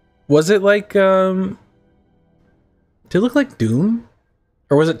 Was it like did it look like Doom?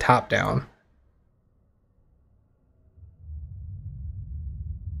 Or was it top down?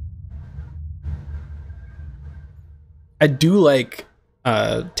 I do like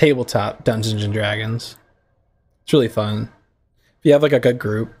tabletop Dungeons and Dragons. It's really fun. If you have like a good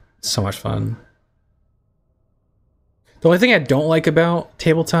group, it's so much fun. The only thing I don't like about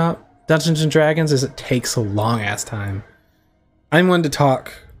tabletop Dungeons and Dragons is it takes a long ass time. I'm one to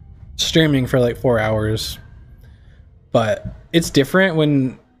talk streaming for like 4 hours, but it's different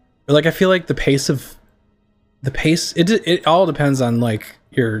when, like, I feel like the pace it all depends on like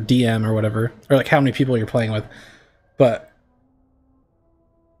your DM or whatever, or like how many people you're playing with. But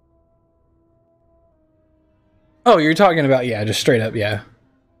oh, you're talking about, yeah, just straight up, yeah.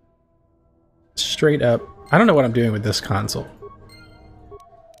 Straight up. I don't know what I'm doing with this console.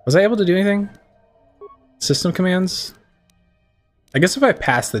 Was I able to do anything? System commands? I guess if I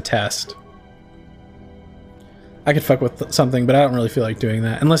pass the test, I could fuck with something, but I don't really feel like doing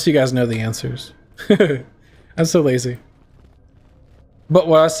that. Unless you guys know the answers. I'm so lazy. But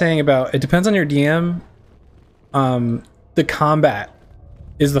what I was saying about, it depends on your DM. The combat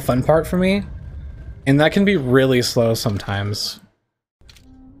is the fun part for me. And that can be really slow sometimes.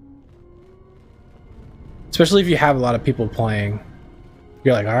 Especially if you have a lot of people playing.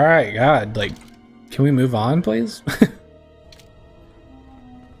 You're like, alright, God, like, can we move on, please?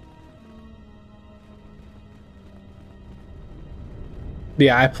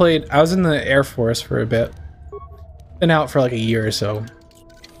 Yeah, I was in the Air Force for a bit. Been out for like a year or so.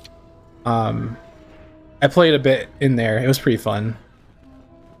 I played a bit in there. It was pretty fun.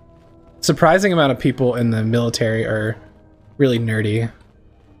 Surprising amount of people in the military are really nerdy.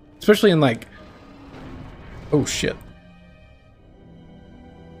 Especially in like... Oh shit.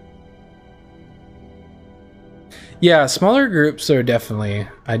 Yeah, smaller groups are definitely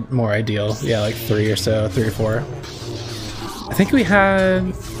more ideal. Yeah, like 3 or so, 3 or 4. I think we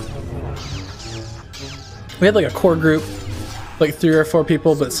had like a core group, like 3 or 4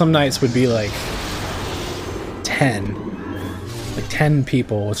 people, but some nights would be like 10. Like 10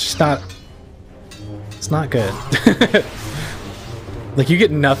 people. It's just not, it's not good. Like you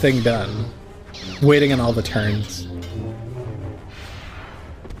get nothing done waiting on all the turns.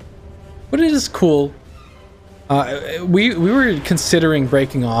 But it is cool. We were considering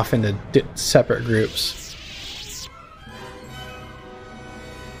breaking off into separate groups.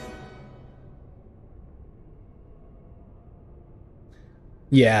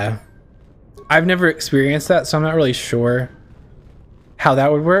 Yeah. I've never experienced that, so I'm not really sure how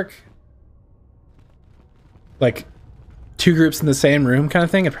that would work. Like 2 groups in the same room kind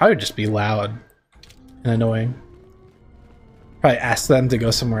of thing. It'd probably just be loud and annoying. Probably ask them to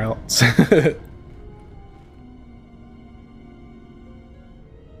go somewhere else.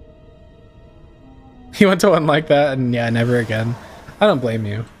 You went to one like that, and yeah, never again. I don't blame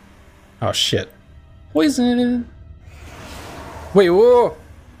you. Oh shit. Poison! Wait, whoa!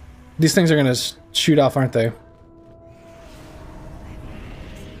 These things are gonna shoot off, aren't they?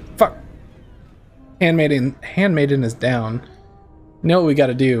 Fuck. Handmaiden is down. You know what we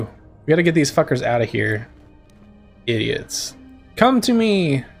gotta do? We gotta get these fuckers out of here. Idiots. Come to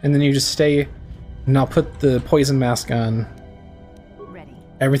me! And then you just stay, and I'll put the poison mask on. Ready.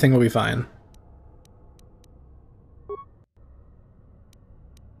 Everything will be fine.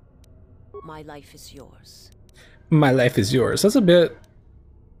 My life is yours. My life is yours. That's a bit...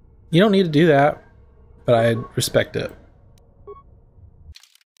 You don't need to do that, but I respect it.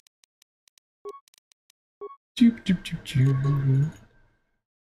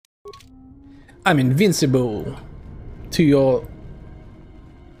 I'm invincible to your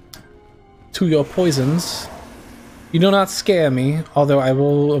poisons. You do not scare me, although I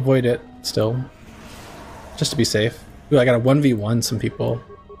will avoid it still, just to be safe. Ooh, I got a 1v1 some people.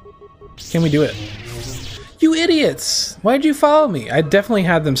 Can we do it? You idiots! Why did you follow me? I definitely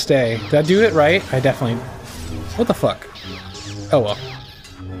had them stay. Did I do it right? I definitely... What the fuck? Oh well.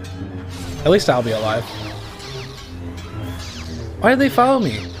 At least I'll be alive. Why did they follow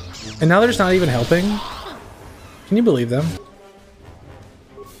me? And now they're just not even helping? Can you believe them?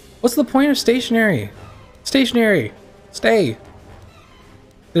 What's the point of stationary? Stationary! Stay!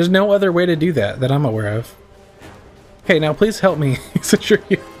 There's no other way to do that I'm aware of. Okay, now please help me. Since you're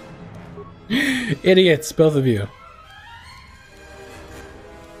here. Idiots, both of you.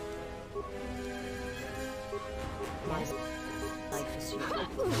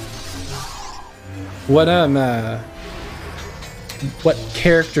 What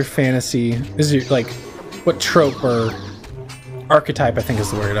character fantasy is your, like, what trope or archetype, I think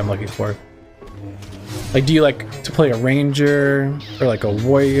is the word I'm looking for. Like, do you like to play a ranger or like a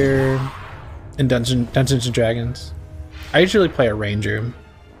warrior in Dungeons and Dragons? I usually play a ranger.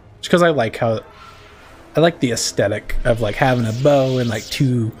 Just because I like the aesthetic of like having a bow and like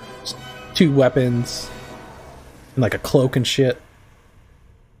two weapons and like a cloak and shit.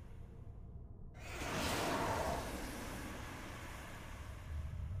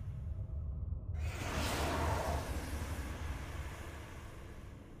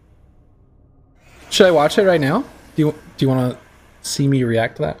 Should I watch it right now? Do you want to see me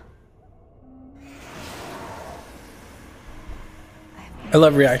react to that? I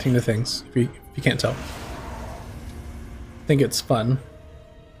love reacting to things, if you can't tell. I think it's fun.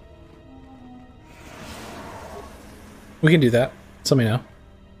 We can do that. Just let me know.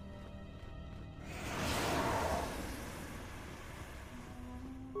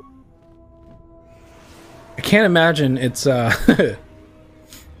 I can't imagine it's yeah,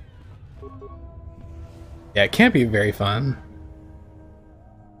 it can't be very fun.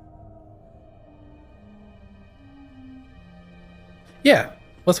 Yeah,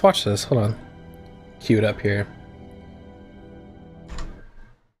 let's watch this. Hold on. Cue it up here.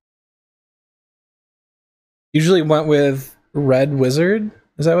 Usually went with Red Wizard.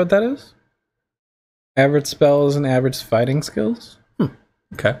 Is that what that is? Average spells and average fighting skills?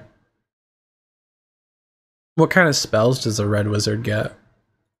 Okay. What kind of spells does a Red Wizard get?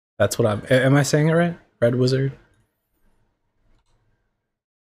 That's what I'm... Am I saying it right? Red Wizard?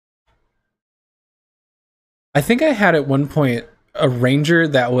 I think I had at one point a ranger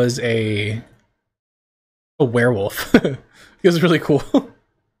that was a werewolf. It was really cool.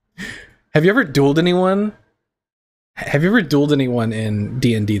 Have you ever dueled anyone? Have you ever dueled anyone in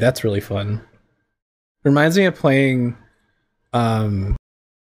D&D? That's really fun. Reminds me of playing like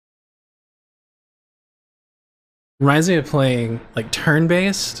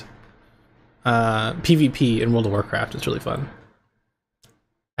turn-based PvP in World of Warcraft. It's really fun.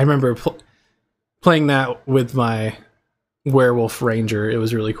 I remember playing that with my werewolf ranger. It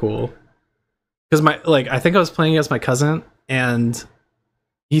was really cool. Because I think I was playing as my cousin and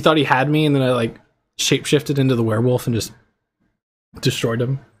he thought he had me, and then I like shapeshifted into the werewolf and just destroyed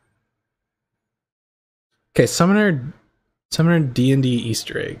him. Okay, Summoner D&D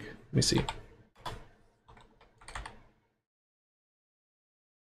Easter egg. Let me see.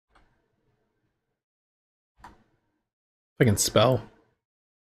 If I can spell.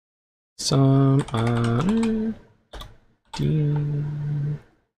 Summoner D&D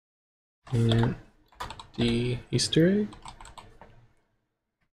Easter egg.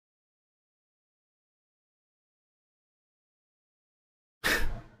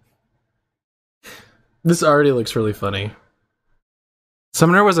 This already looks really funny.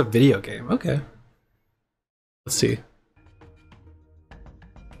 Summoner was a video game. Okay. Let's see.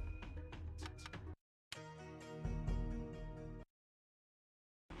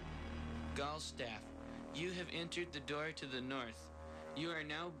 Galstaff, you have entered the door to the north. You are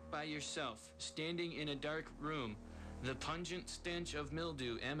now by yourself, standing in a dark room. The pungent stench of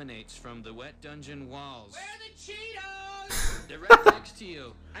mildew emanates from the wet dungeon walls. Where are the Cheetos? They're right next to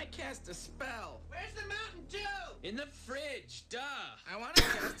you. I cast a spell. Where's the Mountain Dew? In the fridge, duh. I want to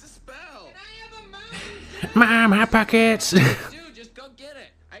cast a spell. Can I have a Mountain Dew? Mom, my pockets. Dude, just go get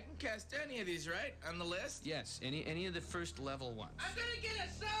it. I can cast any of these, right? On the list? Yes, any of the first level ones. I'm gonna get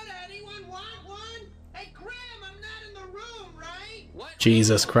a soda. Anyone want one? Hey, Graham, I'm not in the room, right? What?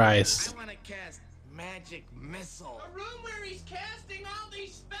 Jesus Christ. I want to cast Magic Missile. A room where he's casting all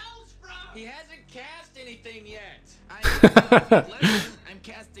these spells from. He hasn't cast anything yet. I'm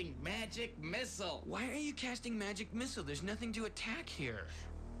casting Magic Missile. Why are you casting Magic Missile? There's nothing to attack here.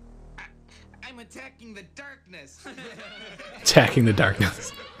 I'm attacking the darkness. Attacking the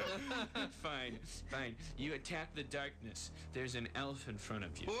darkness. Fine. You attack the darkness. There's an elf in front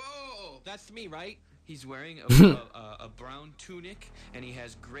of you. Whoa, that's me, right? He's wearing a brown tunic, and he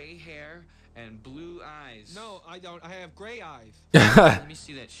has gray hair and blue eyes. No, I don't. I have gray eyes. Let me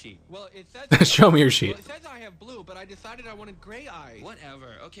see that sheet. Well, it says... Show me your sheet. Well, it says I have blue, but I decided I wanted gray eyes.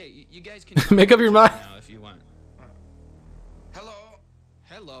 Whatever. Okay, you guys can... Make up your mind. Now if you want.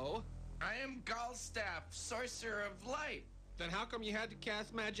 Hello. I am Galstaff, Sorcerer of Light. Then how come you had to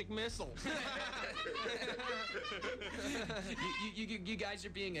cast Magic Missile? you guys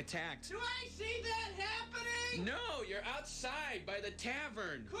are being attacked. Do I see that happening? No, you're outside by the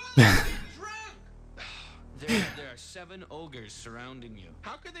tavern. Cool, get drunk. There are 7 ogres surrounding you.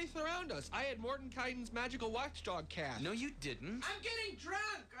 How could they surround us? I had Mordenkainen's magical watchdog cast. No, you didn't. I'm getting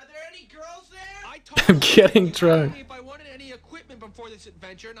drunk. Are there any girls there? I'm getting drunk. If I wanted any equipment before this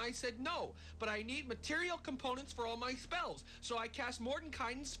adventure, and I said no. But I need material components for all my spells, so I cast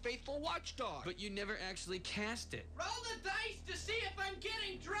Mordenkainen's faithful watchdog. But you never actually cast it. Roll the dice to see if I'm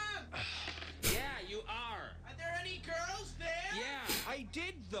getting drunk. Yeah, you are. Are there any girls there? Yeah. I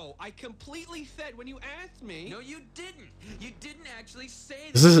did, though. I completely said when you asked me. No, you didn't. You didn't actually say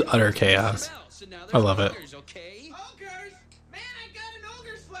that. This is utter chaos. So now I love it. ogres, okay? Ogres? Man, I got an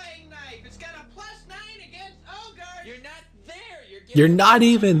ogre slaying knife. It's got a +9 against ogres. You're not there. You're not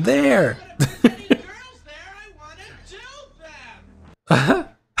even there. If there's any girls there, I want to do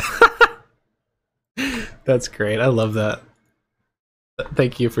them. That's great. I love that.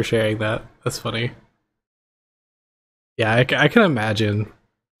 Thank you for sharing that. That's funny. Yeah, I can imagine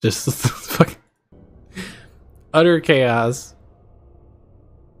just fucking utter chaos.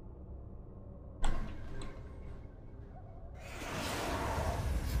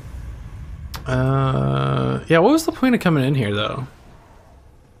 Yeah, what was the point of coming in here, though?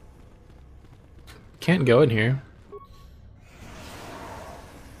 Can't go in here.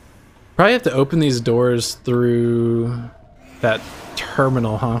 Probably have to open these doors through that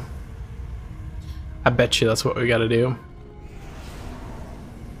terminal, huh? I bet you that's what we gotta do.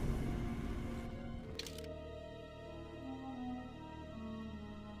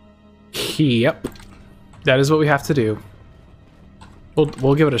 Yep. That is what we have to do.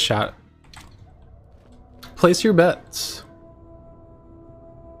 We'll give it a shot. Place your bets.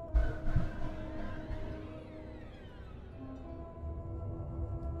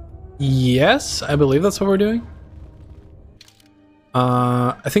 Yes, I believe that's what we're doing.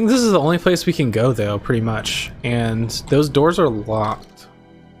 I think this is the only place we can go, though, pretty much. And those doors are locked.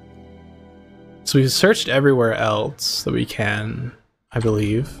 So we've searched everywhere else that we can, I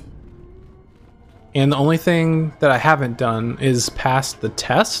believe. And the only thing that I haven't done is pass the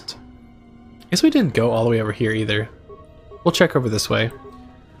test. I guess we didn't go all the way over here either. We'll check over this way.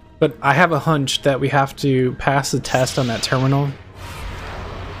 But I have a hunch that we have to pass the test on that terminal.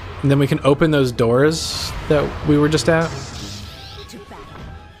 And then we can open those doors that we were just at.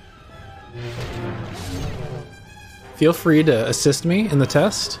 Feel free to assist me in the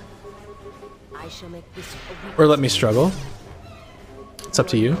test. Or let me struggle. It's up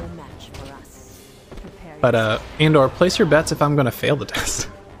to you. But, and/or place your bets if I'm gonna fail the test.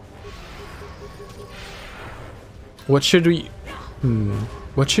 What should we...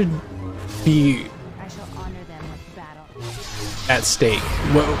 what should be at stake?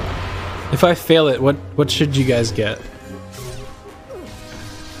 What, if I fail it, what should you guys get?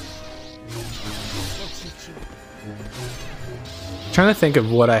 I'm trying to think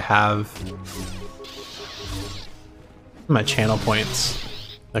of what I have. My channel points.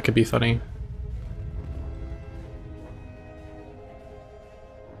 That could be funny.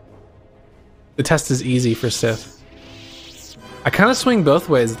 The test is easy for Sith. I kind of swing both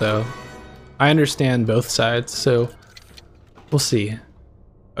ways, though. I understand both sides, so we'll see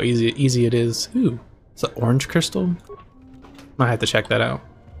how easy it is. Ooh, it's an orange crystal. Might have to check that out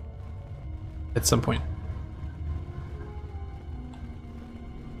at some point.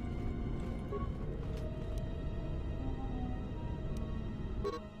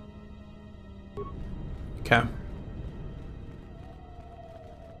 Okay.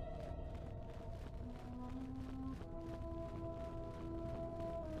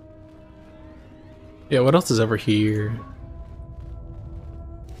 Yeah, what else is over here?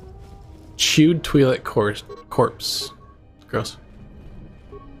 Chewed Twi'lek corpse. Gross.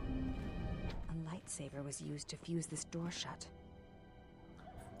 A lightsaber was used to fuse this door shut.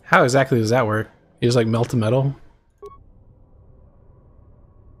 How exactly does that work? You just like melt the metal?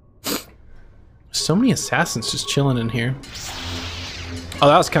 So many assassins just chilling in here. Oh,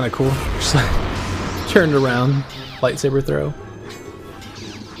 that was kind of cool. Just like turned around, lightsaber throw.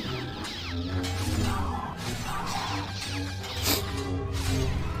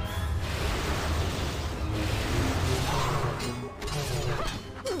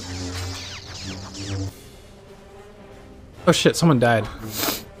 Oh shit, someone died.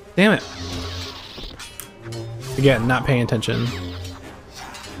 Damn it. Again, not paying attention.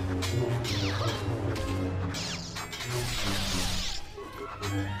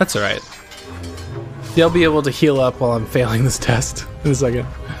 That's alright. They'll be able to heal up while I'm failing this test in a second.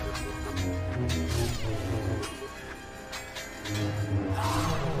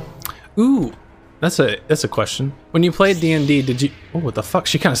 Ooh, that's a question. When you played D&D, did you... Oh, what the fuck?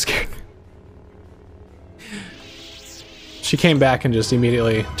 She kind of scared me. She came back and just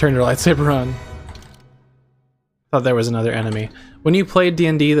immediately turned her lightsaber on. Thought there was another enemy. When you played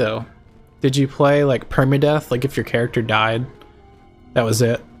D&D though, did you play like permadeath? Like if your character died, that was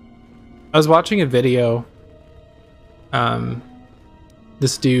it? I was watching a video.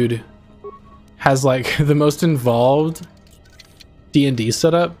 This dude has like the most involved D&D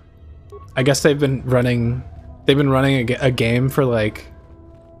setup. I guess they've been running a game for like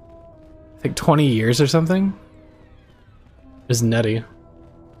I think 20 years or something. Is nutty.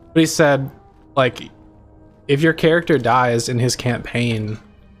 But he said, like, if your character dies in his campaign,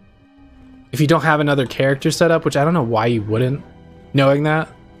 if you don't have another character set up, which I don't know why you wouldn't, knowing that.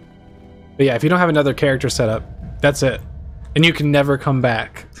 But yeah, if you don't have another character set up, that's it. And you can never come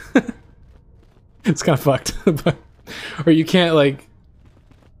back. It's kind of fucked. Or you can't, like...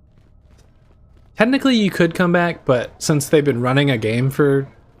 Technically you could come back, but since they've been running a game for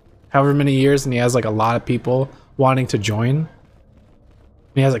however many years and he has, like, a lot of people wanting to join...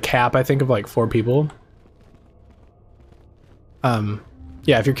 He has a cap, I think, of like 4 people. Yeah,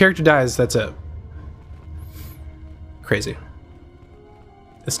 if your character dies, that's it. Crazy.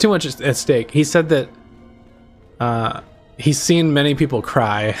 It's too much at stake. He said that he's seen many people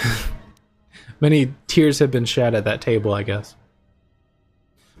cry. Many tears have been shed at that table, I guess.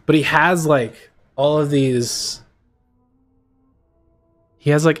 But he has like all of these. He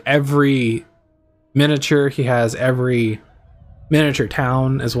has like every miniature. He has every miniature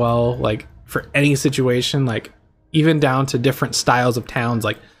town as well. Like for any situation, like even down to different styles of towns.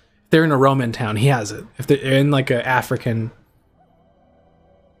 Like if they're in a Roman town, he has it. If they're in like a African,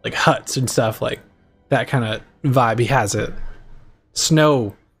 like huts and stuff, like that kind of vibe, he has it.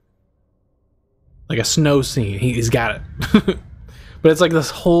 Snow. Like a snow scene, he's got it. But it's like this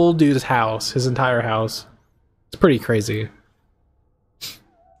whole dude's house, his entire house. It's pretty crazy.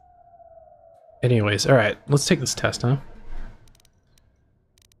 Anyways, all right, let's take this test, huh?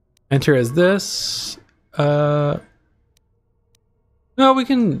 Enter as this. No, we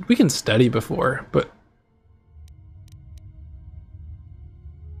can study before, but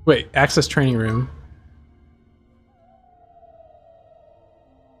wait, access training room.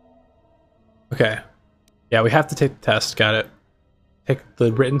 Okay. Yeah, we have to take the test. Got it. Take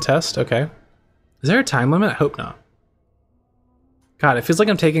the written test. Okay. Is there a time limit? I hope not. God, it feels like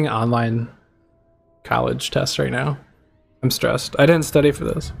I'm taking an online college test right now. I'm stressed. I didn't study for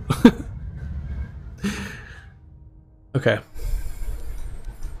this. Okay.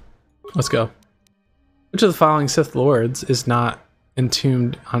 Let's go. Which of the following Sith Lords is not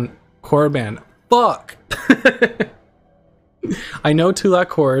entombed on Korriban? Fuck! I know Tulak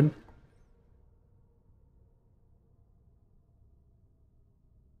Kord.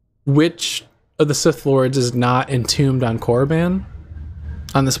 Which of the Sith Lords is not entombed on Korriban?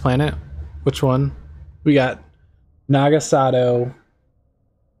 On this planet? Which one? We got Naga Sato,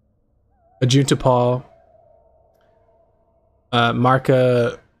 Ajunta Paul,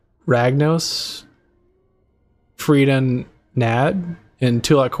 Marka Ragnos, Friedan Nad, and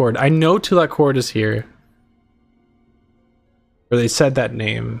Tulak Kord. I know Tulak Kord is here. Or they said that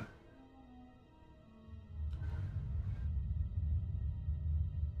name.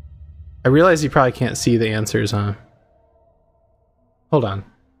 I realize you probably can't see the answers, huh? Hold on.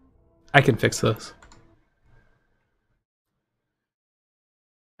 I can fix this.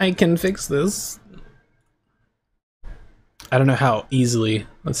 I can fix this. I don't know how easily.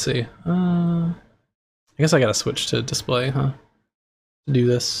 Let's see. I guess I gotta switch to display, huh? To do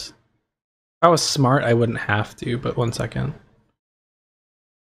this. If I was smart, I wouldn't have to, but 1 second.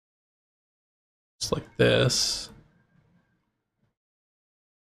 Just like this.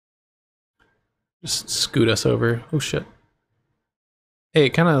 Just scoot us over. Oh shit. Hey, it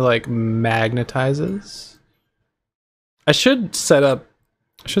kind of like magnetizes. I should set up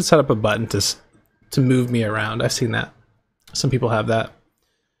a button to move me around. I've seen that. Some people have that.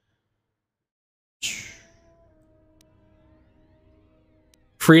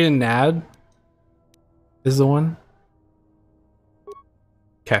 Friedan Nad is the one.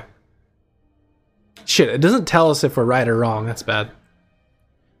 Okay. Shit, it doesn't tell us if we're right or wrong. That's bad.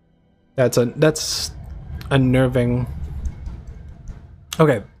 That's unnerving.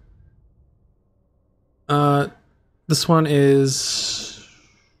 Okay. This one is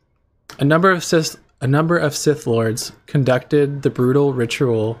a number of Sith Lords conducted the brutal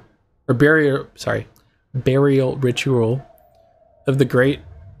ritual or burial ritual of the great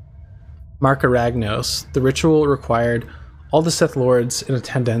Marka Ragnos. The ritual required all the Sith Lords in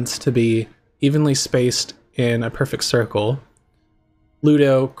attendance to be evenly spaced in a perfect circle.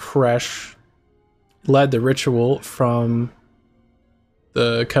 Ludo Kresh led the ritual from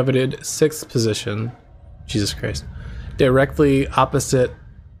the coveted 6th position, Jesus Christ, directly opposite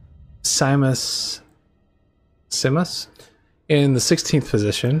Simus in the 16th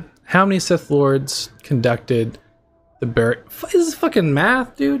position. How many Sith Lords conducted the burial? Is this fucking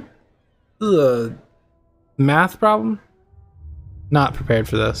math, dude? Ugh. Math problem? Not prepared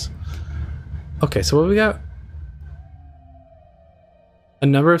for this. Okay, so what we got? A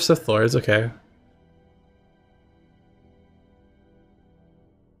number of Sith Lords, okay.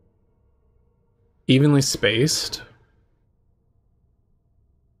 Evenly spaced.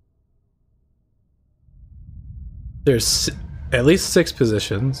 There's at least 6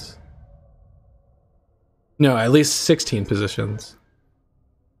 positions. No, at least 16 positions.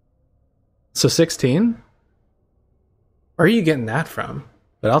 So 16? Where are you getting that from?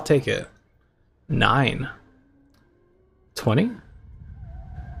 But I'll take it. 9. 20?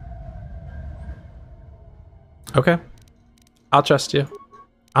 Okay. I'll trust you.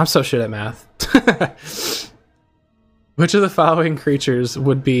 I'm so shit at math. Which of the following creatures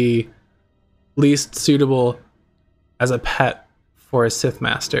would be least suitable as a pet for a Sith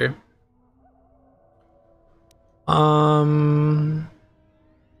Master?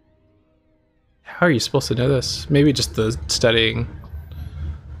 How are you supposed to know this? Maybe just the studying.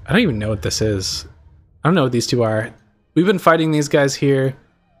 I don't even know what this is. I don't know what these two are. We've been fighting these guys here.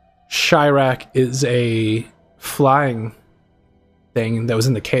 Chirac is a flying thing that was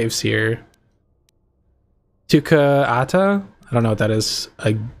in the caves here. Tuka Ata? I don't know what that is.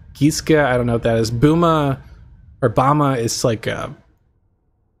 A Giska? I don't know what that is. Buma or Bama is like a...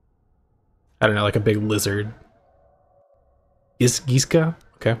 I don't know, like a big lizard. Giska?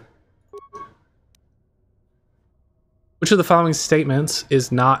 Okay. Which of the following statements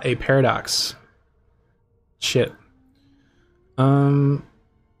is not a paradox? Shit.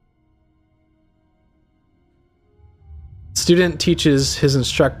 Student teaches his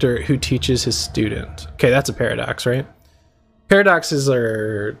instructor who teaches his student. Okay, that's a paradox, right? Paradoxes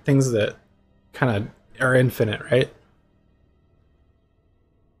are things that kind of are infinite, right?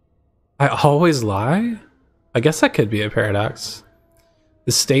 I always lie? I guess that could be a paradox.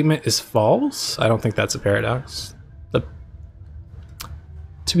 The statement is false? I don't think that's a paradox.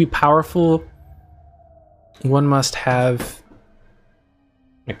 To be powerful, one must have...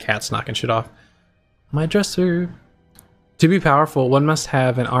 My cat's knocking shit off. My dresser. To be powerful, one must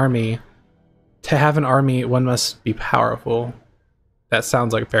have an army. To have an army, one must be powerful. That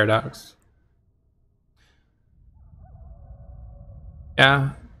sounds like a paradox.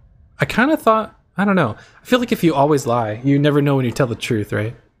 Yeah. I kind of thought... I don't know. I feel like if you always lie, you never know when you tell the truth,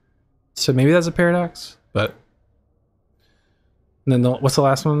 right? So maybe that's a paradox, but... And then what's the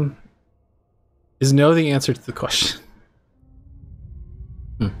last one? Is no the answer to the question?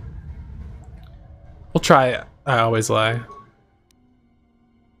 We'll try it. I always lie.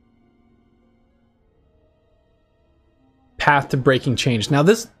 Path to breaking change. Now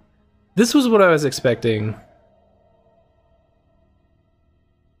this was what I was expecting.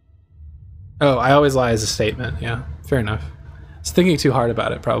 Oh, I always lie as a statement. Yeah, fair enough. I was thinking too hard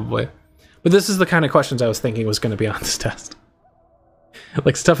about it, probably. But this is the kind of questions I was thinking was going to be on this test.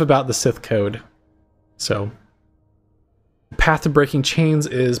 Like stuff about the Sith code. So, path to breaking chains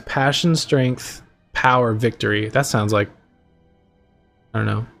is passion, strength, power, victory. That sounds like, I don't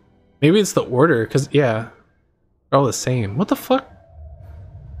know. Maybe it's the order, because, yeah, they're all the same. What the fuck?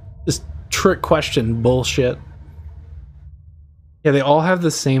 This trick question bullshit. Yeah, they all have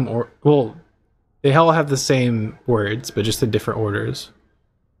the same, well, they all have the same words, but just in different orders.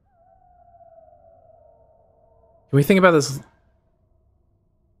 Can we think about this?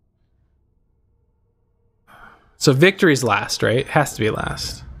 So victory's last, right? It has to be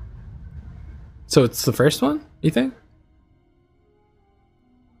last. So it's the first one, you think?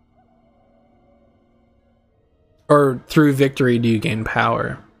 Or through victory do you gain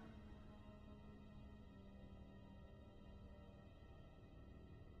power?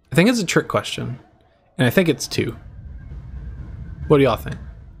 I think it's a trick question. And I think it's 2. What do y'all think?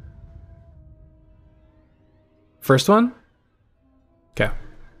 First one? Okay.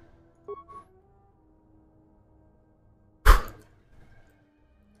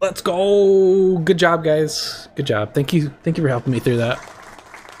 Let's go. Good job, guys. Good job. Thank you for helping me through that.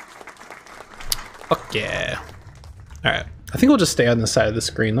 Fuck yeah. All right. I think we'll just stay on this side of the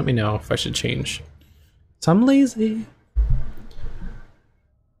screen. Let me know if I should change. So I'm lazy.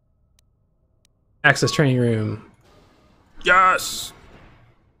 Access training room. Yes.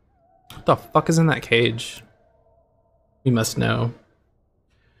 What the fuck is in that cage? We must know.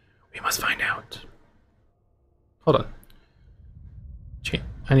 We must find out. Hold on.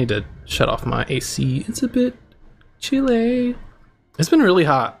 I need to shut off my AC. It's a bit chilly. It's been really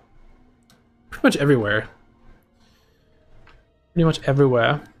hot. Pretty much everywhere. Pretty much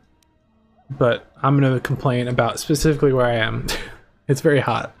everywhere. But I'm going to complain about specifically where I am. It's very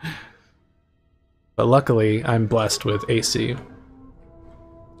hot. But luckily, I'm blessed with AC.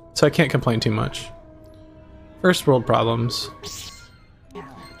 So I can't complain too much. First world problems.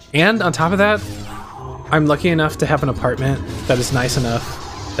 And on top of that, I'm lucky enough to have an apartment that is nice enough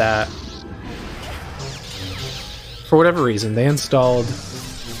that for whatever reason they installed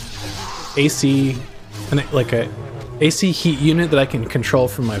AC and like a AC heat unit that I can control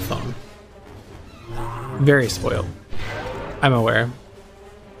from my phone. Very spoiled. I'm aware.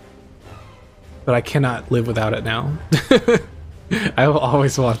 But I cannot live without it now. I will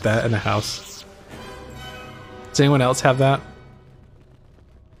always want that in a house. Does anyone else have that?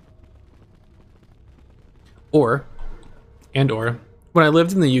 Or when I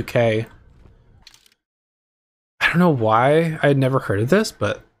lived in the UK, I don't know why I had never heard of this,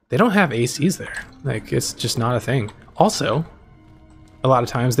 but they don't have ACs there. Like, it's just not a thing. Also, a lot of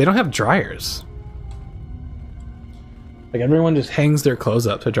times they don't have dryers. Like, everyone just hangs their clothes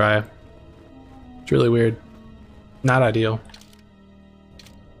up to dry. It's really weird. Not ideal.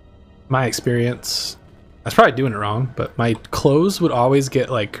 my experience, I was probably doing it wrong, but my clothes would always get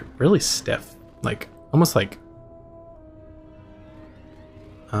like really stiff, like almost like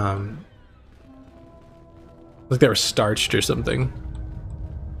they were starched or something.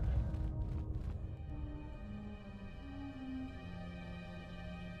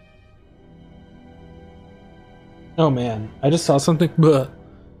 Oh man, I just saw something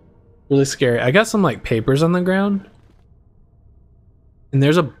really scary. I got some like papers on the ground, and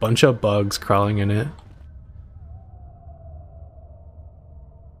there's a bunch of bugs crawling in it.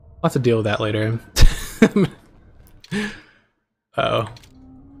 I'll have to deal with that later. Uh-oh.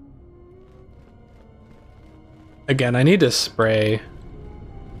 Again, I need to spray.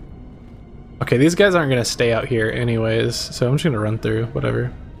 Okay, these guys aren't gonna stay out here anyways, so I'm just gonna run through,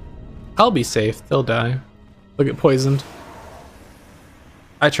 whatever. I'll be safe, they'll die. They'll get poisoned.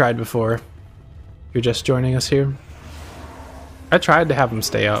 I tried before. You're just joining us here. I tried to have them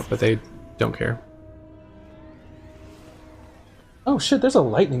stay out, but they don't care. Oh shit, there's a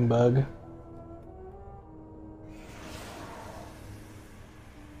lightning bug.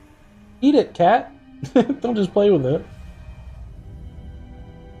 Eat it, cat. Don't just play with it.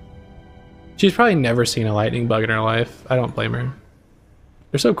 She's probably never seen a lightning bug in her life. I don't blame her.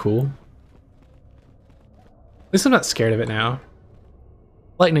 They're so cool. At least I'm not scared of it now.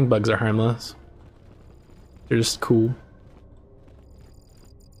 Lightning bugs are harmless. They're just cool.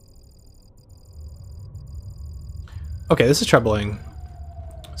 Okay, this is troubling.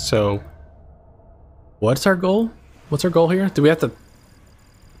 So, what's our goal? What's our goal here? Do we have to...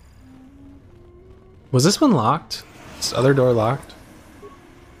 Was this one locked? This other door locked?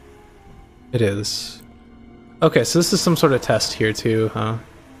 It is. Okay, so this is some sort of test here too, huh?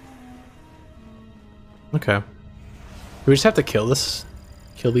 Okay. Do we just have to kill this?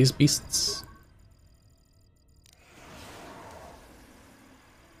 Kill these beasts?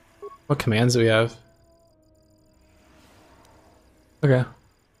 What commands do we have? Okay.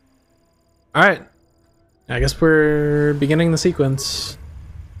 Alright. I guess we're beginning the sequence.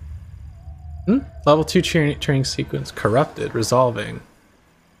 Level 2 training sequence. Corrupted. Resolving.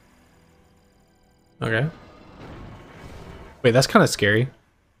 Okay. Wait, that's kind of scary.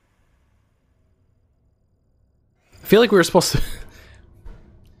 I feel like we were supposed to...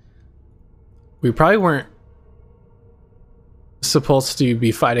 We probably weren't supposed to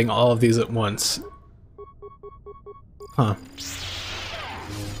be fighting all of these at once. Huh.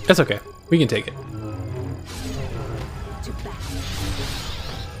 That's okay. We can take it.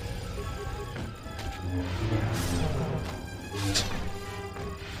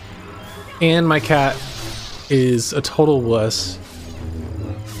 And my cat is a total wuss.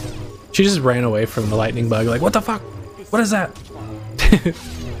 She just ran away from the lightning bug, like, what the fuck? What is that?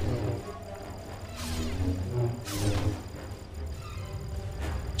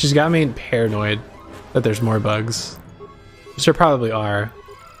 She's got me paranoid that there's more bugs. Which there probably are.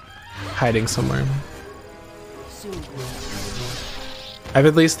 Hiding somewhere. I've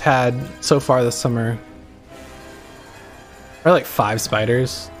at least had, so far this summer, probably like 5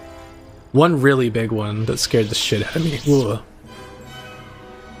 spiders. One really big one that scared the shit out of me. Ugh.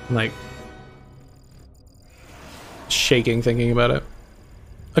 I'm like shaking thinking about it.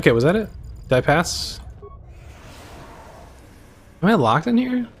 Okay, was that it? Did I pass? Am I locked in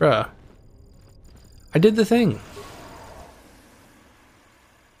here? Bruh. I did the thing.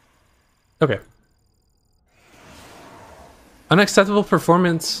 Okay. Unacceptable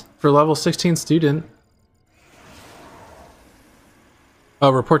performance for level 16 student. Oh,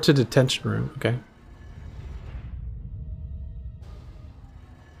 report to detention room. Okay.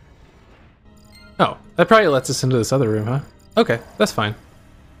 Oh, that probably lets us into this other room, huh? Okay, that's fine.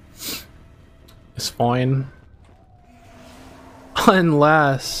 It's fine.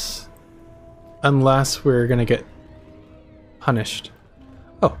 Unless we're gonna get punished.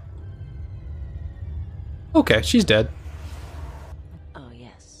 Oh. Okay, she's dead. Oh,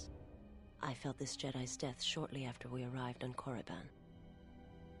 yes. I felt this Jedi's death shortly after we arrived on Korriban.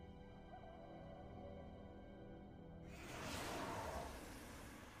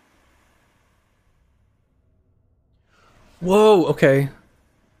 Whoa, okay.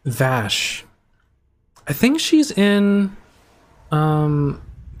 Vash. I think she's in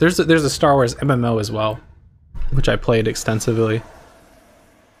there's a Star Wars MMO as well, which I played extensively.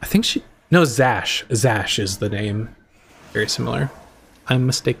 I think no, Zash. Zash is the name. Very similar. I'm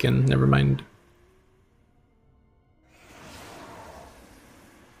mistaken. Never mind.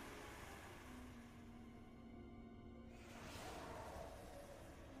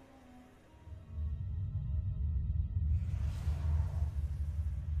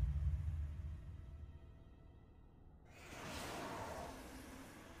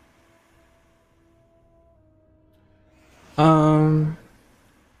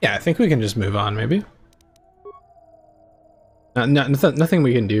 Yeah, I think we can just move on, maybe. Nothing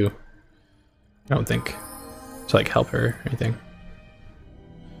we can do, I don't think, to like help her or anything.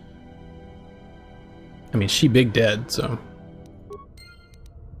 I mean, she big dead, so.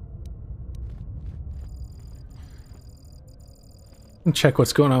 Check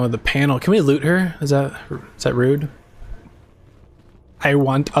what's going on with the panel. Can we loot her? Is that rude? I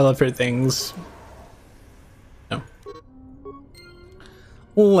want all of her things. No.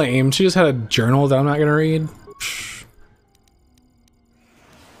 Lame. She just had a journal that I'm not gonna read.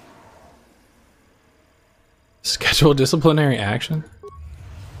 Schedule disciplinary action?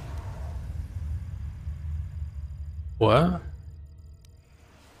 What?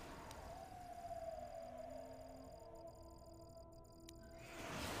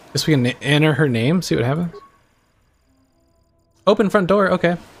 Guess we can enter her name, see what happens. Open front door,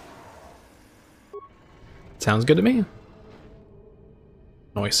 okay. Sounds good to me.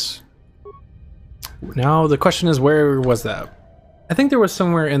 Nice. Now the question is, where was that? I think there was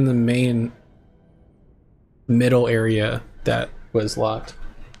somewhere in the main middle area that was locked.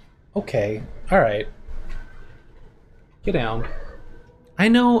 Okay, alright. Get down. I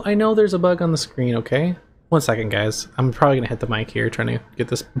know there's a bug on the screen, okay? 1 second, guys. I'm probably gonna hit the mic here trying to get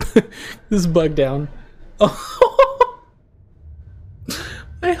this this bug down. Oh,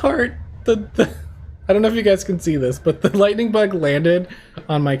 my heart. I don't know if you guys can see this, but the lightning bug landed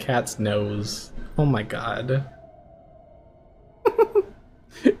on my cat's nose. Oh my god.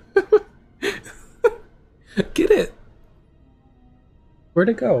 Get it. Where'd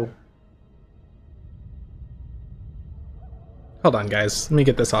it go? Hold on, guys. Let me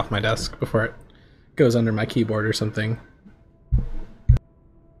get this off my desk before it goes under my keyboard or something.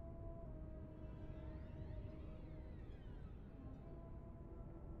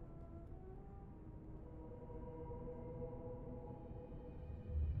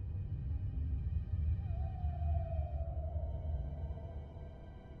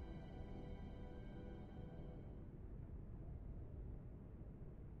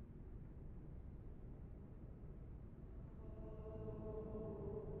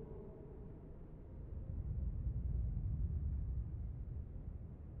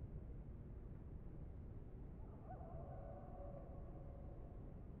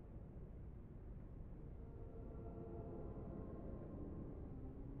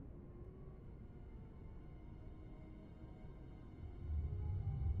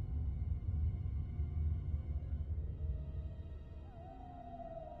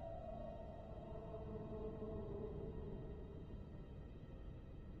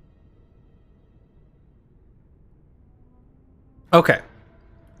 Okay.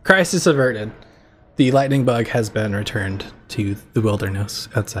 Crisis averted. The lightning bug has been returned to the wilderness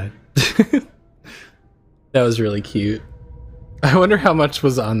outside. That was really cute. I wonder how much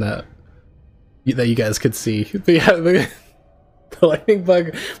was on that you guys could see. The lightning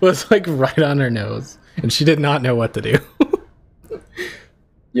bug was like right on her nose, and she did not know what to do.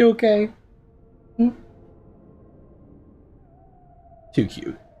 You okay? Too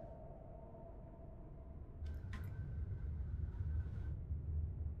cute.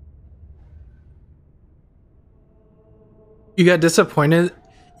 You got disappointed?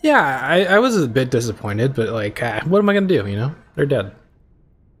 Yeah, I was a bit disappointed, but like, what am I gonna do, you know? They're dead.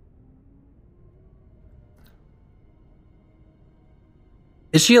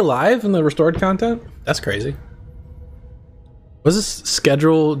 Is she alive in the restored content? That's crazy. Was this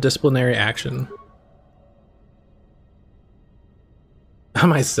schedule disciplinary action? On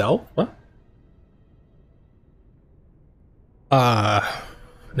myself? What?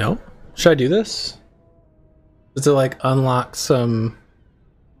 No. Should I do this? Does it like unlock some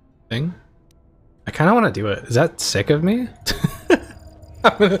thing? I kind of want to do it. Is that sick of me?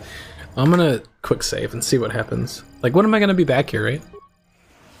 I'm gonna quick save and see what happens. Like, when am I gonna be back here, right?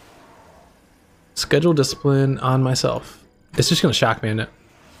 Schedule discipline on myself. It's just gonna shock me, isn't it?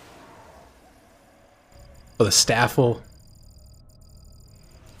 Oh, the staff will...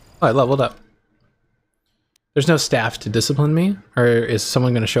 Oh, I leveled up. There's no staff to discipline me? Or is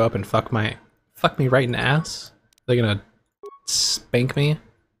someone gonna show up and fuck me right in the ass? Are they gonna spank me?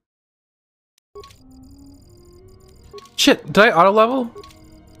 Shit, did I auto level?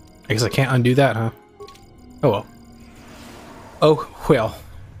 I guess I can't undo that, huh? Oh well. Oh well.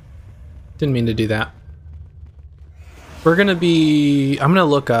 Didn't mean to do that. We're gonna be... I'm gonna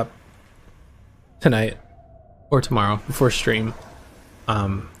look up tonight or tomorrow before stream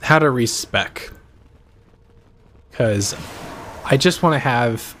how to respec. Because I just want to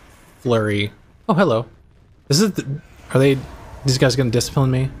have Flurry. Oh, hello. This is the... Are these guys gonna discipline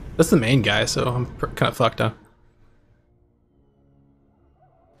me? That's the main guy, so I'm kind of fucked up.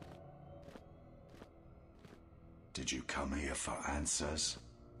 Did you come here for answers?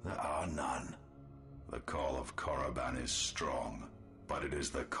 There are none. The call of Korriban is strong, but it is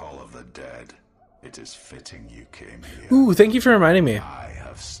the call of the dead. It is fitting you came here. Ooh, thank you for reminding me. I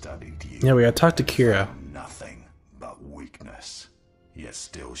have studied you. Yeah, we gotta talk to Kira. Nothing but weakness. Yet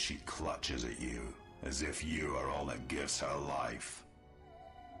still she clutches at you, as if you are all that gives her life.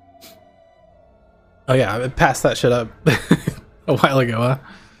 Oh yeah, I passed that shit up a while ago, huh?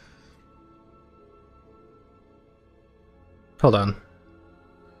 Hold on.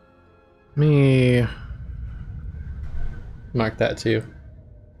 Let me mark that too.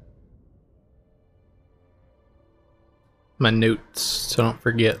 My notes, so I don't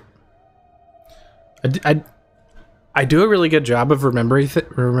forget. I do a really good job of remembering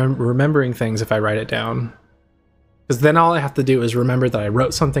things if I write it down. Because then all I have to do is remember that I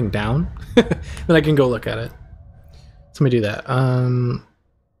wrote something down. Then I can go look at it. So let me do that.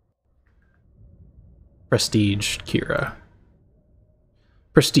 Prestige, Kira.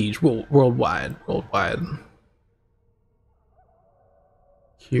 Prestige, worldwide.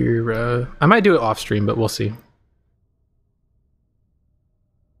 Kira. I might do it off stream, but we'll see.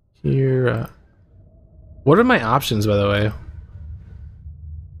 Kira. What are my options, by the way?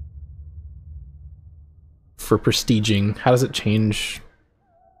 For prestiging, how does it change?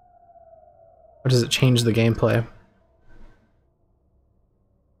 How does it change the gameplay?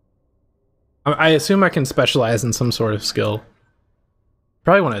 I assume I can specialize in some sort of skill.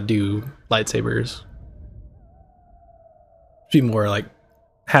 Probably want to do lightsabers. Be more like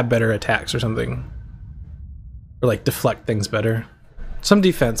have better attacks or something, or like deflect things better. Some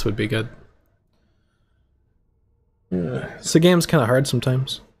defense would be good. So the game's kind of hard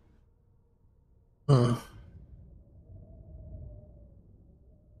sometimes.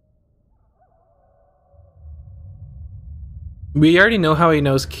 We already know how he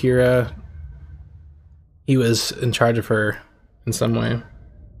knows Kira. He was in charge of her in some way.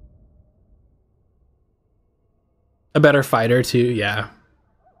 A better fighter too, yeah.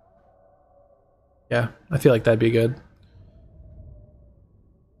 Yeah, I feel like that'd be good.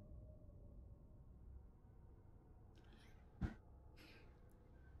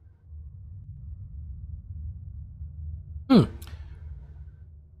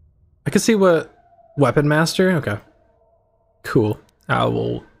 I can see what Weapon Master. Okay, cool. I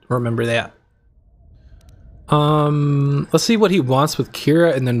will remember that. Let's see what he wants with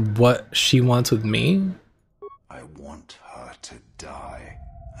Kira and then what she wants with me. I want her to die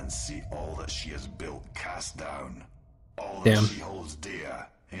and see all that she has built cast down. All that she holds dear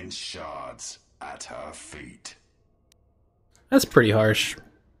in shards at her feet. That's pretty harsh,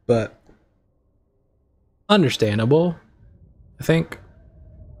 but understandable, I think.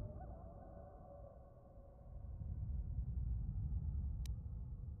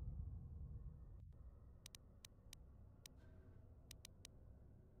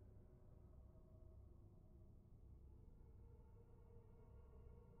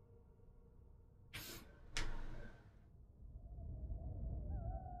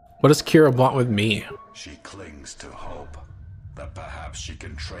 What does Kira want with me? She clings to hope that perhaps she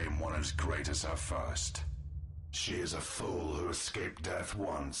can train one as great as her first. She is a fool who escaped death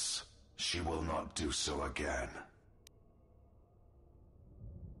once. She will not do so again.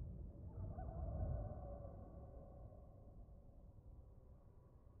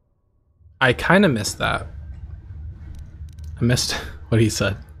 I kind of missed that. I missed what he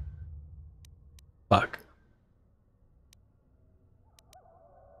said. Fuck.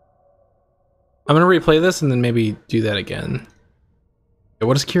 I'm gonna replay this and then maybe do that again.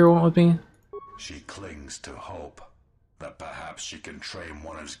 What does Kira want with me? She clings to hope that perhaps she can train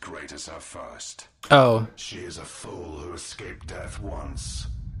one as great as her first. Oh. She is a fool who escaped death once.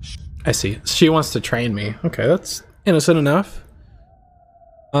 I see. She wants to train me. Okay, that's innocent enough.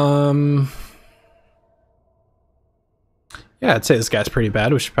 Yeah, I'd say this guy's pretty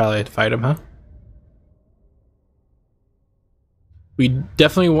bad. We should probably fight him, huh? We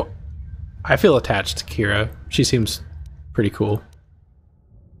definitely I feel attached to Kira. She seems pretty cool.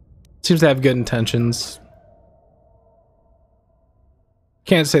 Seems to have good intentions.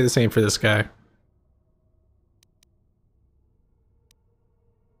 Can't say the same for this guy.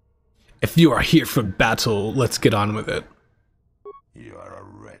 If you are here for battle, let's get on with it. You are a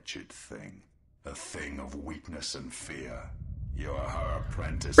wretched thing. A thing of weakness and fear. You are her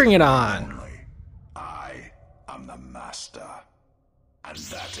apprentice. Bring it on. Only. I am the master. And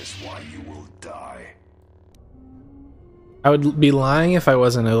that is why you will die. I would be lying if I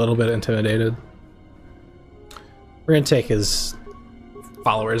wasn't a little bit intimidated. We're gonna take his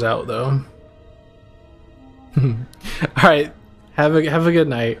followers out, though. All right, have a good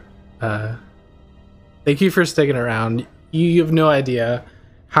night. Thank you for sticking around. You have no idea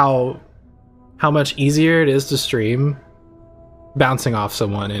how much easier it is to stream bouncing off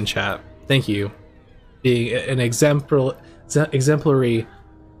someone in chat. Thank you. Being an exemplary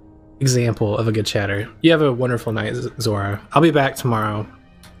example of a good chatter. You have a wonderful night, Zora. I'll be back tomorrow.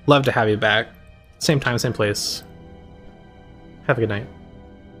 Love to have you back. Same time, same place. Have a good night.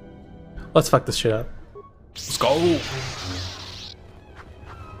 Let's fuck this shit up. Let's go.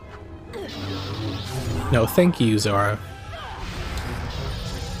 No, thank you, Zora.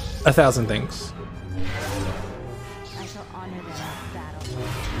 1,000 thanks. I shall honor them in battle.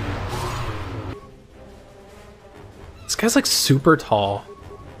 This guy's like super tall.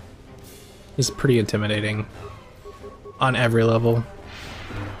 He's pretty intimidating on every level.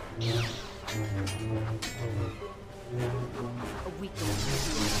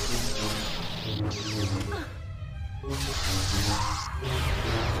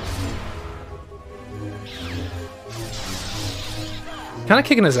 Kind of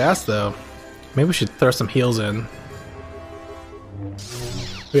kicking his ass though. Maybe we should throw some heals in.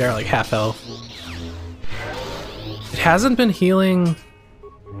 We are like half health. It hasn't been healing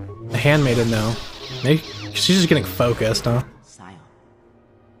the handmaiden though. Maybe she's just getting focused, huh? Scion,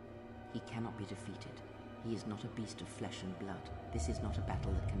 he cannot be defeated. He is not a beast of flesh and blood. This is not a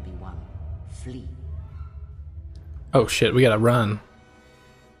battle that can be won. Flee. Oh shit, we gotta run.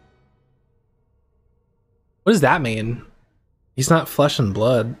 What does that mean? He's not flesh and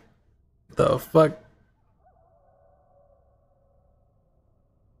blood. The fuck?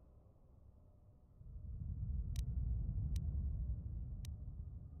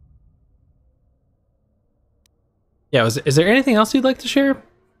 Yeah, is there anything else you'd like to share?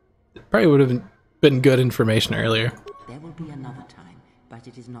 It probably would have been good information earlier. There will be another time, but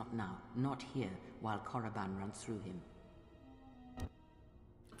it is not now. Not here, while Korriban runs through him.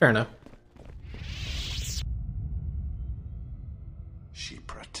 Fair enough. She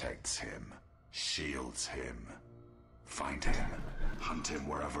protects him, shields him. Find him, hunt him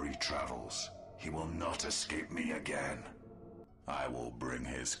wherever he travels. He will not escape me again. I will bring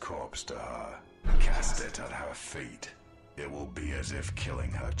his corpse to her, cast it at her feet. It will be as if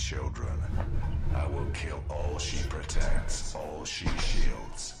killing her children. I will kill all she protects, all she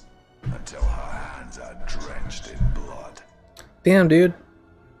shields, until her hands are drenched in blood. Damn, dude.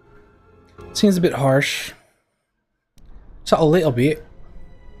 Seems a bit harsh. Just a little bit.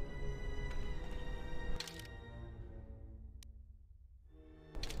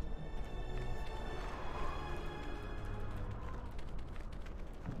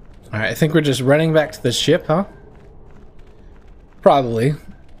 Alright, I think we're just running back to the ship, huh? Probably.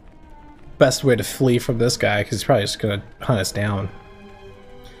 Best way to flee from this guy, because he's probably just gonna hunt us down.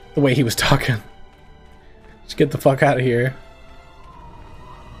 The way he was talking. Just get the fuck out of here.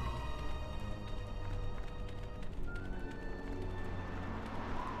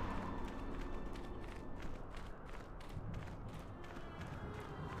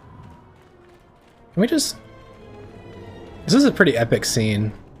 Can we just... This is a pretty epic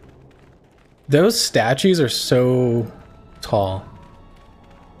scene. Those statues are so tall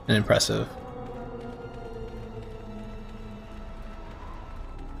and impressive.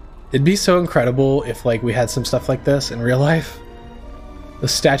 It'd be so incredible if like we had some stuff like this in real life. The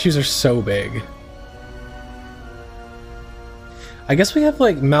statues are so big. I guess we have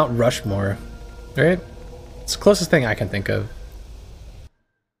like Mount Rushmore, right? It's the closest thing I can think of.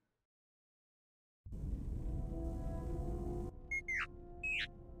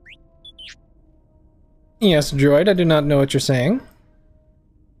 Yes, droid, I do not know what you're saying.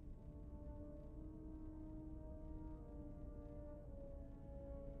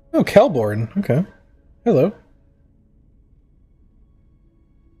 Oh, Kelborn. Okay. Hello.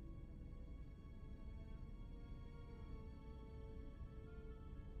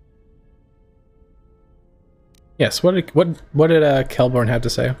 Yes, what did Kelborn have to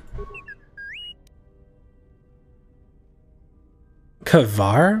say?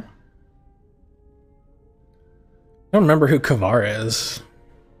 Kavar? I don't remember who Kavar is.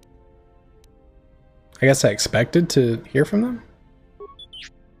 I guess I expected to hear from them.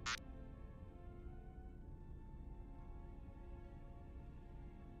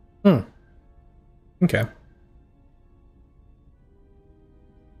 Okay.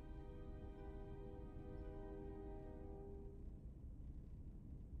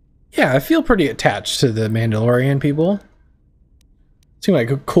 Yeah, I feel pretty attached to the Mandalorian people. Seem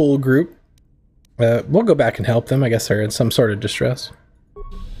like a cool group. We'll go back and help them. I guess they're in some sort of distress.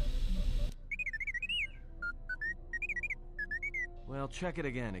 Well, check it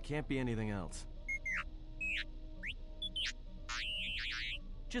again. It can't be anything else.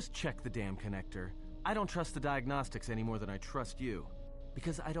 Just check the damn connector. I don't trust the diagnostics any more than I trust you.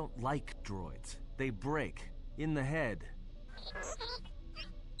 Because I don't like droids. They break. In the head.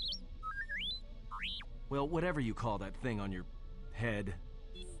 Well, whatever you call that thing on your head.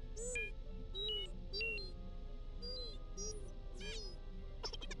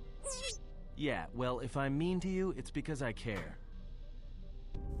 Yeah, well, if I'm mean to you, it's because I care.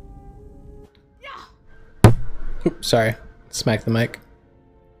 Oops, sorry. Smack the mic.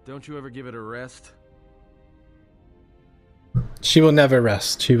 Don't you ever give it a rest? She will never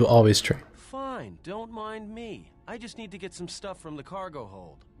rest. She will always train. Fine, don't mind me. I just need to get some stuff from the cargo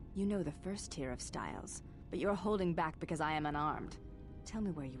hold. You know the first tier of styles, but you're holding back because I am unarmed. Tell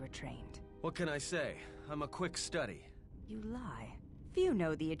me where you were trained. What can I say? I'm a quick study. You lie. Few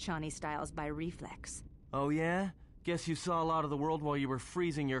know the Echani styles by reflex. Oh yeah? Guess you saw a lot of the world while you were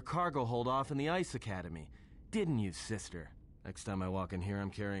freezing your cargo hold off in the Ice Academy. Didn't you, sister? Next time I walk in here, I'm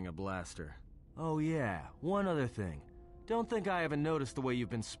carrying a blaster. Oh yeah, one other thing. Don't think I haven't noticed the way you've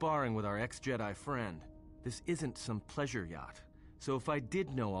been sparring with our ex-Jedi friend. This isn't some pleasure yacht. So if I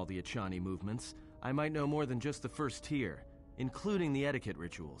did know all the Echani movements, I might know more than just the first tier, including the etiquette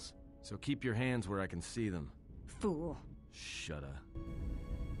rituals. So keep your hands where I can see them. Fool. Shut up.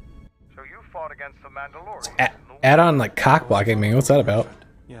 So you fought against the Mandalorians. Add on like cock blocking me. What's that about?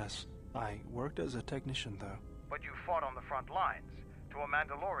 Yes, I worked as a technician though. But you fought on the front lines. To a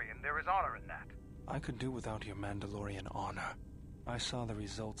Mandalorian, there is honor in that. I could do without your Mandalorian honor. I saw the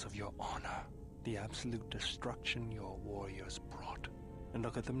results of your honor. The absolute destruction your warriors brought. And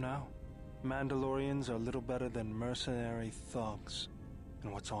look at them now. Mandalorians are little better than mercenary thugs.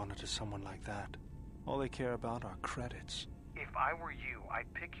 And what's honor to someone like that? All they care about are credits. If I were you,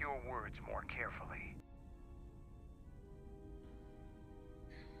 I'd pick your words more carefully.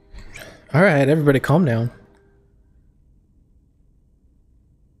 Alright, everybody calm down.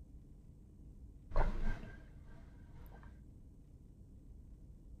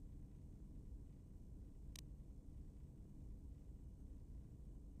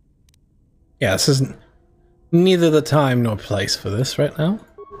 Yeah, this isn't neither the time nor place for this right now.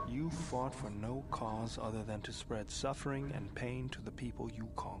 You fought for no cause other than to spread suffering and pain to the people you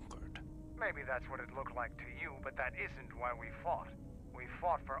conquered. Maybe that's what it looked like to you, but that isn't why we fought. We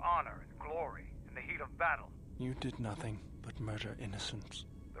fought for honor and glory in the heat of battle. You did nothing but murder innocents.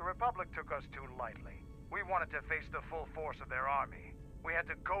 The Republic took us too lightly. We wanted to face the full force of their army. We had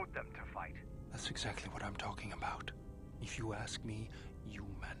to goad them to fight. That's exactly what I'm talking about. If you ask me, you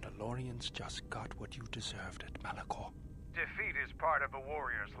Mandalorians just got what you deserved at Malachor. Defeat is part of a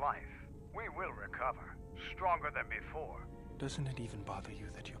warrior's life. We will recover, stronger than before. Doesn't it even bother you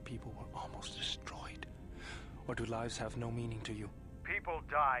that your people were almost destroyed? Or do lives have no meaning to you? People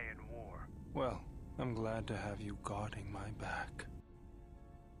die in war. Well, I'm glad to have you guarding my back.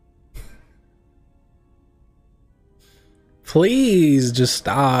 Please, just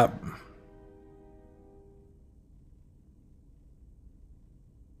stop.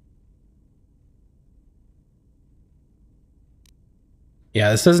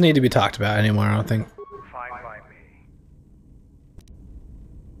 Yeah, this doesn't need to be talked about anymore, I don't think. Fine by me.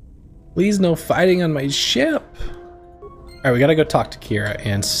 Please, no fighting on my ship. Alright, we gotta go talk to Kira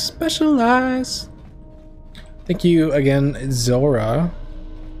and specialize. Thank you again, Zora,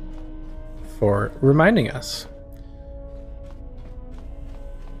 for reminding us.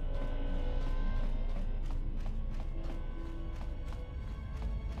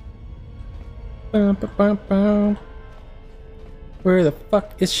 Bum, bum, bum, bum. Where the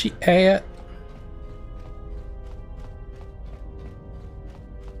fuck is she at?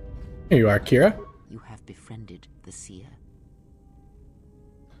 Here you are, Kira. You have befriended the seer.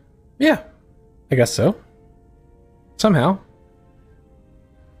 Yeah, I guess so. Somehow.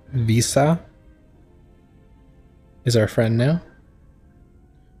 Visa is our friend now.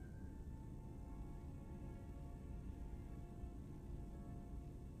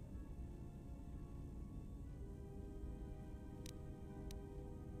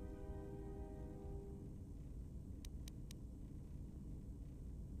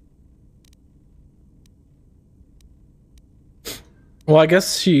 Well, I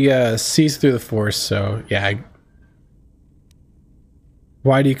guess she sees through the Force, so yeah.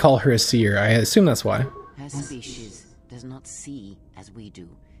 Why do you call her a seer? I assume that's why. Her species does not see as we do.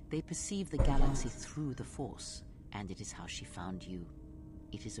 They perceive the galaxy through the Force, and it is how she found you.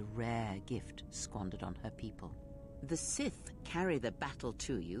 It is a rare gift squandered on her people. The Sith carry the battle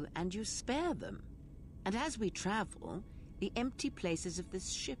to you, and you spare them. And as we travel, the empty places of this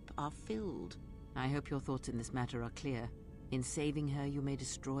ship are filled. I hope your thoughts in this matter are clear. In saving her, you may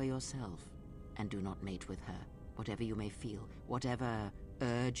destroy yourself. And do not mate with her. Whatever you may feel, whatever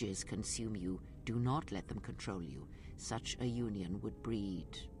urges consume you, Do not let them control you. Such a union would breed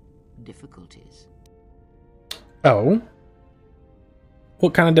difficulties. Oh?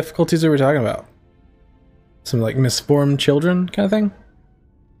 What kind of difficulties are we talking about? Some like misformed children kind of thing?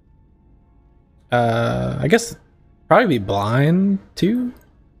 I guess probably be blind too?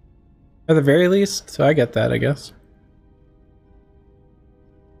 At the very least, so I get that, I guess.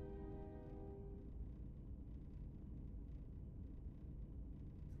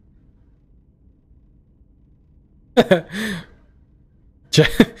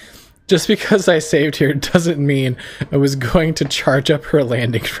 Just because I saved her doesn't mean I was going to charge up her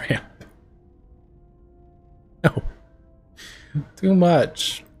landing ramp. No. Too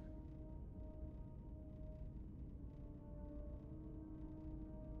much.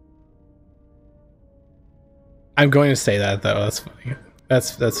 I'm going to say that though. That's funny.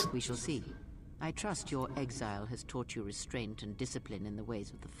 That's. We shall see. I trust your exile has taught you restraint and discipline in the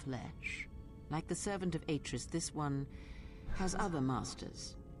ways of the flesh. Like the servant of Atris, this one has other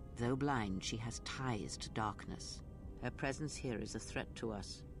masters. Though blind, she has ties to darkness. Her presence here is a threat to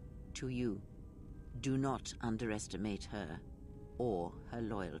us, to you. Do not underestimate her or her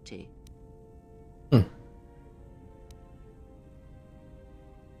loyalty.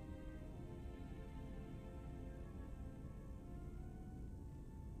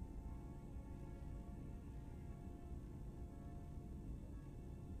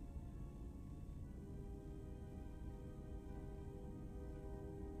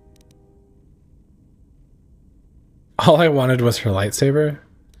 All I wanted was her lightsaber?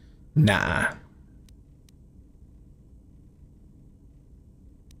 Nah.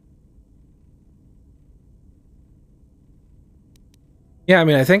 Yeah, I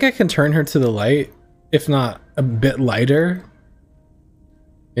mean, I think I can turn her to the light, if not a bit lighter.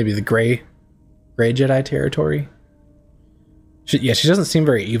 Maybe the gray Jedi territory. She doesn't seem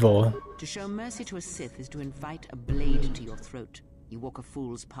very evil. To show mercy to a Sith is to invite a blade to your throat. You walk a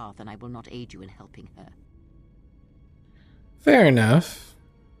fool's path, and I will not aid you in helping her. Fair enough,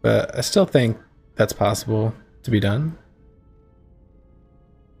 but I still think that's possible to be done.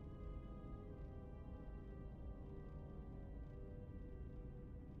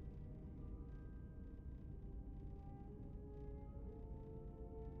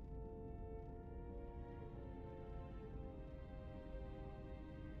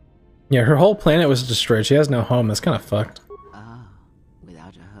 Yeah, her whole planet was destroyed. She has no home. That's kind of fucked. Ah,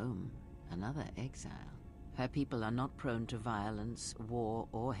 without a home, another exile. Her people are not prone to violence, war,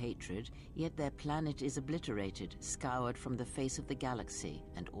 or hatred, yet their planet is obliterated, scoured from the face of the galaxy,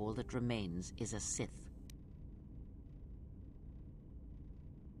 and all that remains is a Sith.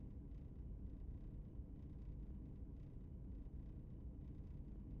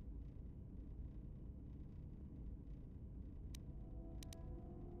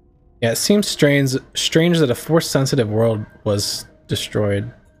 Yeah, it seems strange that a Force-sensitive world was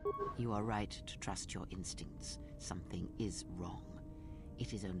destroyed. You are right to trust your instincts. Something is wrong.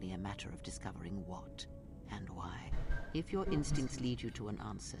 It is only a matter of discovering what and why. If your instincts lead you to an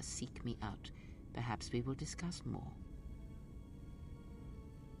answer, seek me out. Perhaps we will discuss more.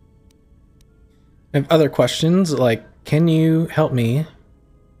 I have other questions, like, can you help me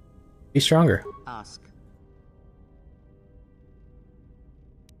be stronger? Ask.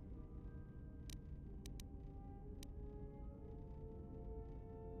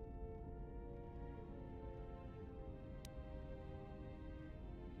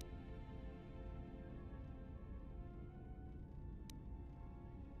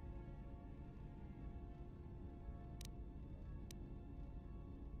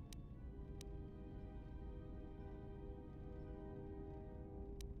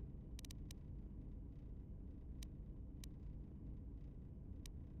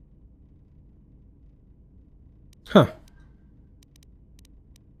 Huh.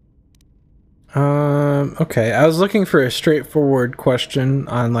 Okay. I was looking for a straightforward question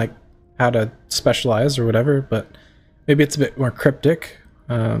on like how to specialize or whatever, but maybe it's a bit more cryptic.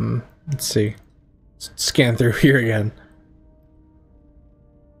 Let's see. Scan through here again.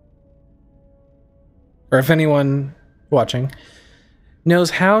 Or if anyone watching knows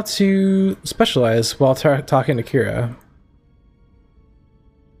how to specialize while talking to Kira.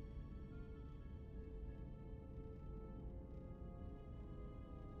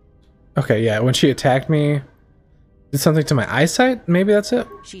 Okay, yeah, when she attacked me, did something to my eyesight? Maybe that's it?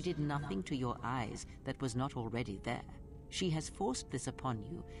 She did nothing to your eyes that was not already there. She has forced this upon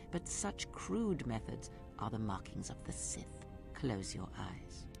you, but such crude methods are the markings of the Sith. Close your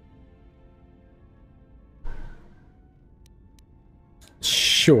eyes.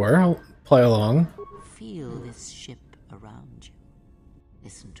 Sure, I'll play along. Feel this ship around you.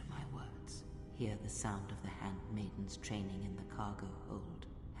 Listen to my words. hear the sound of the handmaidens training in the cargo hold,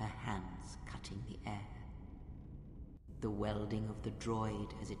 her hands cutting the air. The welding of the droid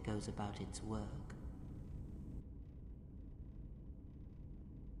as it goes about its work.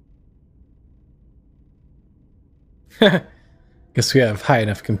 Guess we have high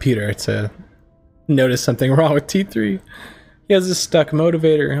enough computer to notice something wrong with T3. He has a stuck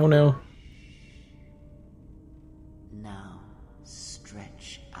motivator. Oh no. Now,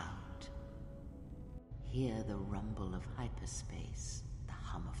 stretch out. Hear the rumble of hyperspace, the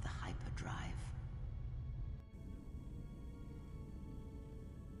hum of the hyperdrive.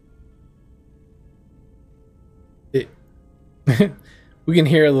 We can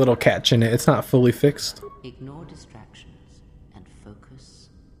hear a little catch in it. It's not fully fixed. Ignore distractions and focus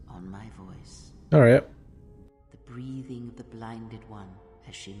on my voice. All right. The breathing of the blinded one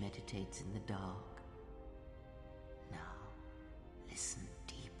as she meditates in the dark. Now, listen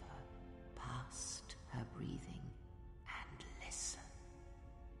deeper, past her breathing, and listen.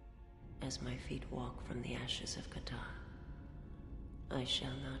 As my feet walk from the ashes of Qatar, I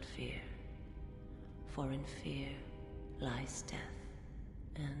shall not fear, for in fear lies death,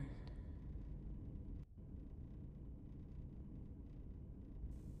 and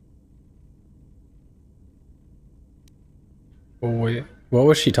Wait, what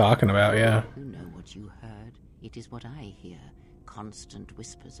was she talking about? Yeah. You know what you heard. It is what I hear. Constant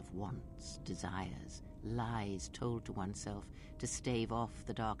whispers of wants, desires, lies told to oneself to stave off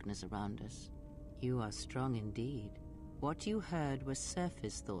the darkness around us. You are strong indeed. What you heard were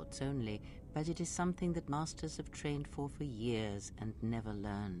surface thoughts only, but it is something that masters have trained for years and never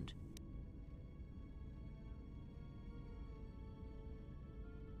learned.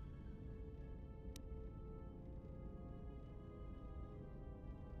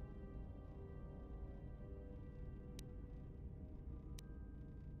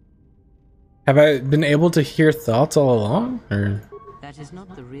 Have I been able to hear thoughts all along? Or That is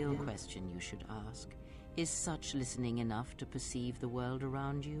not the real question you should ask. Is such listening enough to perceive the world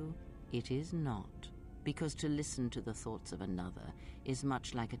around you? It is not. Because to listen to the thoughts of another is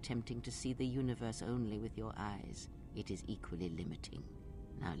much like attempting to see the universe only with your eyes. It is equally limiting.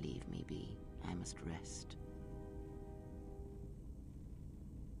 Now leave me be. I must rest.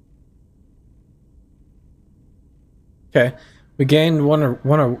 okay, we gained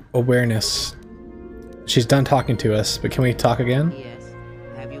one awareness. She's done talking to us, but can we talk again? Yes.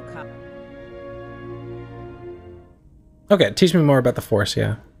 Have you come? Okay, teach me more about the Force.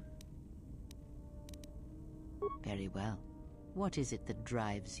 Yeah. Very well. What is it that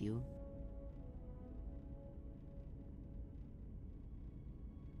drives you?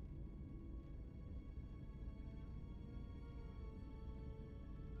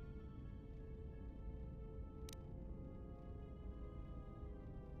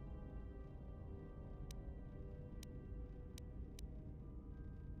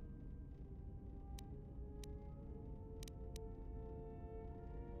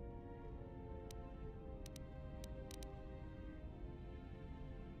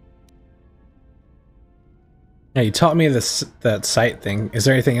 Yeah, you taught me that sight thing. Is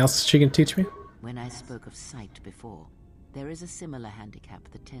there anything else she can teach me? When I spoke of sight before, there is a similar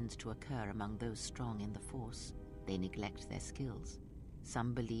handicap that tends to occur among those strong in the Force. They neglect their skills.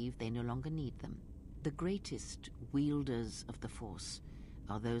 Some believe they no longer need them. The greatest wielders of the Force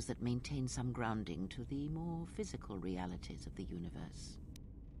are those that maintain some grounding to the more physical realities of the universe.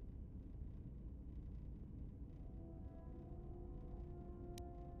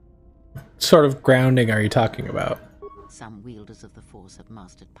 Sort of grounding are you talking about? Some wielders of the Force have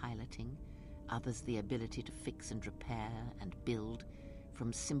mastered piloting, others the ability to fix and repair and build,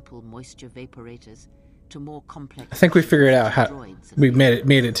 from simple moisture vaporators to more complex. I think we figured out how we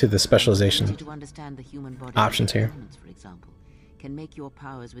made it to the specialization to understand the human body options here. For example, can make your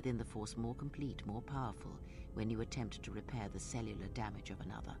powers within the Force more complete, more powerful when you attempt to repair the cellular damage of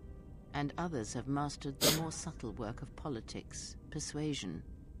another. And others have mastered the more subtle work of politics, persuasion.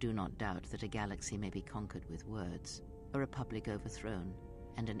 Do not doubt that a galaxy may be conquered with words, a republic overthrown,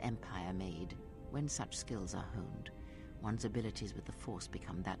 and an empire made. When such skills are honed, one's abilities with the Force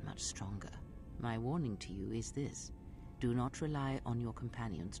become that much stronger. My warning to you is this. Do not rely on your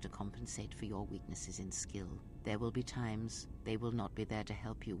companions to compensate for your weaknesses in skill. There will be times they will not be there to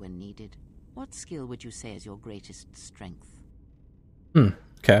help you when needed. What skill would you say is your greatest strength?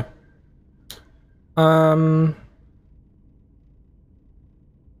 Okay.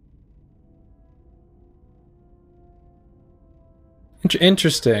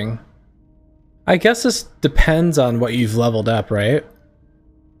 Interesting. I guess this depends on what you've leveled up, right?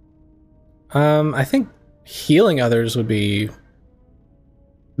 I think healing others would be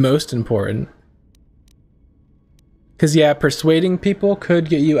most important. Because, yeah, persuading people could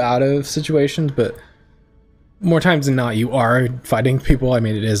get you out of situations, but more times than not, you are fighting people. I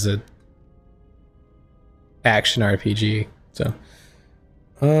mean, it is a action RPG, so...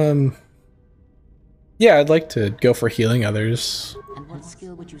 yeah, I'd like to go for healing others. And what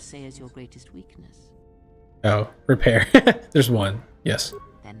skill would you say is your greatest weakness? Oh, repair. There's one, yes.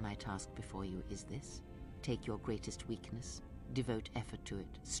 Then my task before you is this. Take your greatest weakness, devote effort to it,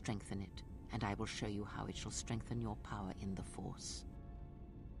 strengthen it, and I will show you how it shall strengthen your power in the Force.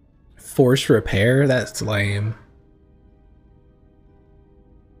 Force repair? That's lame.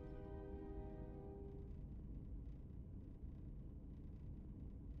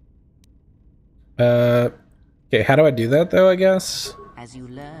 Okay, how do I do that though, I guess? As you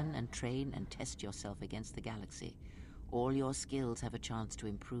learn and train and test yourself against the galaxy, all your skills have a chance to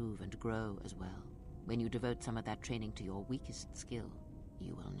improve and grow as well. When you devote some of that training to your weakest skill,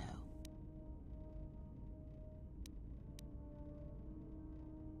 you will know.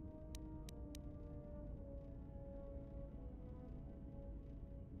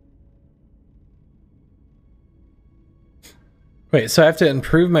 Wait, so I have to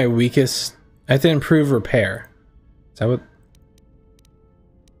improve my weakest... I have to improve repair. Is that what...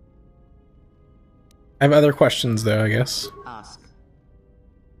 I have other questions though, I guess. Ask.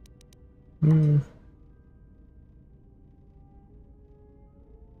 Hmm.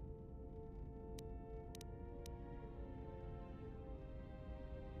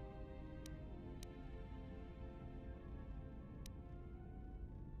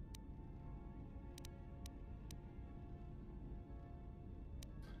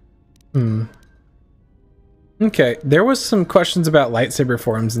 Okay, there was some questions about lightsaber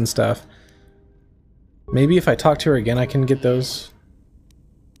forms and stuff. Maybe if I talk to her again, I can get those.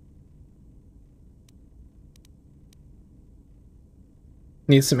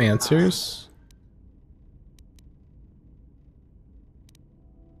 Need some answers.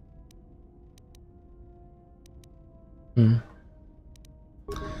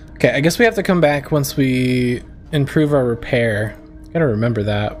 Okay, I guess we have to come back once we improve our repair. Gotta remember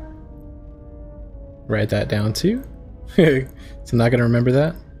that. Write that down too. So I'm not gonna remember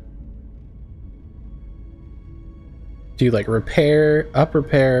that. Do like repair, up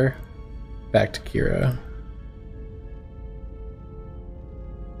repair, back to Kira.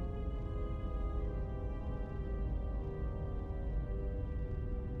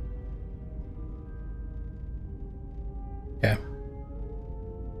 Yeah.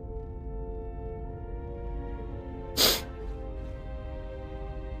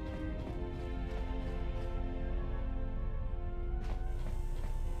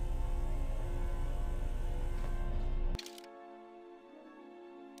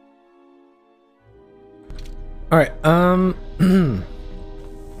 All right, I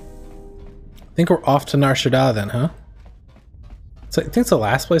think we're off to Nar Shaddaa then, huh? So I think it's the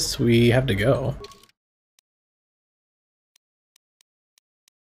last place we have to go.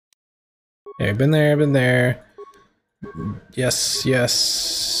 Yeah, I've been there, I've been there. Yes,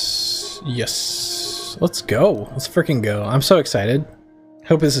 yes, yes. Let's go. Let's freaking go. I'm so excited.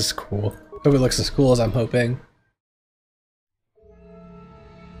 Hope this is cool. Hope it looks as cool as I'm hoping.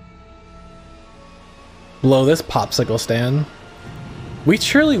 Blow this popsicle stand. We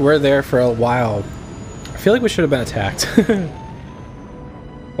truly were there for a while. I feel like we should have been attacked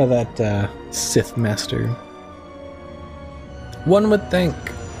by that Sith Master. One would think.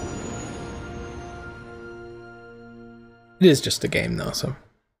 It is just a game though, so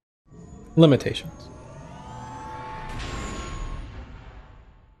limitations.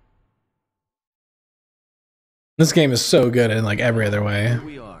 This game is so good in like every other way. Here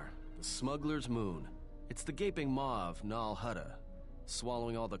we are, the Smuggler's Moon. It's the gaping maw of Nal Hutta,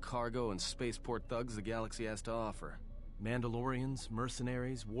 swallowing all the cargo and spaceport thugs the galaxy has to offer. Mandalorians,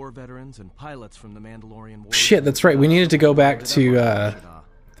 mercenaries, war veterans, and pilots from the Mandalorian War. Shit, that's right. We needed to go back to the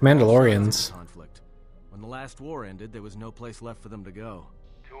Mandalorians. When the last war ended, there was no place left for them to go.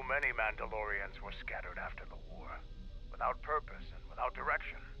 Too many Mandalorians were scattered after the war, without purpose and without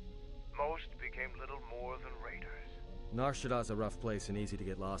direction. Most became little more than raiders. Nar Shaddaa's a rough place and easy to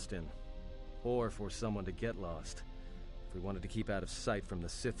get lost in. Or for someone to get lost. If we wanted to keep out of sight from the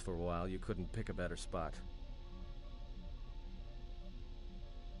Sith for a while, you couldn't pick a better spot.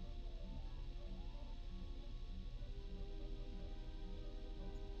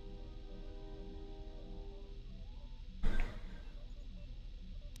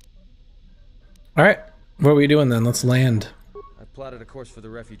 Alright, what are we doing then? Let's land. I've plotted a course for the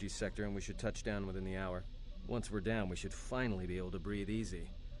refugee sector and we should touch down within the hour. Once we're down, we should finally be able to breathe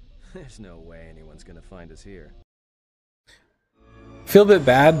easy. There's no way anyone's gonna find us here. Feel a bit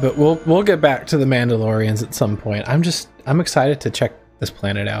bad, but we'll get back to the Mandalorians at some point. I'm excited to check this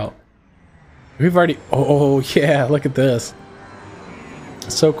planet out. We've already... Oh, yeah, look at this.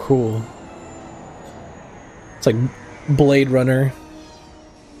 It's so cool. It's like Blade Runner.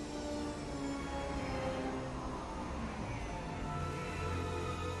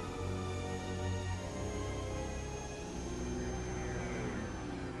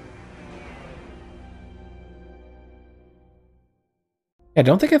 I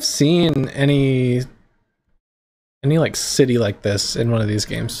don't think I've seen any like city like this in one of these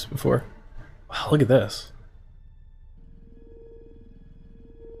games before. Wow, look at this.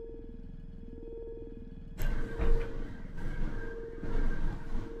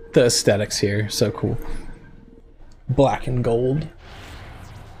 The aesthetics here, so cool. Black and gold.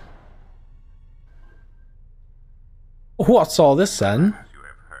 What's all this, son?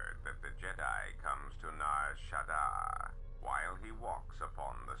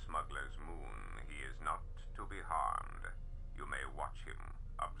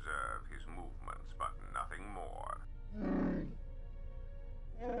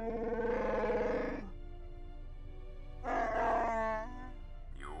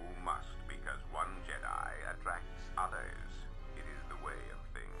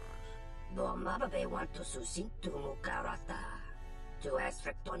 Mababe want to susintu mukarata. To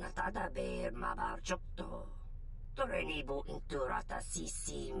aspecto natada bear mabar chokto. Torenibu inturata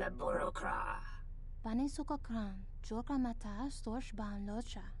sisi meborokra. Banisukakran, Jokamata, Storshban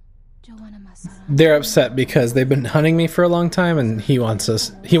Locha. Joanna Masara. They're upset because they've been hunting me for a long time and he wants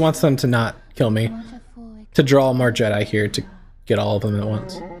them to not kill me. To draw more Jedi here to get all of them at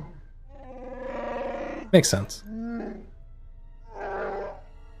once. Makes sense.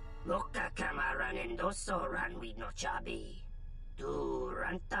 Endoso ranwi no chabi. Tu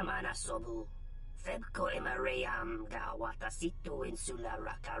rantamana sobu. Febko emareyam ga watasitu insula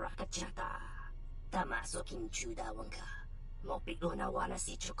rakarakachata. Tamaso kinchuda wanga. Mopi una wana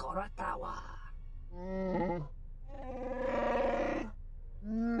si chokoratawa.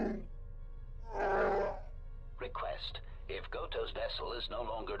 Request. If Goto's vessel is no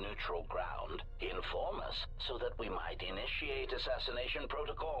longer neutral ground, inform us so that we might initiate assassination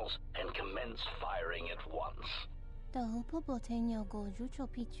protocols and commence firing at once. The Hupobotenyo go Jucho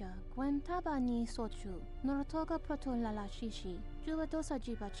Picha, Gwen Tabani Sochu, Norotoga Proto Lala Shishi, Juvadosa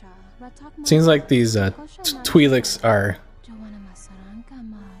Jibacha, Ratak. Seems like these Twi'leks are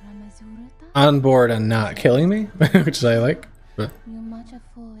on board and not killing me, which I like, but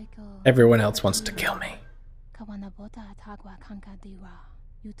everyone else wants to kill me.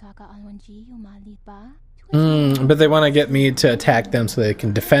 But they want to get me to attack them so they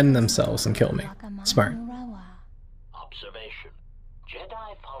can defend themselves and kill me. Smart. Observation.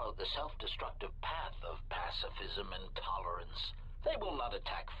 Jedi follow the self-destructive path of pacifism and tolerance. They will not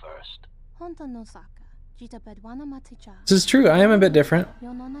attack first. This is true. I am a bit different.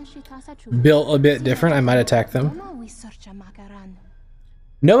 Built a bit different. I might attack them.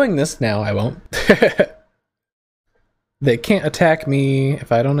 Knowing this now, I won't. They can't attack me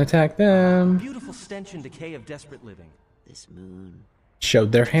if I don't attack them. Beautiful stench and decay of desperate living. This moon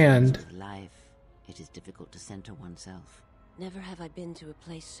showed their hand. Life. It is difficult to center oneself. Never have I been to a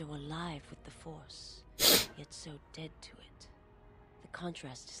place so alive with the Force, yet so dead to it. The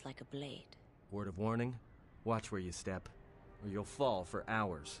contrast is like a blade. Word of warning, watch where you step, or you'll fall for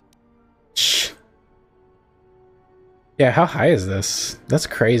hours. Shh. Yeah, how high is this? That's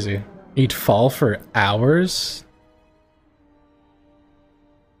crazy. You'd fall for hours?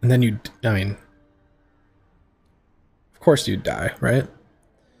 And then you'd, I mean, of course you'd die, right?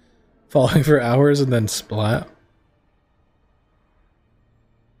 Falling for hours and then splat.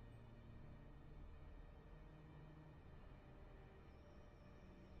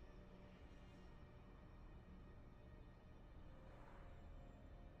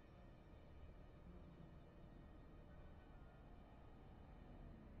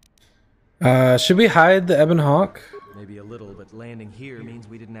 Should we hide the Ebon Hawk? Maybe a little, but landing here means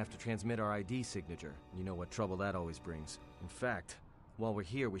we didn't have to transmit our ID signature. You know what trouble that always brings. In fact, while we're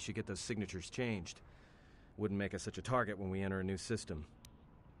here, we should get those signatures changed. Wouldn't make us such a target when we enter a new system.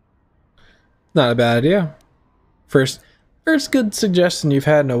 Not a bad idea. First good suggestion you've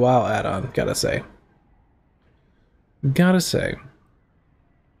had in a while, add-on, gotta say. Gotta say.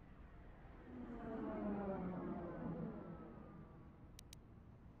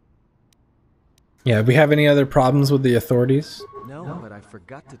 Yeah, do we have any other problems with the authorities? No, but I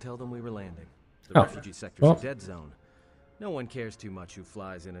forgot to tell them we were landing. The refugee sector's a dead zone. No one cares too much who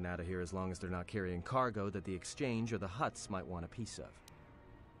flies in and out of here as long as they're not carrying cargo that the Exchange or the Hutts might want a piece of.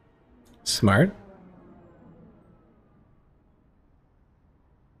 Smart.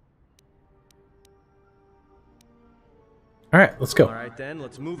 All right, let's go. All right then,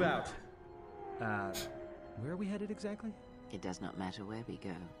 let's move out. Where are we headed exactly? It does not matter where we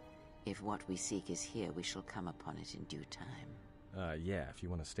go. If what we seek is here, we shall come upon it in due time. Yeah, if you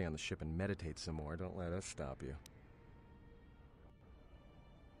want to stay on the ship and meditate some more, don't let us stop you.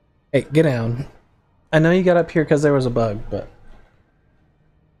 Hey, get down. I know you got up here because there was a bug, but...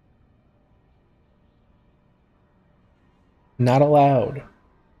 Not allowed.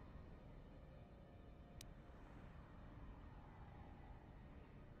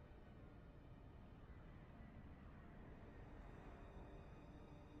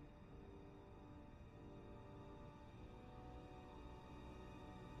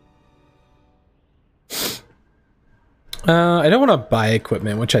 I don't want to buy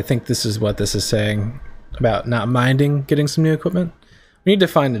equipment, which I think this is what this is saying about not minding getting some new equipment. We need to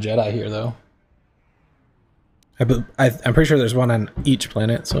find the Jedi here, though. I'm pretty sure there's one on each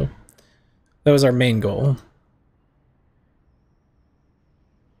planet, so that was our main goal.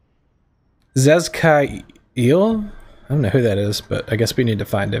 Zez-Kai I don't know who that is, but I guess we need to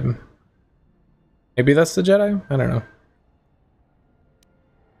find him. Maybe that's the Jedi? I don't know.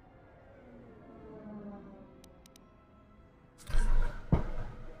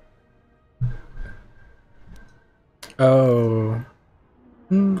 Oh.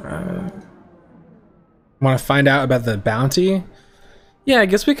 Want to find out about the bounty? Yeah, I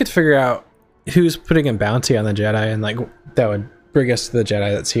guess we could figure out who's putting a bounty on the Jedi, and like that would bring us to the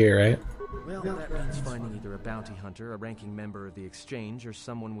Jedi that's here, right? Well, that means finding either a bounty hunter, a ranking member of the Exchange, or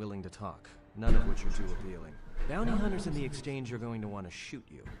someone willing to talk. None of which are too appealing. Bounty hunters in the Exchange are going to want to shoot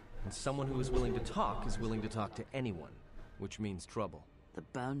you, and someone who is willing to talk to anyone, which means trouble. The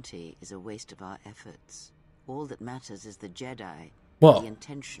bounty is a waste of our efforts. All that matters is the Jedi. Well, the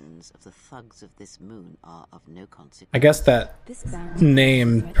intentions of the thugs of this moon are of no consequence. I guess that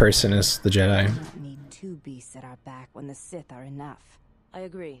name person is the Jedi. We don't need two beasts at our back when the Sith are enough. I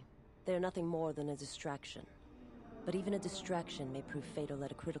agree. They're nothing more than a distraction. But even a distraction may prove fatal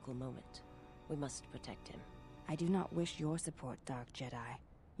at a critical moment. We must protect him. I do not wish your support, Dark Jedi.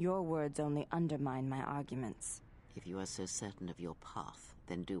 Your words only undermine my arguments. If you are so certain of your path,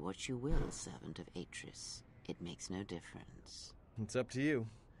 then do what you will, servant of Atris. It makes no difference. It's up to you.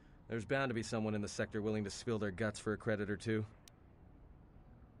 There's bound to be someone in the sector willing to spill their guts for a credit or two.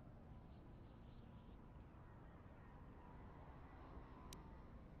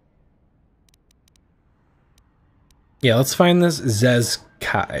 Yeah, let's find this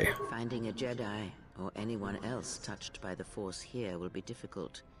Zez-Kai. Finding a Jedi, or anyone else touched by the Force here, will be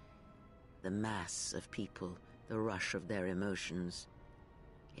difficult. The mass of people, the rush of their emotions.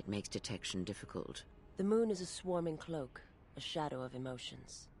 It makes detection difficult. The moon is a swarming cloak, a shadow of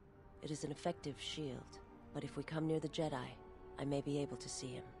emotions. It is an effective shield, but if we come near the Jedi, I may be able to see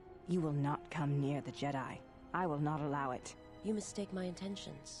him. You will not come near the Jedi. I will not allow it. You mistake my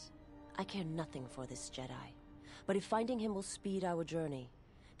intentions. I care nothing for this Jedi. But if finding him will speed our journey,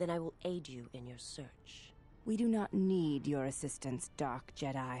 then I will aid you in your search. We do not need your assistance, Dark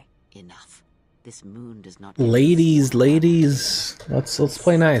Jedi. Enough. This moon does not... Ladies, let's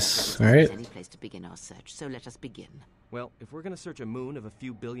play nice, all right? Any place to begin our search, so let us begin. Well, if we're gonna search a moon of a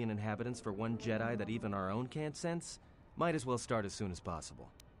few billion inhabitants for one Jedi that even our own can't sense, might as well start as soon as possible.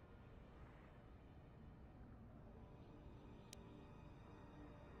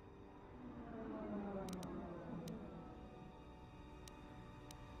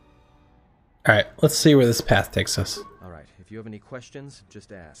 All right, let's see where this path takes us. All right, if you have any questions,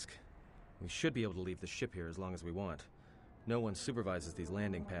 just ask. We should be able to leave the ship here as long as we want. No one supervises these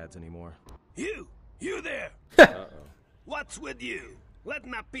landing pads anymore. You there! Uh-oh. What's with you? Letting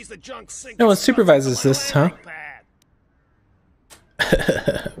that piece of junk sink. No one supervises this, huh?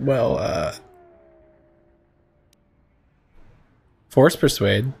 Well, Force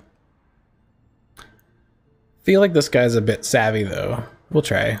Persuade. Feel like this guy's a bit savvy, though. We'll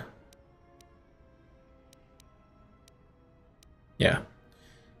try. Yeah. I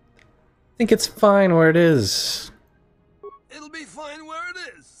think it's fine where it is. It'll be fine where it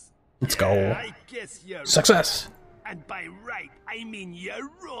is. Let's go. I guess you're Success. Right. And by right, I mean you're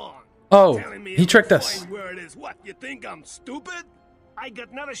wrong. Oh, Telling me he tricked it'll be us. fine where it is. What, you think I'm stupid? I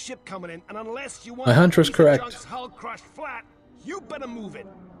got another ship coming in, and unless you want My hunch was that piece of correct. junk's hull crushed flat, you better move it.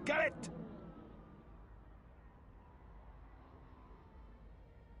 Got it?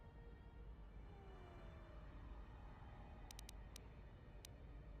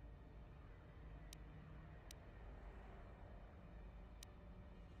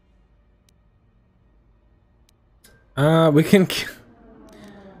 We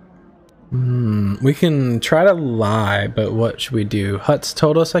can try to lie, but what should we do? Hutz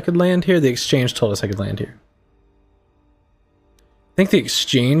told us I could land here. The Exchange told us I could land here. think the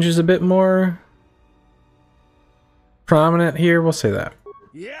exchange is a bit more prominent here. We'll say that.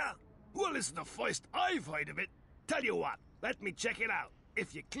 Yeah? Well, it's the first I've heard of it. Tell you what, let me check it out.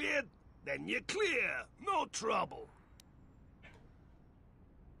 If you're cleared, then you're clear. No trouble.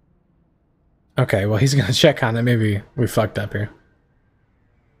 Okay, well, he's gonna check on it. Maybe we fucked up here.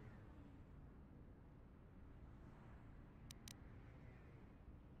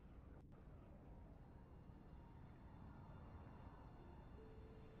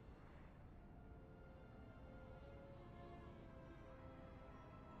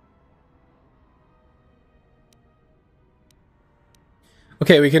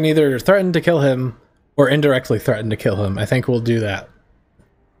 Okay, we can either threaten to kill him or indirectly threaten to kill him. I think we'll do that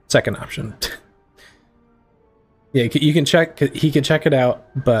second option. Yeah, you can check. He can check it out,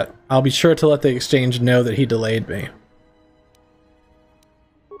 but I'll be sure to let the exchange know that he delayed me.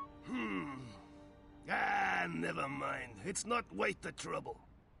 Never mind. It's not worth the trouble.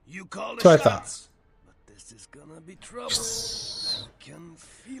 You call the So I shots. But this is gonna be trouble. I can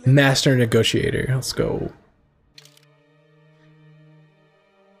feel it. Master negotiator. Let's go.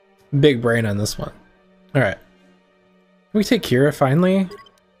 Big brain on this one. All right. Can we take Kira finally?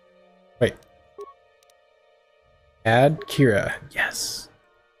 Wait. Add Kira. Yes.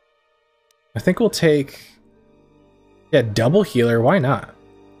 I think we'll take... Yeah, double healer. Why not?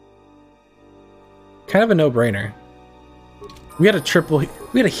 Kind of a no-brainer. We had a triple...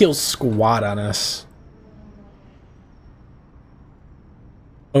 We had a heal squad on us.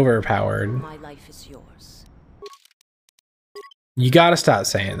 Overpowered. My life is yours. You gotta stop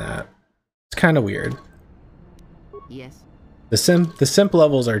saying that. It's kind of weird. Yes. The simp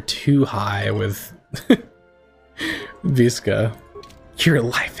levels are too high with Visca. Your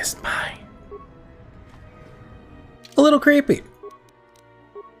life is mine. A little creepy.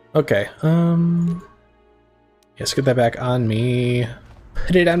 Okay, let's get that back on me.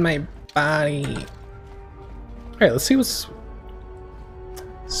 Put it on my body. Alright, let's see what's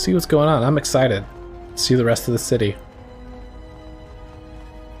going on. I'm excited. See the rest of the city.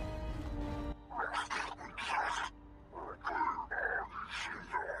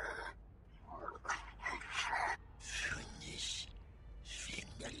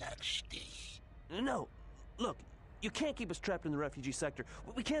 No, look, you can't keep us trapped in the refugee sector.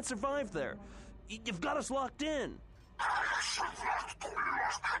 We can't survive there. You've got us locked in.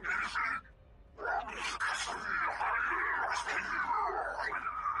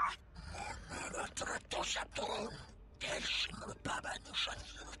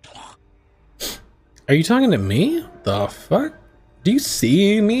 Are you talking to me? The fuck? Do you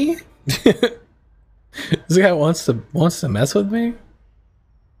see me? This guy wants to mess with me?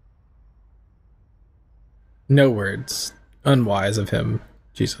 No words. Unwise of him.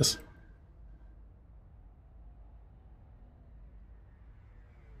 Jesus.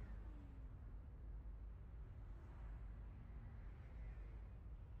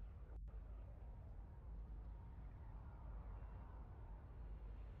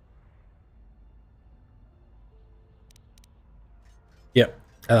 Yep,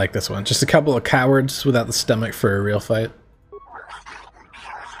 I like this one. Just a couple of cowards without the stomach for a real fight.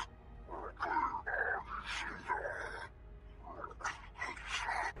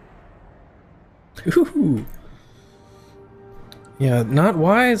 Ooh. Yeah, not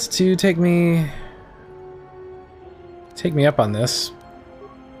wise to take me up on this.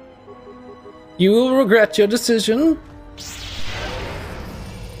 You will regret your decision.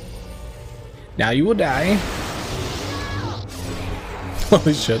 Now you will die.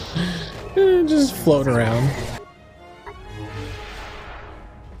 Holy shit. Just float around.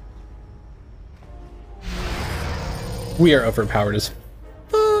 We are overpowered as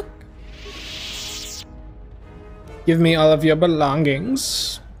fuck. Give me all of your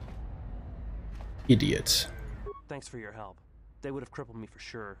belongings. Idiot. Thanks for your help. They would have crippled me for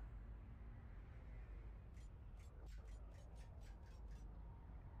sure.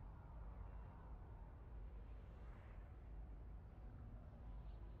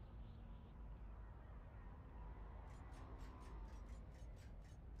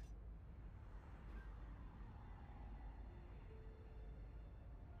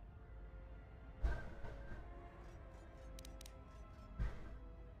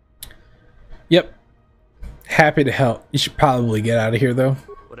 Yep. Happy to help. You should probably get out of here, though.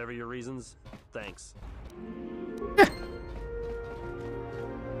 Whatever your reasons, thanks.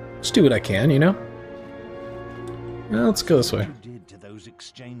 Just do what I can, you know? Well, let's go this way. You did to those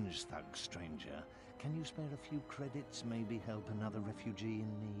exchange thugs, stranger. Can you spare a few credits, maybe help another refugee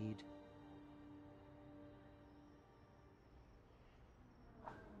in need?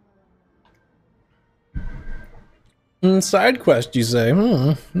 Side quest, you say?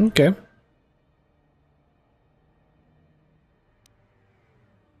 Okay.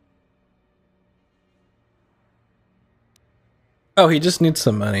 Oh, he just needs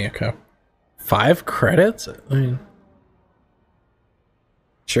some money. Okay. 5 credits? I mean,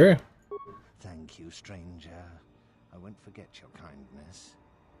 sure. Thank you, stranger. I won't forget your kindness.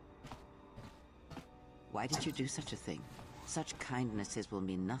 Why did you do such a thing? Such kindnesses will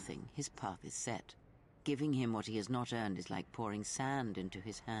mean nothing. His path is set. Giving him what he has not earned is like pouring sand into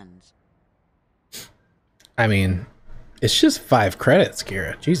his hands. I mean, it's just 5 credits,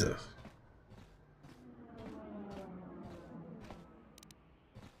 Kira. Jesus.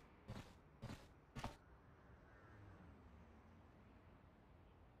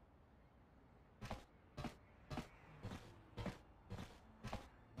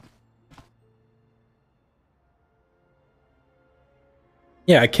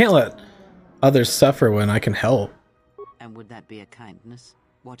 Yeah, I can't let others suffer when I can help. And would that be a kindness?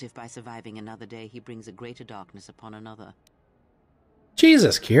 What if by surviving another day he brings a greater darkness upon another?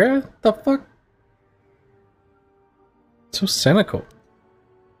 Jesus, Kira, the fuck? So cynical.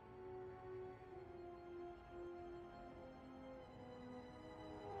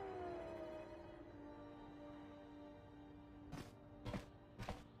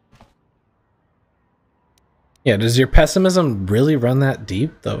 Yeah, does your pessimism really run that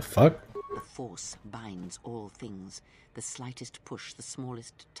deep? The fuck? The force binds all things. The slightest push, the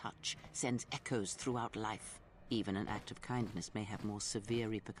smallest touch, sends echoes throughout life. Even an act of kindness may have more severe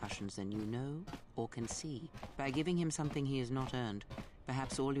repercussions than you know or can see. By giving him something he has not earned,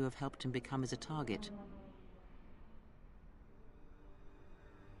 perhaps all you have helped him become is a target.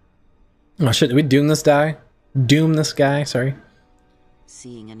 Oh shit, did we doom this guy? Doom this guy, sorry.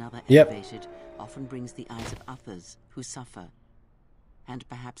 Seeing another Yep. elevated often brings the eyes of others who suffer. And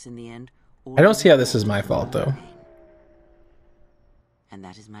perhaps in the end, all I don't you see how have this is caused my is fault, more though. pain. And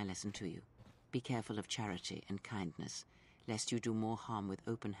that is my lesson to you. Be careful of charity and kindness, lest you do more harm with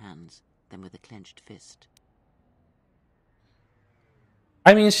open hands than with a clenched fist.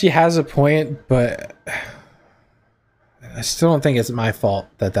 I mean, she has a point, but I still don't think it's my fault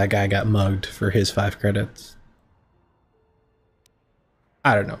that that guy got mugged for his 5 credits.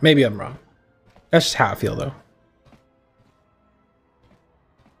 I don't know. Maybe I'm wrong. That's just how I feel, though.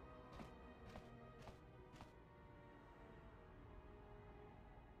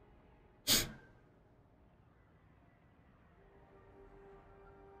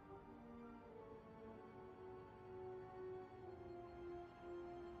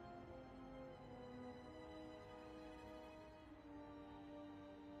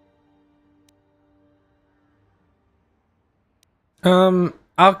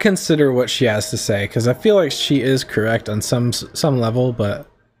 I'll consider what she has to say, because I feel like she is correct on some level, but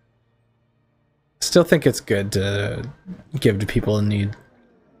still think it's good to give to people in need,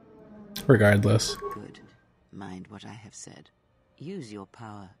 regardless. Good. Mind what I have said. Use your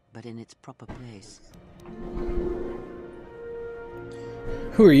power, but in its proper place.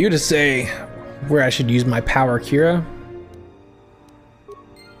 Who are you to say where I should use my power, Kira?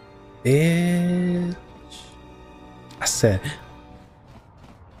 Bitch. I said...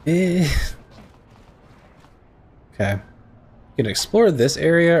 Okay. Can explore this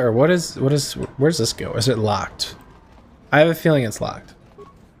area, or where's this go? Is it locked? I have a feeling it's locked.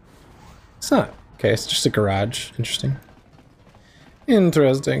 It's not. Okay, it's just a garage. Interesting.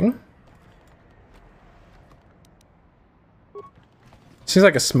 Interesting. Seems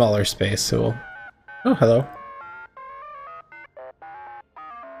like a smaller space, so we'll... Oh, hello.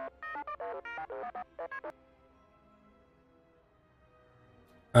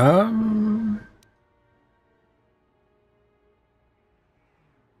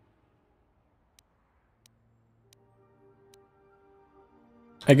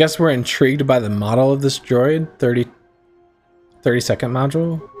 I guess we're intrigued by the model of this droid, 30-second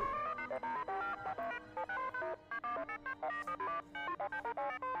module.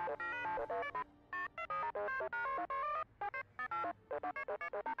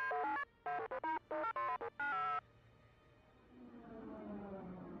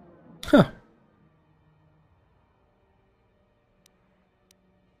 Huh.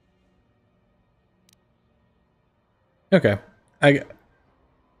 Okay.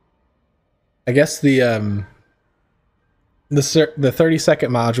 I guess the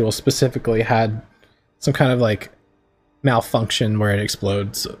 30-second module specifically had some kind of like malfunction where it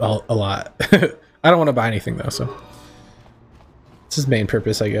explodes a lot. I don't want to buy anything though, so it's his main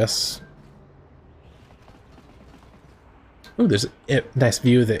purpose, I guess. Oh, there's a nice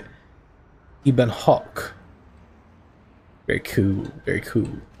view of the Ibn Hawk. Very cool, very cool.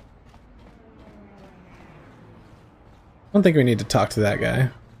 don't think we need to talk to that guy.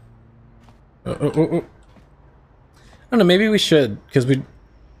 I don't know, maybe we should, because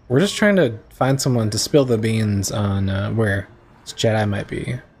we're just trying to find someone to spill the beans on where this Jedi might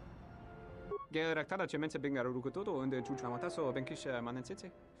be.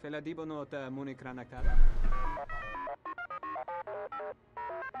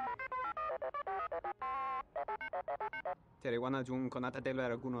 Terewana jung konata dela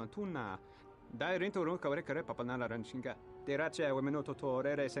raguno tuna. Dai rinto run kawre kare papanala ranshinga. Terache wemenoto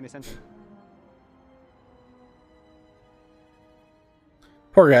torere senesenten.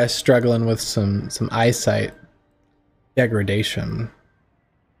 Poor guy's struggling with some eyesight degradation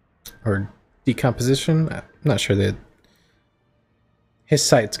or decomposition. I'm not sure that his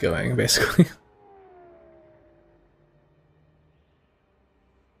sight's going, basically.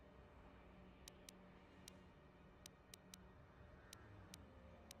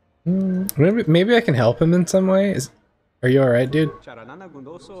 Maybe I can help him in some way. Are you alright, dude?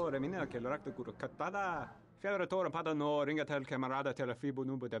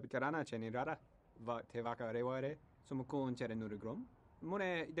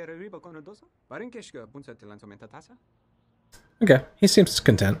 Okay, he seems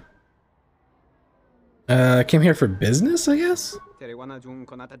content. Came here for business, I guess?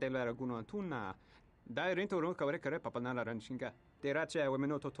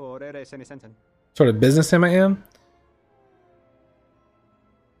 Sort of businessman I am?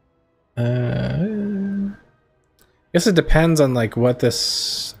 Guess it depends on like what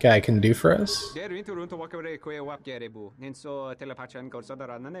this guy can do for us. Should we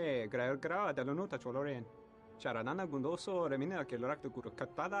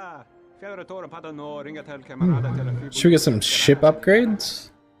get some ship upgrades?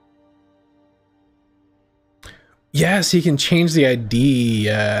 Yes, he can change the ID.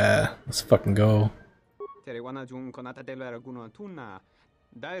 Let's fucking go.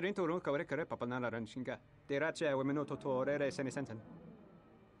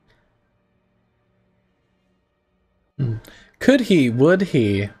 Could he? Would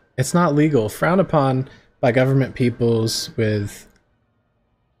he? It's not legal. Frowned upon by government peoples with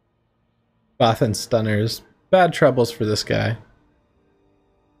Bothan stunners. Bad troubles for this guy.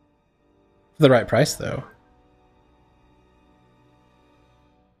 For the right price, though.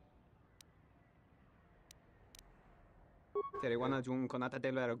 Terewana jung konata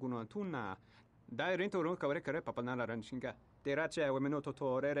dela raguno tuna. Dai rinto run kawre kare papanala ranshinga. Terache wemenoto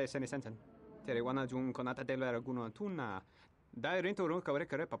torere senesenten. Terewana jung konata dela raguno tuna. Dai rinto run kawre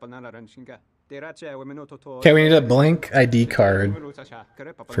kare papanala ranshinga. Terache wemenoto torere. Okay, we need a blank ID card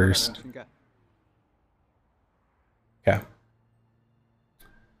first. Okay.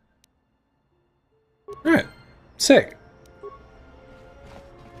 Alright. Sick.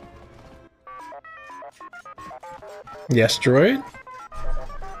 Yes, droid?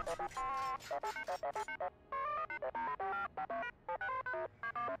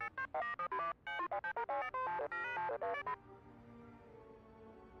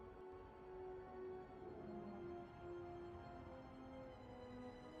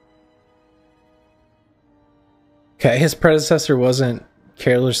 Okay, his predecessor wasn't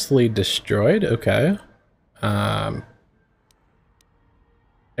carelessly destroyed. Okay. I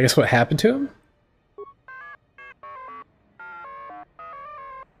guess what happened to him?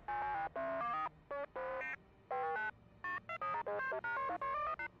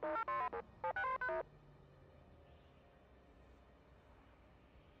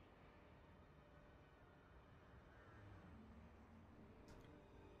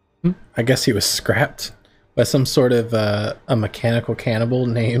 I guess he was scrapped by some sort of a mechanical cannibal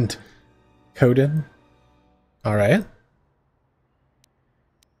named Coden. All right.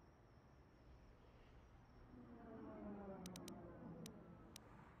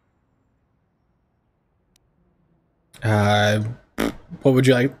 What would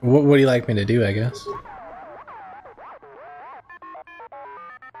you like? What would you like me to do? I guess.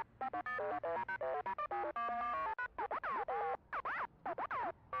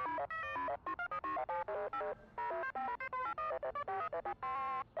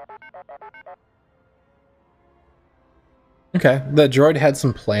 Okay, the droid had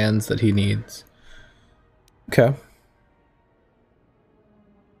some plans that he needs. Okay.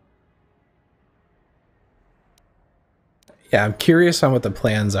 Yeah, I'm curious on what the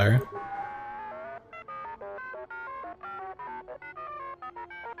plans are.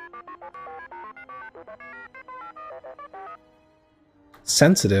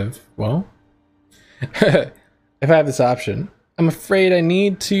 Sensitive? Well, if I have this option, I'm afraid I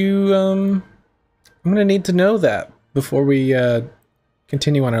need to, I'm gonna need to know that before we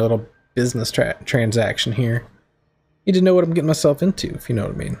continue on our little business transaction here. Need to know what I'm getting myself into, if you know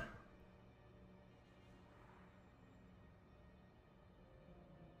what I mean.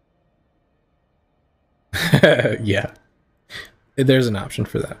 Yeah. There's an option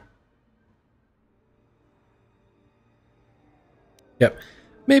for that. Yep.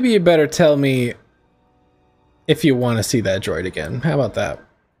 Maybe you better tell me if you want to see that droid again. How about that?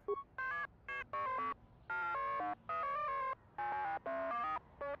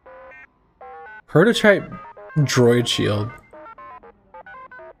 Prototype droid shield.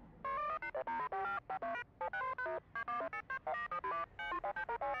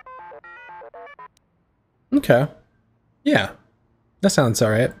 Okay. Yeah. That sounds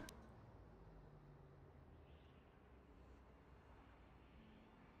alright.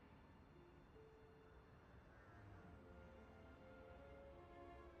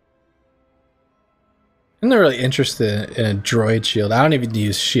 I'm not really interested in a droid shield. I don't even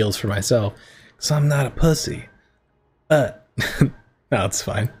use shields for myself, because I'm not a pussy. No, it's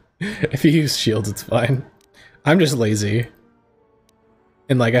fine. If you use shields, it's fine. I'm just lazy.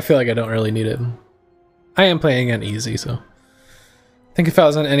 And like, I feel like I don't really need it. I am playing on easy, so. I think if I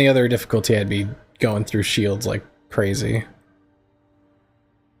was on any other difficulty, I'd be going through shields like crazy.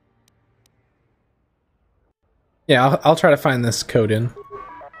 Yeah, I'll try to find this code in.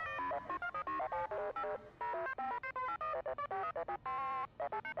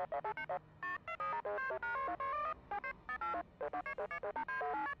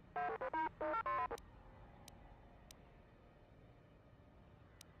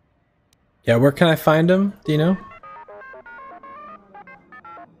 Yeah, where can I find him? Do you know?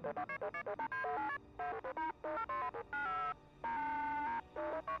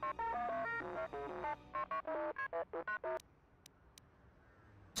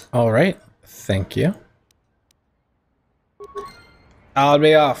 All right, thank you. I'll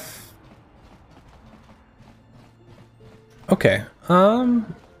be off. Okay,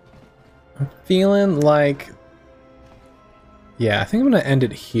 I'm feeling like, yeah, I think I'm gonna end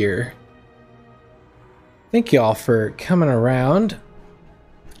it here. Thank you all for coming around.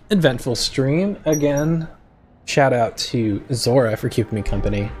 Eventful stream again. Shout out to Zora for keeping me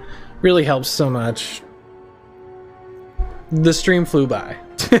company. Really helps so much. The stream flew by.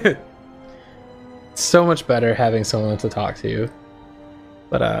 So much better having someone to talk to.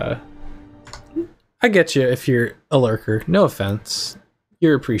 But I get you if you're a lurker. No offense.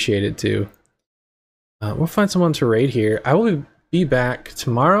 You're appreciated too. We'll find someone to raid here. I will be back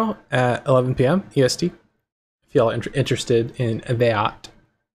tomorrow at 11 p.m. EST. If y'all are interested in that.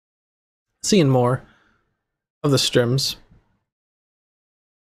 Seeing more of the streams.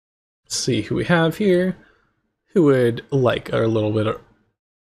 Let's see who we have here. Who would like a little bit of,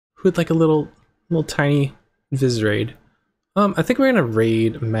 who would like a little tiny viz raid? I think we're gonna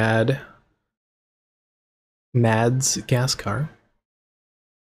raid Mads Gascar.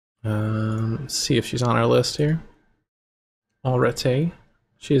 Let's see if she's on our list here. Alrete.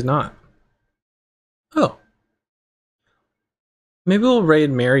 She is not. Oh. Maybe we'll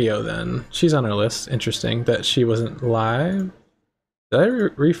raid Mario then. She's on our list. Interesting that she wasn't live. Did I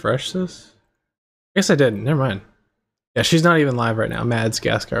refresh this? I guess I didn't. Never mind. Yeah, she's not even live right now. Mads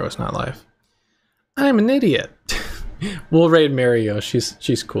Gascar was not live. I'm an idiot. We'll raid Mario.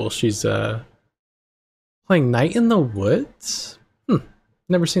 She's cool. She's playing Night in the Woods?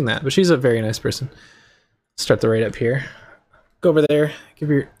 Never seen that, but she's a very nice person. Start the raid up here. Go over there, give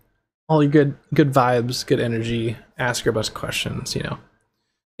her all your good vibes, good energy, ask her a bunch of questions, you know.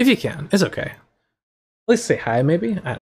 If you can, it's okay. At least say hi, maybe.